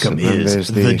yes. Malcolm And then is there's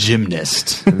the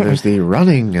gymnast. and there's the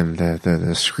running and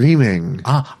the screaming.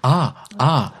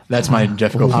 That's my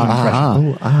Jeff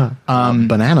Goldblum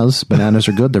impression. Bananas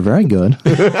are good. They're very good.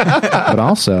 But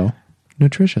also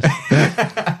nutritious.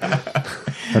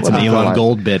 That's an Elon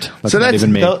Gold bit. That's So not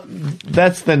even me.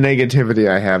 that's the negativity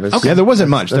I have. Is Yeah, there wasn't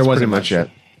much. There That's wasn't pretty much much.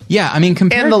 it. Yeah, I mean,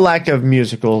 compared And the lack of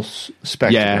musical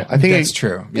spectacle. Yeah, I think that's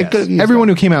true. it Yes. could've used Everyone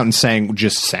who came out and sang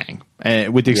just sang,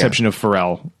 with the exception of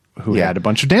Pharrell, who Yeah. had a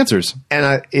bunch of dancers. and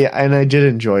I did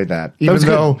enjoy that. Even was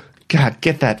good. though, God,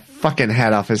 get that fucking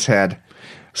hat off his head.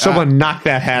 Someone knock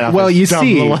that hat off. Well, his you dumb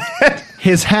see, little head.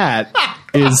 his hat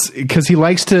is because he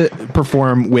likes to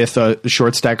perform with a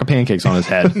short stack of pancakes on his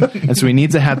head, and so he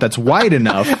needs a hat that's wide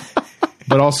enough,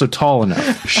 but also tall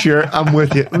enough. Sure, I'm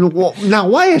with you. Well, now,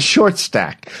 why a short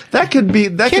stack? That could be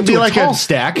Can't do a like tall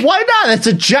stack. Why not? That's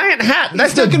a giant hat.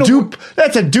 That's not gonna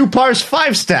That's a Dupar's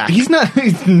 5 stack. He's not.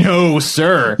 No,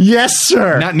 sir. Yes,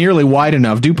 sir. Not nearly wide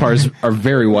enough. Dupars are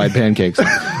very wide pancakes.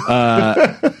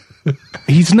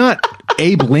 He's not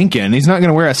Abe Lincoln. He's not going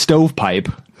to wear a stovepipe.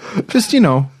 Just,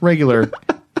 regular.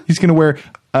 He's going to wear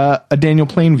a Daniel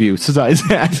Plainview size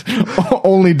hat.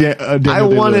 Only Daniel I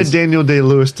wanted Day-Lewis. Daniel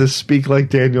Day-Lewis to speak like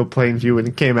Daniel Plainview when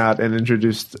he came out and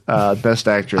introduced Best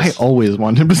Actress. I always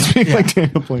wanted him to speak like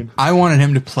Daniel Plainview. I wanted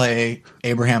him to play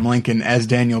Abraham Lincoln as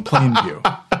Daniel Plainview.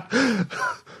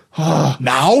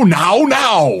 Now.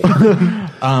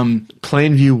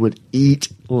 Plainview would eat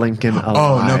Lincoln alive.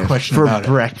 Oh, no question for about it.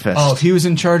 breakfast. Oh, if he was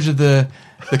in charge of the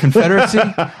Confederacy,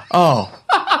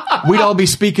 we'd all be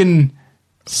speaking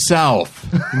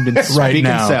South right Speaking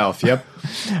now. South, yep.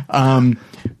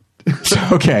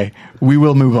 Okay, we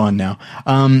will move on now.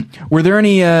 Were there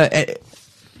any?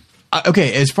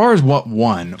 Okay, as far as what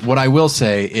won, what I will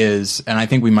say is, and I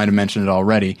think we might have mentioned it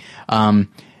already.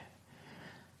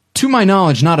 To my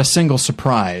knowledge, not a single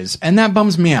surprise, and that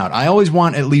bums me out. I always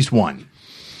want at least one.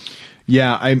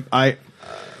 Yeah, I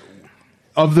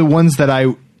of the ones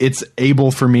that it's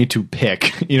able for me to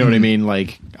pick. You know what I mean?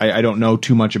 Like I don't know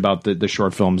too much about the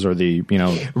short films or the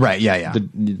Right? Yeah.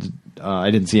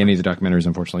 I didn't see any of the documentaries,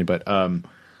 unfortunately, but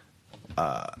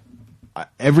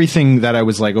everything that I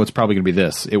was like, oh, it's probably going to be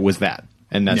this. It was that,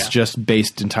 and that's just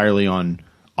based entirely on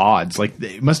odds. Like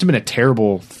it must have been a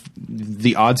terrible.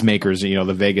 The odds makers,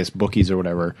 the Vegas bookies or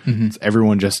whatever.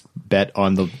 Everyone just bet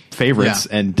on the favorites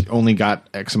and only got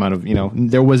X amount of.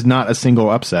 There was not a single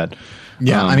upset.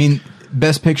 Yeah, I mean,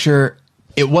 Best Picture.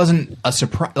 It wasn't a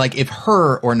surprise. Like if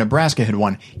Her or Nebraska had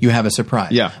won, you have a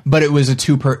surprise. Yeah, but it was a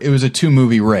two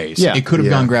movie race. Yeah, it could have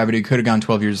gone Gravity. It could have gone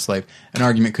 12 Years a Slave. An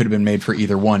argument could have been made for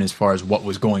either one as far as what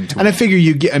was going to. And win. I figure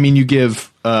you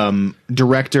give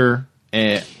director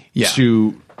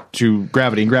to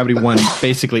Gravity, and Gravity won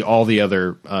basically all the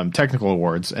other technical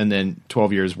awards, and then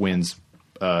 12 Years wins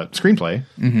screenplay,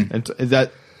 and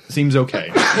that seems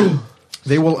okay.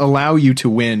 They will allow you to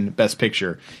win Best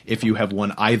Picture if you have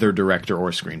won either director or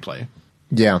screenplay.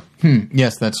 Yeah.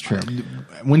 Yes, that's true.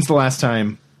 When's the last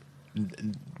time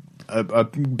a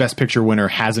Best Picture winner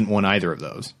hasn't won either of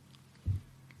those?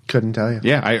 Couldn't tell you.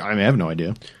 Yeah, I have no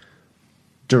idea.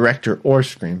 Director or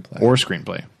screenplay. Or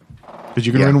screenplay. Because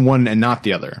you can win one and not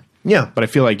the other. Yeah. But I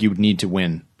feel like you would need to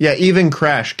win. Yeah, even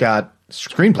Crash got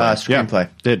Screenplay. Screenplay. Yeah,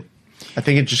 did. I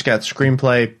think it just got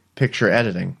screenplay, picture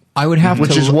editing. I would have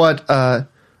Which to. is what,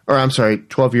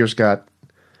 12 Years got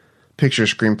picture,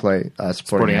 screenplay,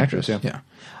 supporting actress. Yeah.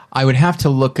 I would have to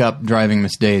look up Driving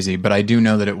Miss Daisy, but I do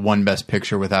know that it won Best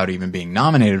Picture without even being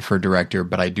nominated for director,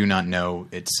 but I do not know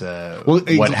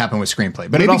what happened with screenplay.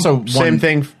 But it also won. Same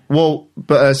thing. Well,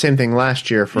 same thing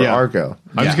last year for Argo.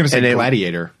 I was going to say And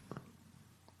Gladiator.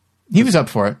 He was up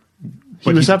for it.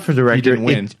 He was up for director. He didn't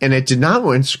win. And it did not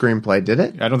win screenplay, did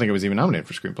it? I don't think it was even nominated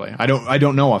for screenplay. I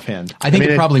don't know offhand. I think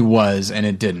it probably was, and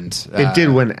it didn't. It did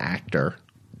win actor.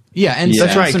 Yeah, and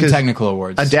That's right, some 'cause technical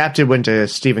awards. Adapted went to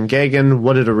Stephen Gaghan.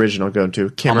 What did original go to?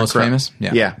 Cameron Almost Crowe. Famous?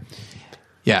 Yeah.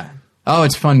 Yeah. Oh,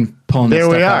 it's fun pulling There this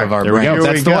we stuff out are. of our There we brain. go. Here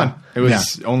That's we the go. one. It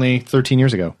was only 13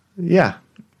 years ago, Yeah.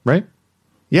 right?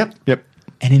 Yep. Yep.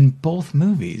 And in both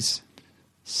movies,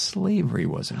 slavery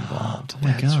was involved. Oh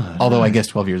my God. Although I guess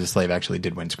 12 Years a Slave actually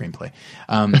did win screenplay.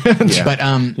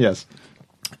 Yes.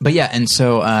 But yeah, and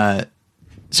so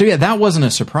yeah, that wasn't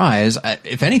a surprise.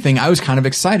 If anything, I was kind of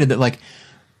excited that like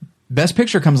Best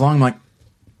Picture comes along. I'm like,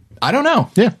 I don't know.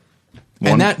 Yeah.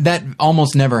 And that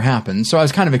almost never happened. So I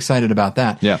was kind of excited about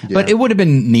that. Yeah. But it would have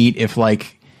been neat if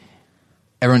like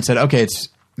everyone said, okay, it's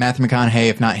Matthew McConaughey.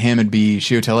 If not him, it'd be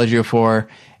Chiwetel Ejiofor.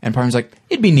 And part of me's like,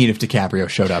 it'd be neat if DiCaprio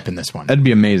showed up in this one. That'd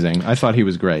be amazing. I thought he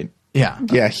was great. Yeah.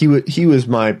 Yeah, he was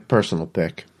my personal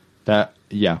pick.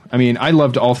 Yeah. I mean, I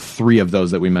loved all three of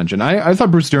those that we mentioned. I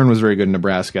thought Bruce Dern was very good in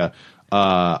Nebraska.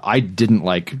 I didn't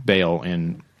like Bale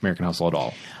in American Hustle at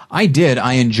all. I did.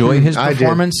 I enjoyed his I did.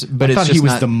 performance, but I it's thought just he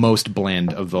was not, the most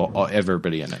bland of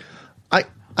everybody in it.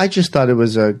 I just thought it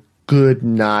was a good,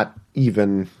 not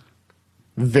even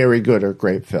very good or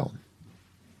great film.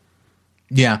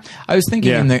 Yeah, I was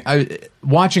thinking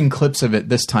watching clips of it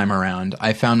this time around,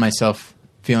 I found myself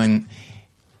feeling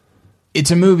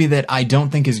it's a movie that I don't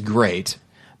think is great,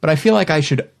 but I feel like I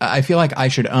should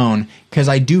own because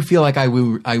I do feel like I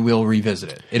will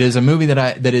revisit it. It is a movie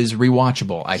that is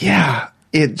rewatchable. I think.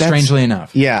 Strangely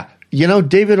enough. Yeah.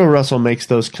 David O. Russell makes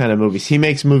those kind of movies. He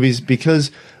makes movies because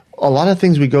a lot of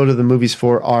things we go to the movies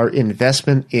for are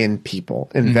investment in people,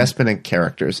 investment in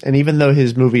characters. And even though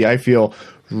his movie, I feel,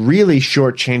 really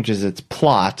shortchanges its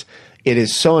plot, it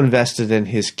is so invested in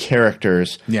his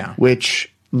characters,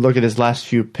 which, look at his last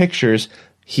few pictures,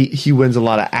 he wins a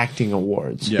lot of acting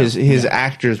awards. Yeah. His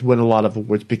actors win a lot of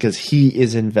awards because he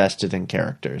is invested in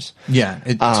characters. Yeah.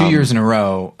 2 years in a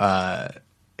row,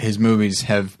 his movies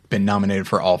have been nominated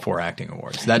for all 4 acting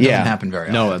awards. That doesn't happen very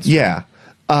often. No, that's true.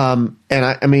 And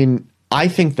I mean, I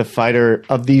think The Fighter,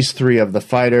 of these three, of The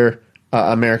Fighter,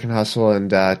 American Hustle,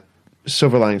 and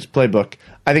Silver Linings Playbook,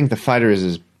 I think The Fighter is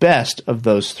his best of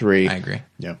those three. I agree.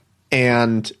 Yeah.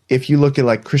 And if you look at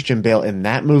like Christian Bale in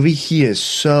that movie, he is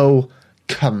so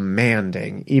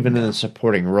commanding, even in a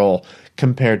supporting role,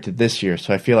 compared to this year.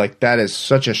 So I feel like that is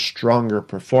such a stronger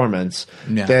performance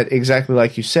Yeah. that exactly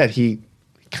like you said, he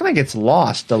kind of gets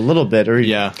lost a little bit, or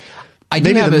Yeah. I do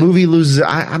maybe have the a- movie loses.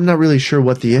 I'm not really sure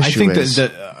what the issue I think is.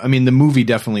 I mean, the movie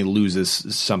definitely loses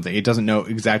something. It doesn't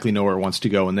exactly know where it wants to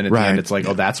go, and then at the Right. end, it's like,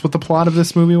 oh, that's what the plot of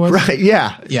this movie was. Right?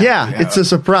 Yeah. Yeah. It's a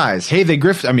surprise. Hey, they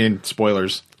grifted. I mean,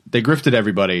 spoilers. They grifted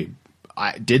everybody.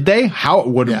 Did they? How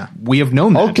would Yeah. we have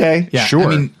known that? Okay. Yeah, sure.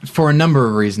 I mean, for a number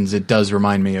of reasons, it does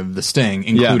remind me of The Sting,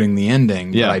 including the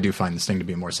ending. Yeah. But I do find The Sting to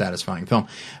be a more satisfying film.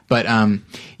 But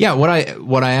yeah, what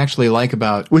I actually like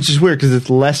about Which is weird because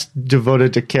it's less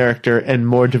devoted to character and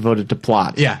more devoted to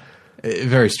plot.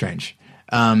 very strange.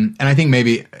 And I think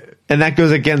maybe And that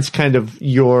goes against kind of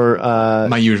your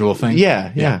my usual thing.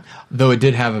 Yeah. Though it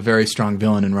did have a very strong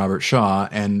villain in Robert Shaw,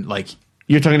 and like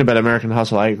You're talking about American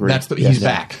Hustle. I agree. he's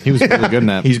back. he was really good in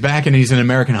that. He's back, and he's in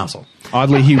American Hustle.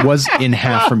 Oddly, he was in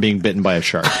half from being bitten by a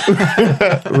shark. right.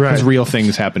 Because real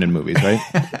things happen in movies, right?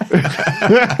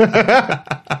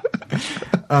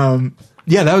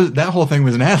 Yeah, that whole thing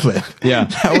was an ad lib. Yeah.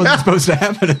 That wasn't supposed to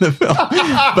happen in the film.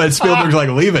 But Spielberg's like,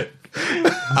 leave it.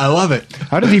 I love it.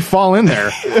 How did he fall in there?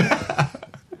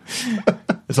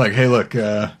 It's like, hey, look,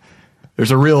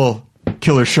 there's a real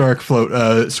killer shark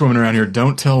swimming around here.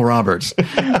 Don't tell Roberts.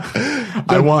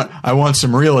 I want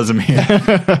some realism here.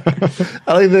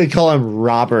 I like that they call him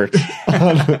Robert. The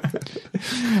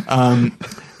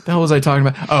hell was I talking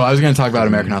about? Oh, I was going to talk about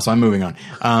American Hustle. I'm moving on.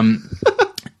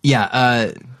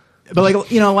 But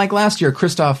like last year,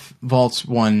 Christoph Waltz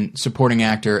won supporting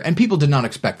actor, and people did not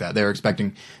expect that. They were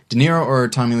expecting De Niro or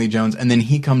Tommy Lee Jones, and then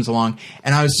he comes along,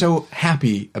 and I was so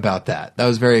happy about that. That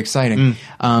was very exciting.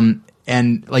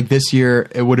 And like this year,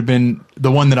 it would have been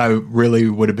the one that I really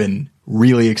would have been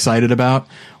really excited about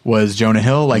was Jonah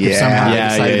Hill. Like if somehow I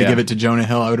decided to give it to Jonah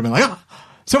Hill, I would have been like, oh,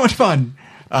 so much fun.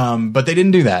 But they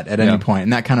didn't do that at any point,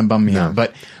 and that kind of bummed me out.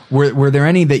 But were there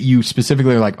any that you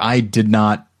specifically were like, I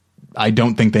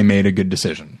don't think they made a good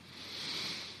decision?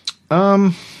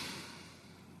 I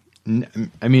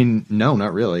mean, no,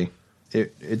 not really.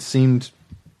 It seemed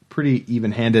pretty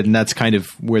even-handed, and that's kind of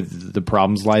where the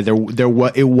problems lie.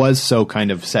 It was so kind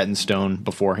of set in stone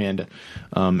beforehand.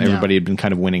 Everybody had been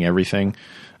kind of winning everything,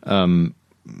 but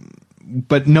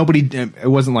nobody. It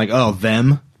wasn't like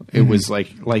them. It was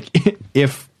like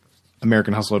if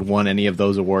American Hustle had won any of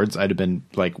those awards, I'd have been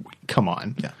like, come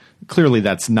on. Yeah. Clearly,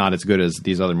 that's not as good as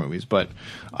these other movies, but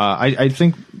I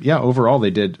think overall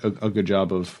they did a good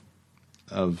job of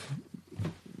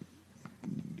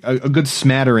a good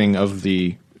smattering of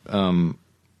the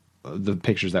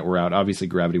pictures that were out. Obviously,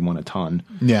 Gravity won a ton.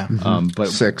 Yeah. But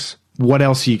 6. what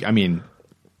else? I mean,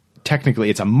 technically,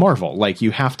 it's a Marvel. Like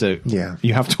you have to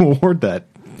award that.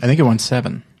 I think it won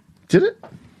 7. Did it?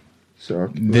 So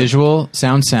Visual,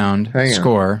 sound, hang on.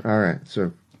 score. All right.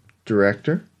 So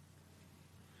director,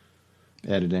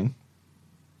 Editing,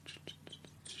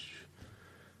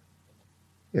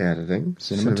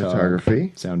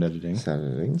 cinematography, sound editing,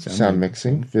 sound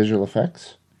mixing, visual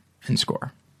effects. And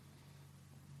score.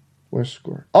 Where's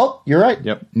score? Oh, you're right.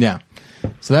 Yep. Yeah.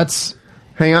 So that's...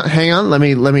 Hang on. Let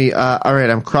me. All right,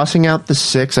 I'm crossing out the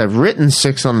 6. I've written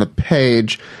 6 on the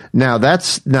page. Now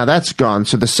that's gone.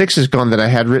 So the 6 is gone that I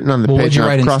had written on the Well, page. what'd you Now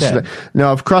write I've crossed instead?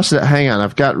 No, I've crossed it. Hang on.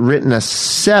 I've got written a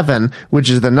 7, which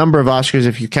is the number of Oscars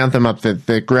if you count them up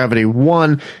that Gravity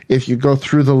won. If you go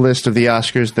through the list of the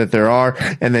Oscars that there are,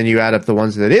 and then you add up the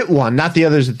ones that it won, not the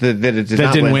others that it did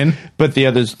not didn't win, but the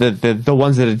others the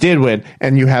ones that it did win,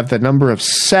 and you have the number of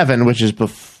 7, which is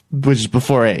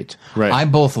before 8. Right. I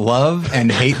both love and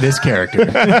hate this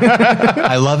character.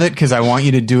 I love it because I want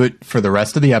you to do it for the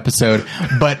rest of the episode,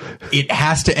 but it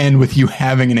has to end with you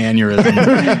having an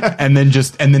aneurysm and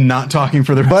then not talking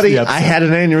for the rest Buddy, of the episode. I had an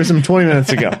aneurysm 20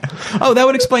 minutes ago. Oh, that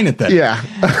would explain it then. Yeah.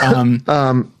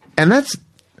 And that's...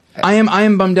 I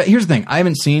am bummed out. Here's the thing. I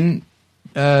haven't seen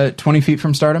 20 Feet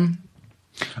from Stardom.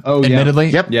 Oh, Admittedly,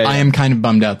 Yep. Yeah, I am kind of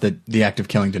bummed out that The Act of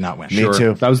Killing did not win. Me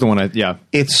too. That was the one.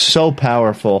 It's so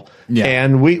powerful. Yeah.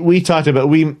 And we talked about...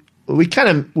 We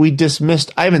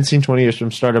dismissed... I haven't seen 20 Years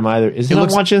from Stardom either. Is it on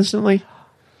looks- Watch Instantly?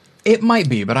 It might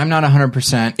be, but I'm not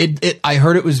 100%. I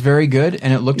heard it was very good,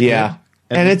 and it looked Yeah.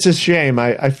 And it's a shame.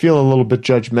 I feel a little bit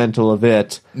judgmental of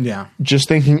it. good. Yeah. Just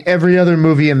thinking every other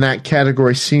movie in that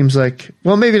category seems like...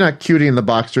 Well, maybe not Cutie and the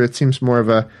Boxer. It seems more of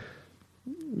a...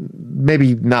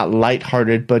 Maybe not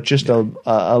lighthearted, but just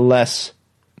a less,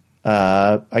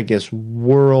 I guess,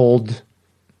 worldly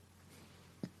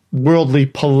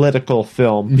political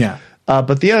film. Yeah.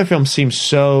 But the other film seems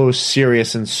so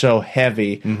serious and so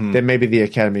heavy that maybe the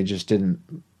Academy just didn't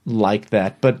like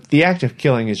that. But The Act of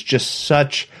Killing is just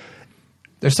such...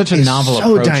 There's such a It's novel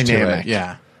so approach to dynamic. it.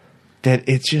 Yeah. that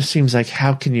it just seems like,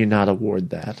 how can you not award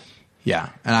that? Yeah,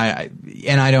 and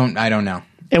I don't know.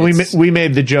 And we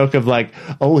made the joke of like,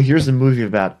 oh, here's a movie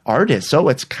about artists. Oh,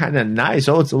 it's kind of nice.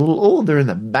 Oh, it's a little older in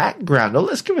the background. Oh,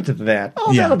 let's give it to that.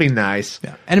 Oh, Yeah. that'll be nice.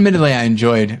 Yeah. And admittedly, I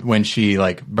enjoyed when she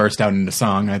like burst out into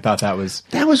song. I thought that was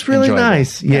really enjoyable.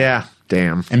 nice. Yeah.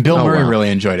 Damn. And Bill Oh, Murray wow. really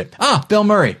enjoyed it. Bill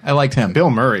Murray. I liked him. Bill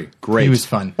Murray, great. He was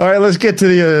fun. All right, let's get to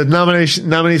the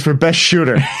nominees for Best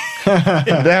Shooter.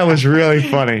 That was really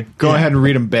funny. Go ahead and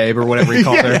read him, babe, or whatever he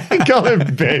called her. Call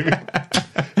him baby.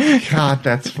 God,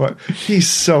 that's fun. He's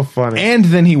so funny. And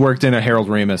then he worked in a Harold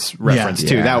Ramis reference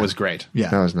too. Yeah. That was great. Yeah,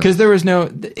 That was nice. because there was no.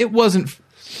 It wasn't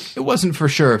for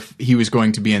sure if he was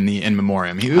going to be in the In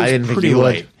Memoriam. He was I didn't think pretty he would.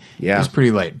 late. Yeah. it was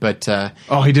pretty late, but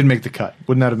Oh, he didn't make the cut.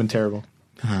 Wouldn't that have been terrible?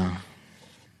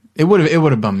 it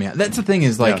would have bummed me out. That's the thing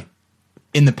is like. Yeah.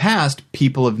 In the past,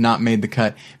 people have not made the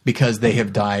cut because they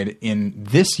have died in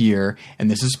this year, and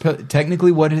this is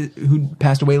technically who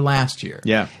passed away last year.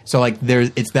 Yeah. So like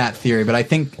it's that theory, but I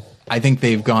think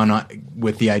they've gone on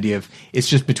with the idea of it's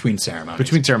just between ceremonies.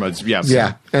 Between ceremonies, yeah.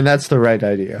 Yeah, and that's the right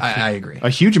idea. I agree. A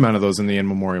huge amount of those in the In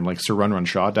Memoriam, like Sir Run Run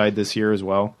Shaw died this year as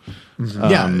well.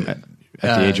 Yeah.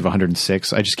 At the age of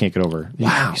 106. I just can't get over.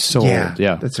 Wow. He's so Yeah, old.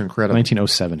 Yeah. that's incredible.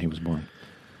 1907 he was born.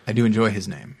 I do enjoy his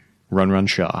name. Run Run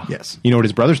Shaw. Yes. You know what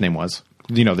his brother's name was?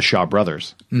 You know, the Shaw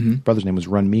brothers. Mm-hmm. Brother's name was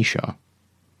Run Me Shaw.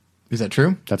 Is that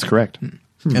true? That's correct. And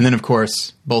then, of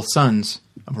course, both sons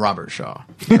of Robert Shaw.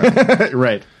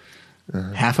 Right.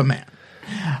 Half a man.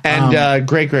 And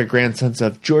great-great-grandsons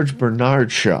of George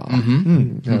Bernard Shaw.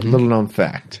 Little known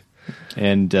fact.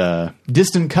 And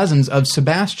Distant cousins of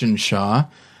Sebastian Shaw,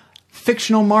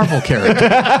 fictional Marvel character.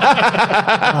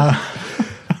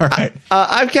 All right.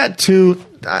 I've got two.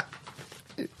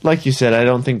 Like you said, I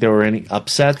don't think there were any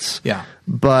upsets. Yeah.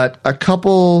 But a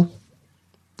couple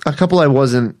I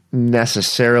wasn't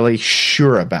necessarily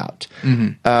sure about.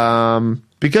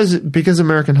 Because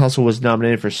American Hustle was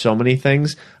nominated for so many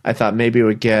things, I thought maybe it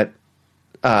would get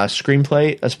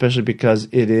screenplay, especially because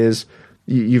it is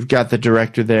you've got the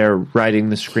director there writing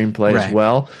the screenplay as Right.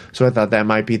 well. So I thought that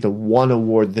might be the one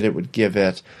award that it would give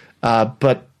it.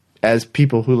 But as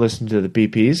people who listen to the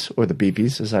BPs, or the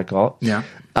BPs as I call it,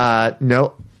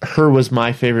 no, Her was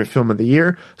my favorite film of the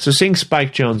year. So seeing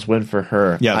Spike Jonze win for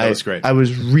Her, Yeah, that was great. I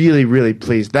was really, really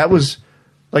pleased. That was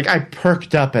like I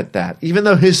perked up at that, even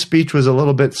though his speech was a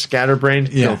little bit scatterbrained.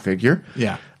 Yeah. Go figure.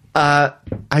 Yeah. I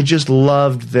just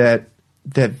loved that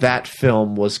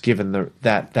film was given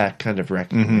that kind of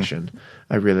recognition.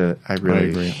 I really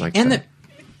agree. like And that.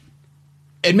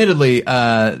 admittedly,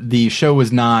 the show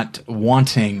was not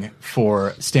wanting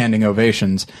for standing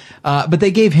ovations, but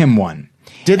they gave him one.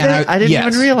 Did And they? I didn't yes.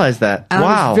 even realize that. And I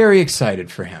Wow. was very excited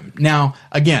for him. Now,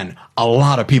 again, a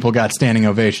lot of people got standing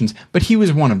ovations, but he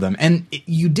was one of them. And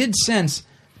you did sense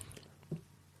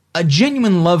a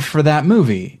genuine love for that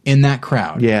movie in that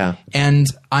crowd. Yeah. And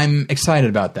I'm excited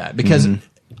about that because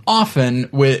often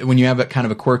when you have a kind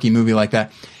of a quirky movie like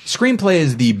that, screenplay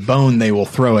is the bone they will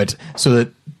throw it so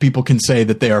that people can say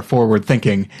that they are forward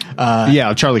thinking.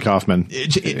 yeah, Charlie Kaufman.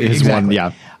 His Exactly. one,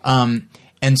 yeah.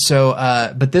 And so,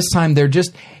 but this time they're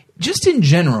just in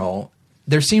general,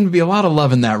 there seemed to be a lot of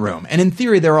love in that room. And in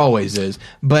theory, there always is.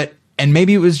 And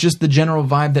maybe it was just the general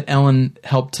vibe that Ellen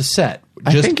helped to set.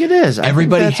 I think it is. I think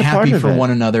Everybody that's a part happy of for it. one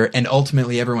another, and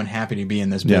ultimately everyone happy to be in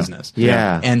this business.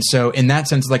 Yeah. And so, in that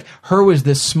sense, like Her was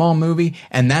this small movie,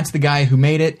 and that's the guy who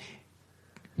made it.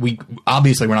 We're not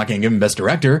going to give him Best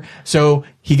Director, so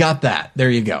he got that. There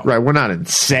you go. Right, we're not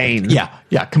insane.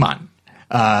 Yeah, come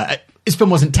on. His film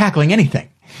wasn't tackling anything.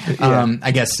 I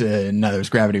guess neither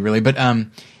was Gravity, really. But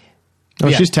Oh,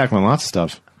 yeah. she's tackling lots of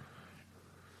stuff.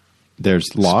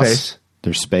 There's Loss. Space.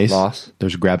 There's Space. Loss.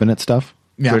 There's grabbing at stuff.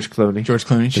 yeah, George Clooney. George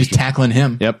Clooney. She's tackling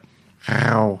him. Yep.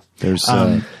 Ow. There's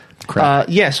crap.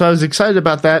 Yeah, so I was excited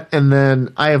about that, and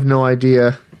then I have no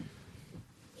idea.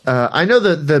 I know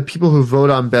that the people who vote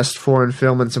on Best Foreign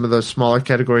Film in some of those smaller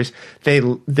categories, they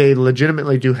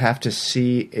legitimately do have to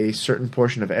see a certain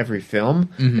portion of every film,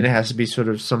 and it has to be sort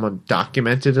of somewhat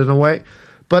documented in a way.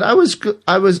 But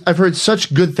I've heard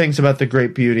such good things about The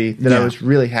Great Beauty that I Yeah. was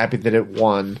really happy that it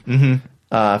won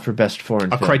for Best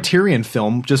Foreign A Film. Criterion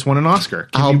film just won an Oscar.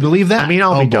 Can you believe that? I mean,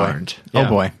 I'll Oh, be boy. darned. Oh Yeah.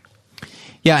 boy.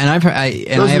 Yeah, and I Those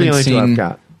haven't are the only two seen. I've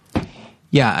got.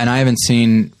 Yeah, and I haven't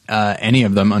seen any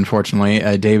of them.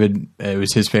 Unfortunately, David, it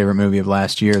was his favorite movie of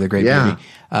last year, The Great Yeah. Beauty.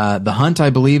 The Hunt, I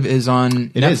believe, is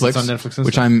on It Netflix. is. It's on Netflix and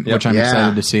which stuff. I'm Yep. which I'm Yeah.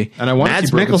 excited to see. And I want Mads to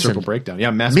see Broken Mikkelsen. Circle Breakdown.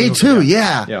 Yeah, Mads Me Mikkelsen, too,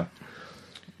 Yeah.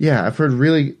 Yeah, I've heard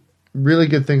really, really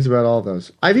good things about all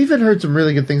those. I've even heard some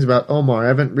really good things about Omar. I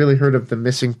haven't really heard of The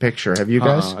Missing Picture. Have you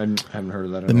guys? I haven't heard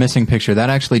of that. The Missing Picture,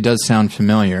 that actually does sound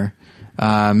familiar.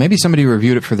 Maybe somebody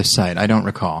reviewed it for the site. I don't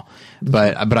recall,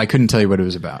 but I couldn't tell you what it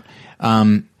was about.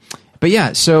 But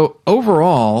yeah, so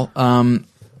overall,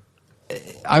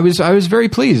 I was very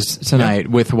pleased tonight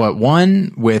with what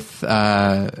won, with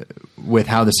how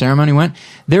the ceremony went.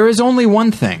 There is only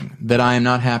one thing that I am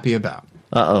not happy about.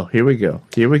 Uh-oh, here we go.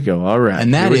 All right.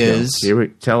 And that is...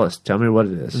 Tell me what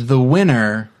it is. The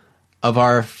winner of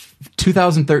our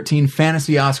 2013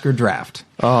 Fantasy Oscar draft.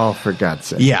 Oh, for God's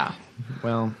sake. Yeah.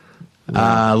 Well,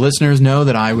 listeners know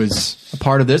that I was a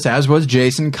part of this, as was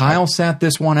Jason. Kyle sat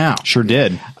this one out. sure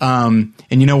did. And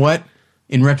you know what?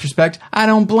 In retrospect, I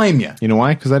don't blame you. You know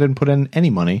why? Because I didn't put in any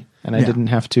money, and I didn't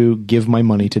have to give my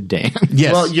money to Dan.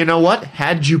 Yes. Well, you know what?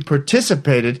 Had you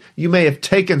participated, you may have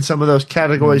taken some of those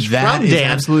categories That from is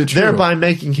Dan, absolutely true. thereby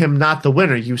making him not the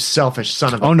winner, you selfish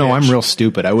son of a Oh, no, bitch. I'm real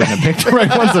stupid. I wouldn't have picked the right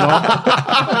ones at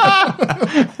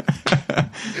all.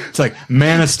 It's like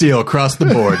Man of Steel across the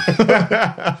board.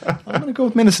 I'm going to go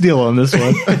with Man of Steel on this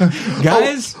one.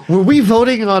 Guys, Were we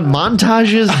voting on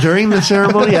montages during the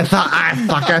ceremony? I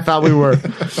thought we were.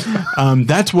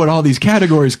 that's what all these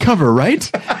categories cover, right?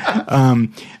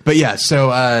 But yeah, so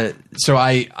I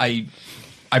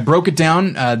broke it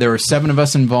down. There were 7 of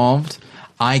us involved.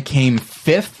 I came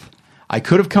 5th. I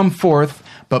could have come 4th,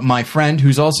 but my friend,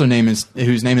 whose name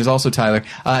is also Tyler,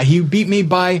 he beat me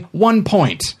by 1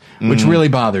 point, which really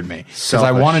bothered me because I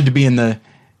Selfish. wanted to be in the.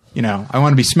 I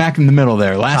want to be smack in the middle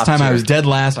there. Last Top time I tier. was dead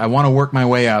last. I want to work my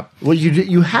way up. Well,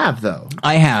 you have, though.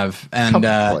 I have, and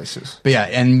Couple places. But yeah,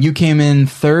 and you came in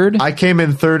 3rd. I came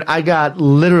in 3rd. I got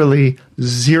literally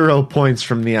 0 points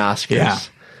from the Oscars. Yeah.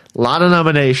 A lot of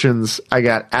nominations. I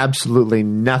got absolutely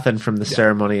nothing from the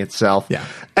ceremony itself. Yeah.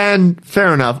 And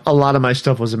fair enough, a lot of my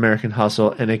stuff was American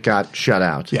Hustle, and it got shut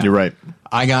out. Yeah. You're right.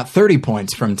 I got 30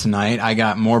 points from tonight. I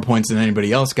got more points than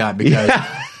anybody else got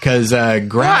because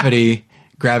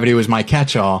Gravity was my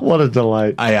catch-all. What a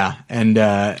delight. Yeah, and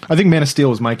I think Man of Steel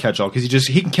was my catch-all because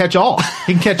he can catch all.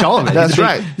 He can catch all of it. That's He's a big-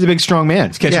 right. He's a big, strong man.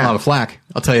 catching Yeah. a lot of flack.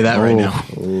 I'll tell you that right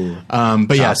now.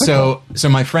 But yeah, so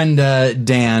my friend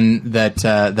Dan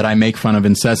that I make fun of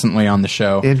incessantly on the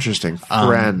show. Interesting.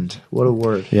 Friend. What a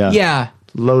word. Yeah. Yeah,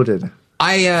 Loaded.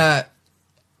 I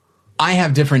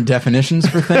have different definitions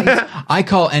for things. I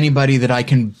call anybody that I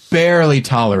can barely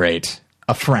tolerate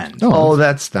a friend. Oh,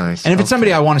 that's nice. And if it's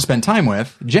somebody I want to spend time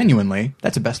with, genuinely,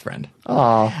 that's a best friend.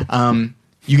 Oh.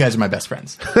 You guys are my best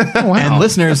friends. And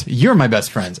listeners, you're my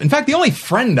best friends. In fact, the only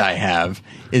friend I have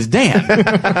is Dan.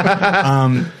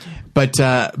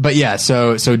 But yeah,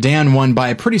 so Dan won by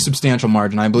a pretty substantial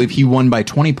margin. I believe he won by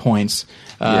 20 points.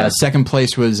 Second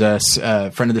place was a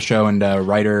friend of the show and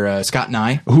writer Scott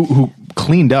Nye. Who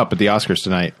cleaned up at the Oscars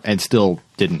tonight and still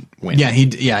didn't win. He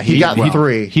got did well.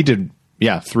 3. He did,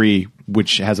 3,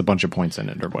 which has a bunch of points in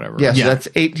it or whatever. Yes, Yeah. that's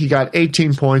 8. He got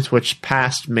 18 points, which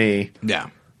passed me. Yeah.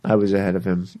 I was ahead of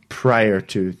him prior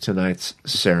to tonight's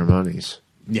ceremonies.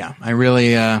 Yeah, I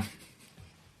really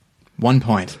 1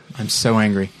 point. I'm so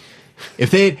angry. And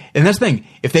that's the thing,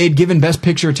 if they had given Best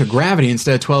Picture to Gravity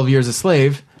instead of 12 Years a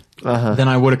Slave, then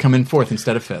I would have come in 4th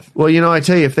instead of 5th. Well, I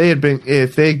tell you, if they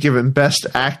had given Best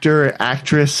Actor,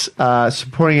 Actress,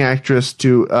 Supporting Actress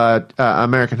to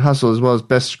American Hustle, as well as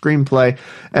Best Screenplay,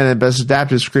 and then Best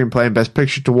Adapted Screenplay, and Best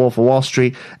Picture to Wolf of Wall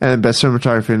Street, and then Best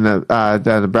Cinematography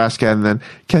in Nebraska, and then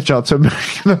Catch All to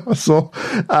American Hustle,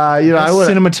 I would.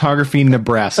 Cinematography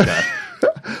Nebraska.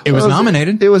 It was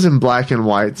nominated. It was in black and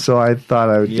white, so I thought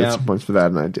I would get Yeah. some points for that,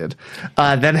 and I did.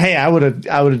 Then, hey, I would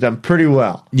have done pretty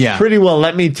well. Yeah. Pretty well.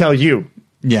 Let me tell you,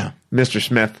 Yeah. Mr.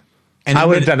 Smith. And I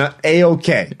would have done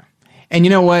A-okay. And you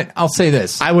know what? I'll say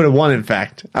this. I would have won. In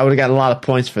fact, I would have gotten a lot of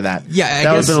points for that. Yeah, I That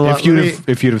guess would've been a lot-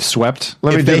 If you'd have swept.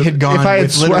 if they had gone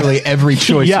with literally every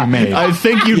choice you made. I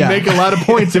think you'd Yeah. make a lot of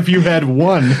points if you had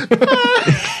won.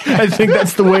 I think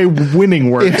that's the way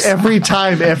winning works. If every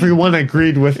time everyone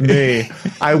agreed with me,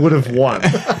 I would have won.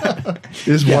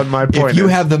 Is what my point If you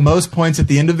is. have the most points at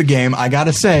the end of the game, I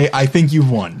gotta say, I think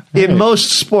you've won. In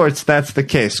most sports, that's the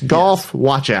case. Golf,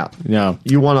 watch out. Yeah.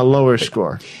 You want a lower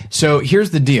score. So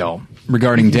here's the deal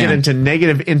regarding Get Dan. into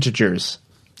negative integers.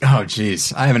 Oh,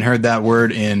 jeez. I haven't heard that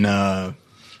word in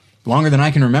longer than I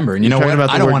can remember. And you know Talking what? about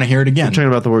the I don't word- want to hear it again. I'm talking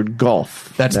about the word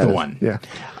golf. That's That the is- one. Yeah.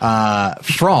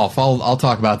 Frolf. I'll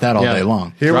talk about that all day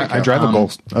long. Here we I go. drive a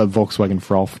Volkswagen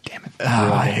Frolf. Damn it.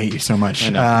 I hate you so much. I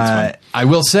know, it's fine. I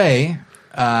will say,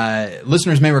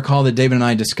 listeners may recall that David and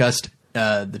I discussed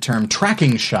the term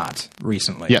tracking shot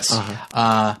recently. Yes.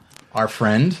 Our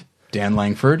friend, Dan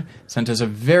Langford, sent us a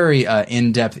very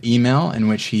in-depth email in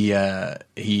which he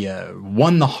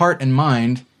won the heart and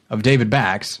mind of David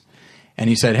Bax. And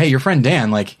he said, hey, your friend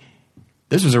Dan, like,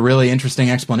 this was a really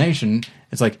interesting explanation.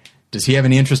 It's like, does he have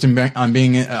any interest in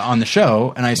being on the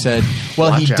show? And I said,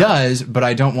 well, he does, but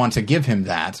I don't want to give him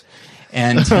that.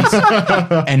 And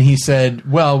he said,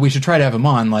 well, we should try to have him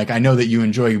on. Like, I know that you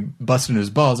enjoy busting his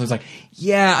balls. I was like,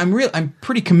 yeah, I'm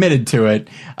pretty committed to it.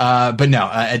 But no,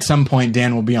 at some point,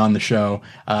 Dan will be on the show,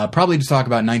 probably to talk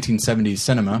about 1970s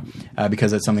cinema,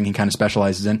 because that's something he kind of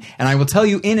specializes in. And I will tell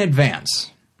you in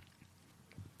advance,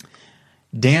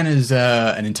 Dan is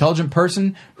an intelligent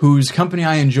person whose company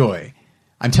I enjoy.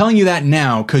 I'm telling you that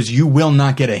now because you will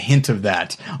not get a hint of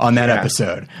that on that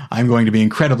episode. I'm going to be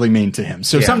incredibly mean to him.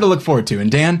 So something to look forward to.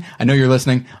 And Dan, I know you're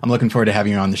listening. I'm looking forward to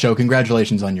having you on the show.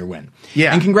 Congratulations on your win.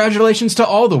 Yeah. And congratulations to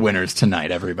all the winners tonight,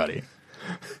 everybody.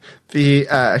 The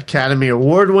Academy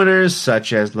Award winners,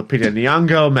 such as Lupita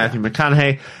Nyong'o, Matthew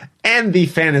McConaughey, and the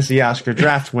Fantasy Oscar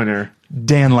draft winner,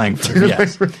 Dan Langford.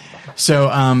 Yes. So,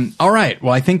 all right.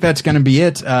 Well, I think that's going to be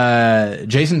it.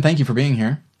 Jason, thank you for being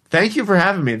here. Thank you for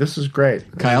having me. This was great.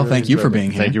 Kyle, thank you for being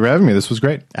here. Thank you for having me. This was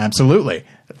great. Absolutely.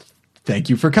 Thank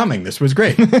you for coming. This was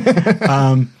great.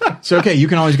 So, okay, you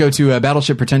can always go to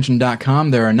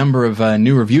battleshippretension.com. There are a number of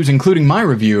new reviews, including my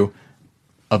review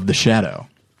of The Shadow.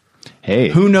 Hey.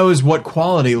 Who knows what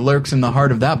quality lurks in the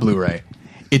heart of that Blu-ray?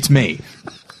 It's me.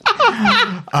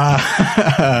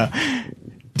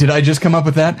 Did I just come up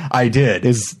with that? I did.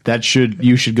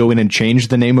 You should go in and change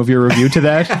the name of your review to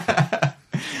that?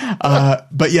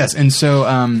 But yes, and so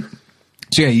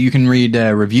yeah, you can read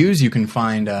reviews. You can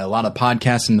find a lot of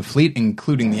podcasts in the fleet,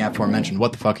 including the aforementioned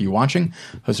What the Fuck Are You Watching,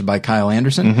 hosted by Kyle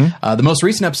Anderson. Mm-hmm. The most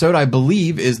recent episode, I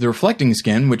believe, is The Reflecting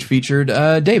Skin, which featured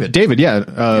David. David,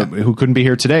 who couldn't be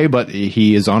here today, but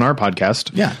he is on our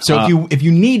podcast. Yeah. So if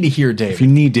you need to hear David,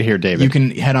 you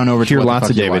can head on over to hear lots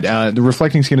of David. The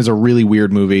Reflecting Skin is a really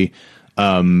weird movie.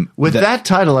 With that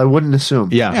title, I wouldn't assume.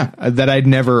 That I'd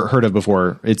never heard of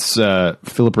before. It's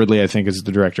Philip Ridley, I think, is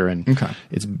the director, and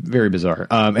it's very bizarre.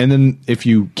 And then if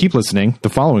you keep listening, the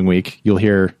following week, you'll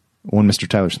hear one Mr.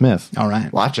 Tyler Smith. All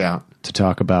right. Watch out. To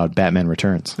talk about Batman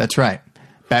Returns. That's right.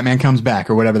 Batman Comes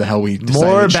Back, or whatever the hell we decided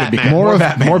More it should Batman. be. More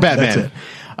Batman. That's it.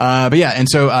 But yeah, and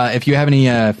so if you have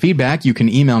any feedback, you can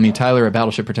email me, Tyler at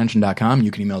battleshippretension.com.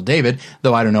 You can email David,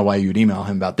 though I don't know why you would email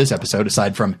him about this episode,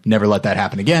 aside from never let that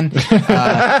happen again.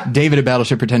 David at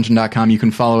battleshippretension.com. You can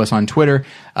follow us on Twitter.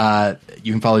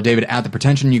 You can follow David at The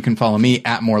Pretension. You can follow me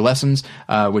at More Lessons,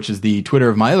 which is the Twitter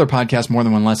of my other podcast, More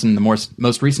Than One Lesson, the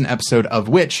most recent episode of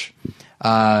which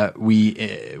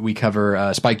we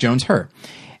cover Spike Jonze, Her.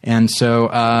 And so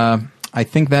I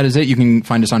think that is it. You can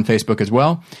find us on Facebook as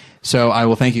well. So I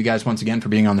will thank you guys once again for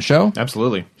being on the show.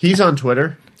 Absolutely. He's on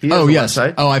Twitter. He has a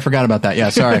website. Oh, I forgot about that. Yeah,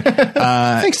 sorry.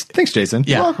 Thanks, Jason.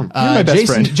 Yeah. You're welcome. You're my best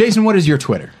friend. Jason, what is your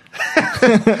Twitter?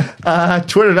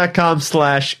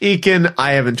 Twitter.com/Eakin.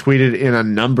 I haven't tweeted in a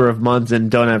number of months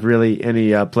and don't have really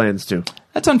any plans to.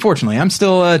 That's unfortunately. I'm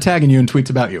still tagging you in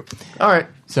tweets about you. All right.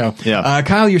 So,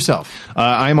 Kyle, yourself.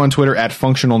 I'm on Twitter at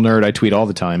Functional Nerd. I tweet all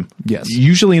the time. Yes.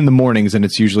 Usually in the mornings, and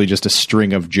it's usually just a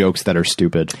string of jokes that are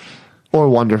stupid. Or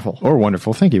wonderful.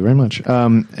 Thank you very much.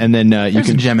 And then There's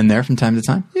a gem in there from time to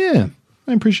time. Yeah,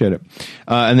 I appreciate it.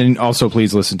 And then also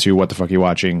please listen to What the Fuck Are You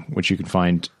Watching, which you can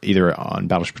find either on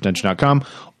battleshippretension.com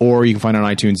or you can find on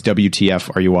iTunes,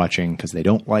 WTF Are You Watching, because they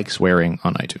don't like swearing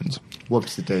on iTunes.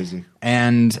 Whoops-a-daisy.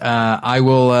 And I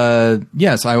will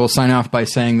sign off by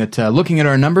saying that looking at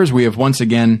our numbers, we have once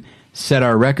again set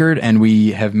our record, and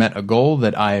we have met a goal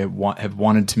that I have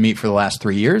wanted to meet for the last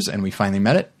 3 years, and we finally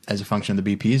met it as a function of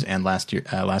the BPs and last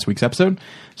week's episode.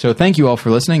 So thank you all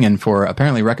for listening and for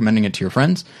apparently recommending it to your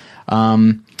friends.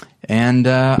 And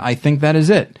I think that is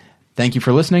it. Thank you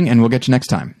for listening, and we'll get you next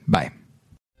time. Bye.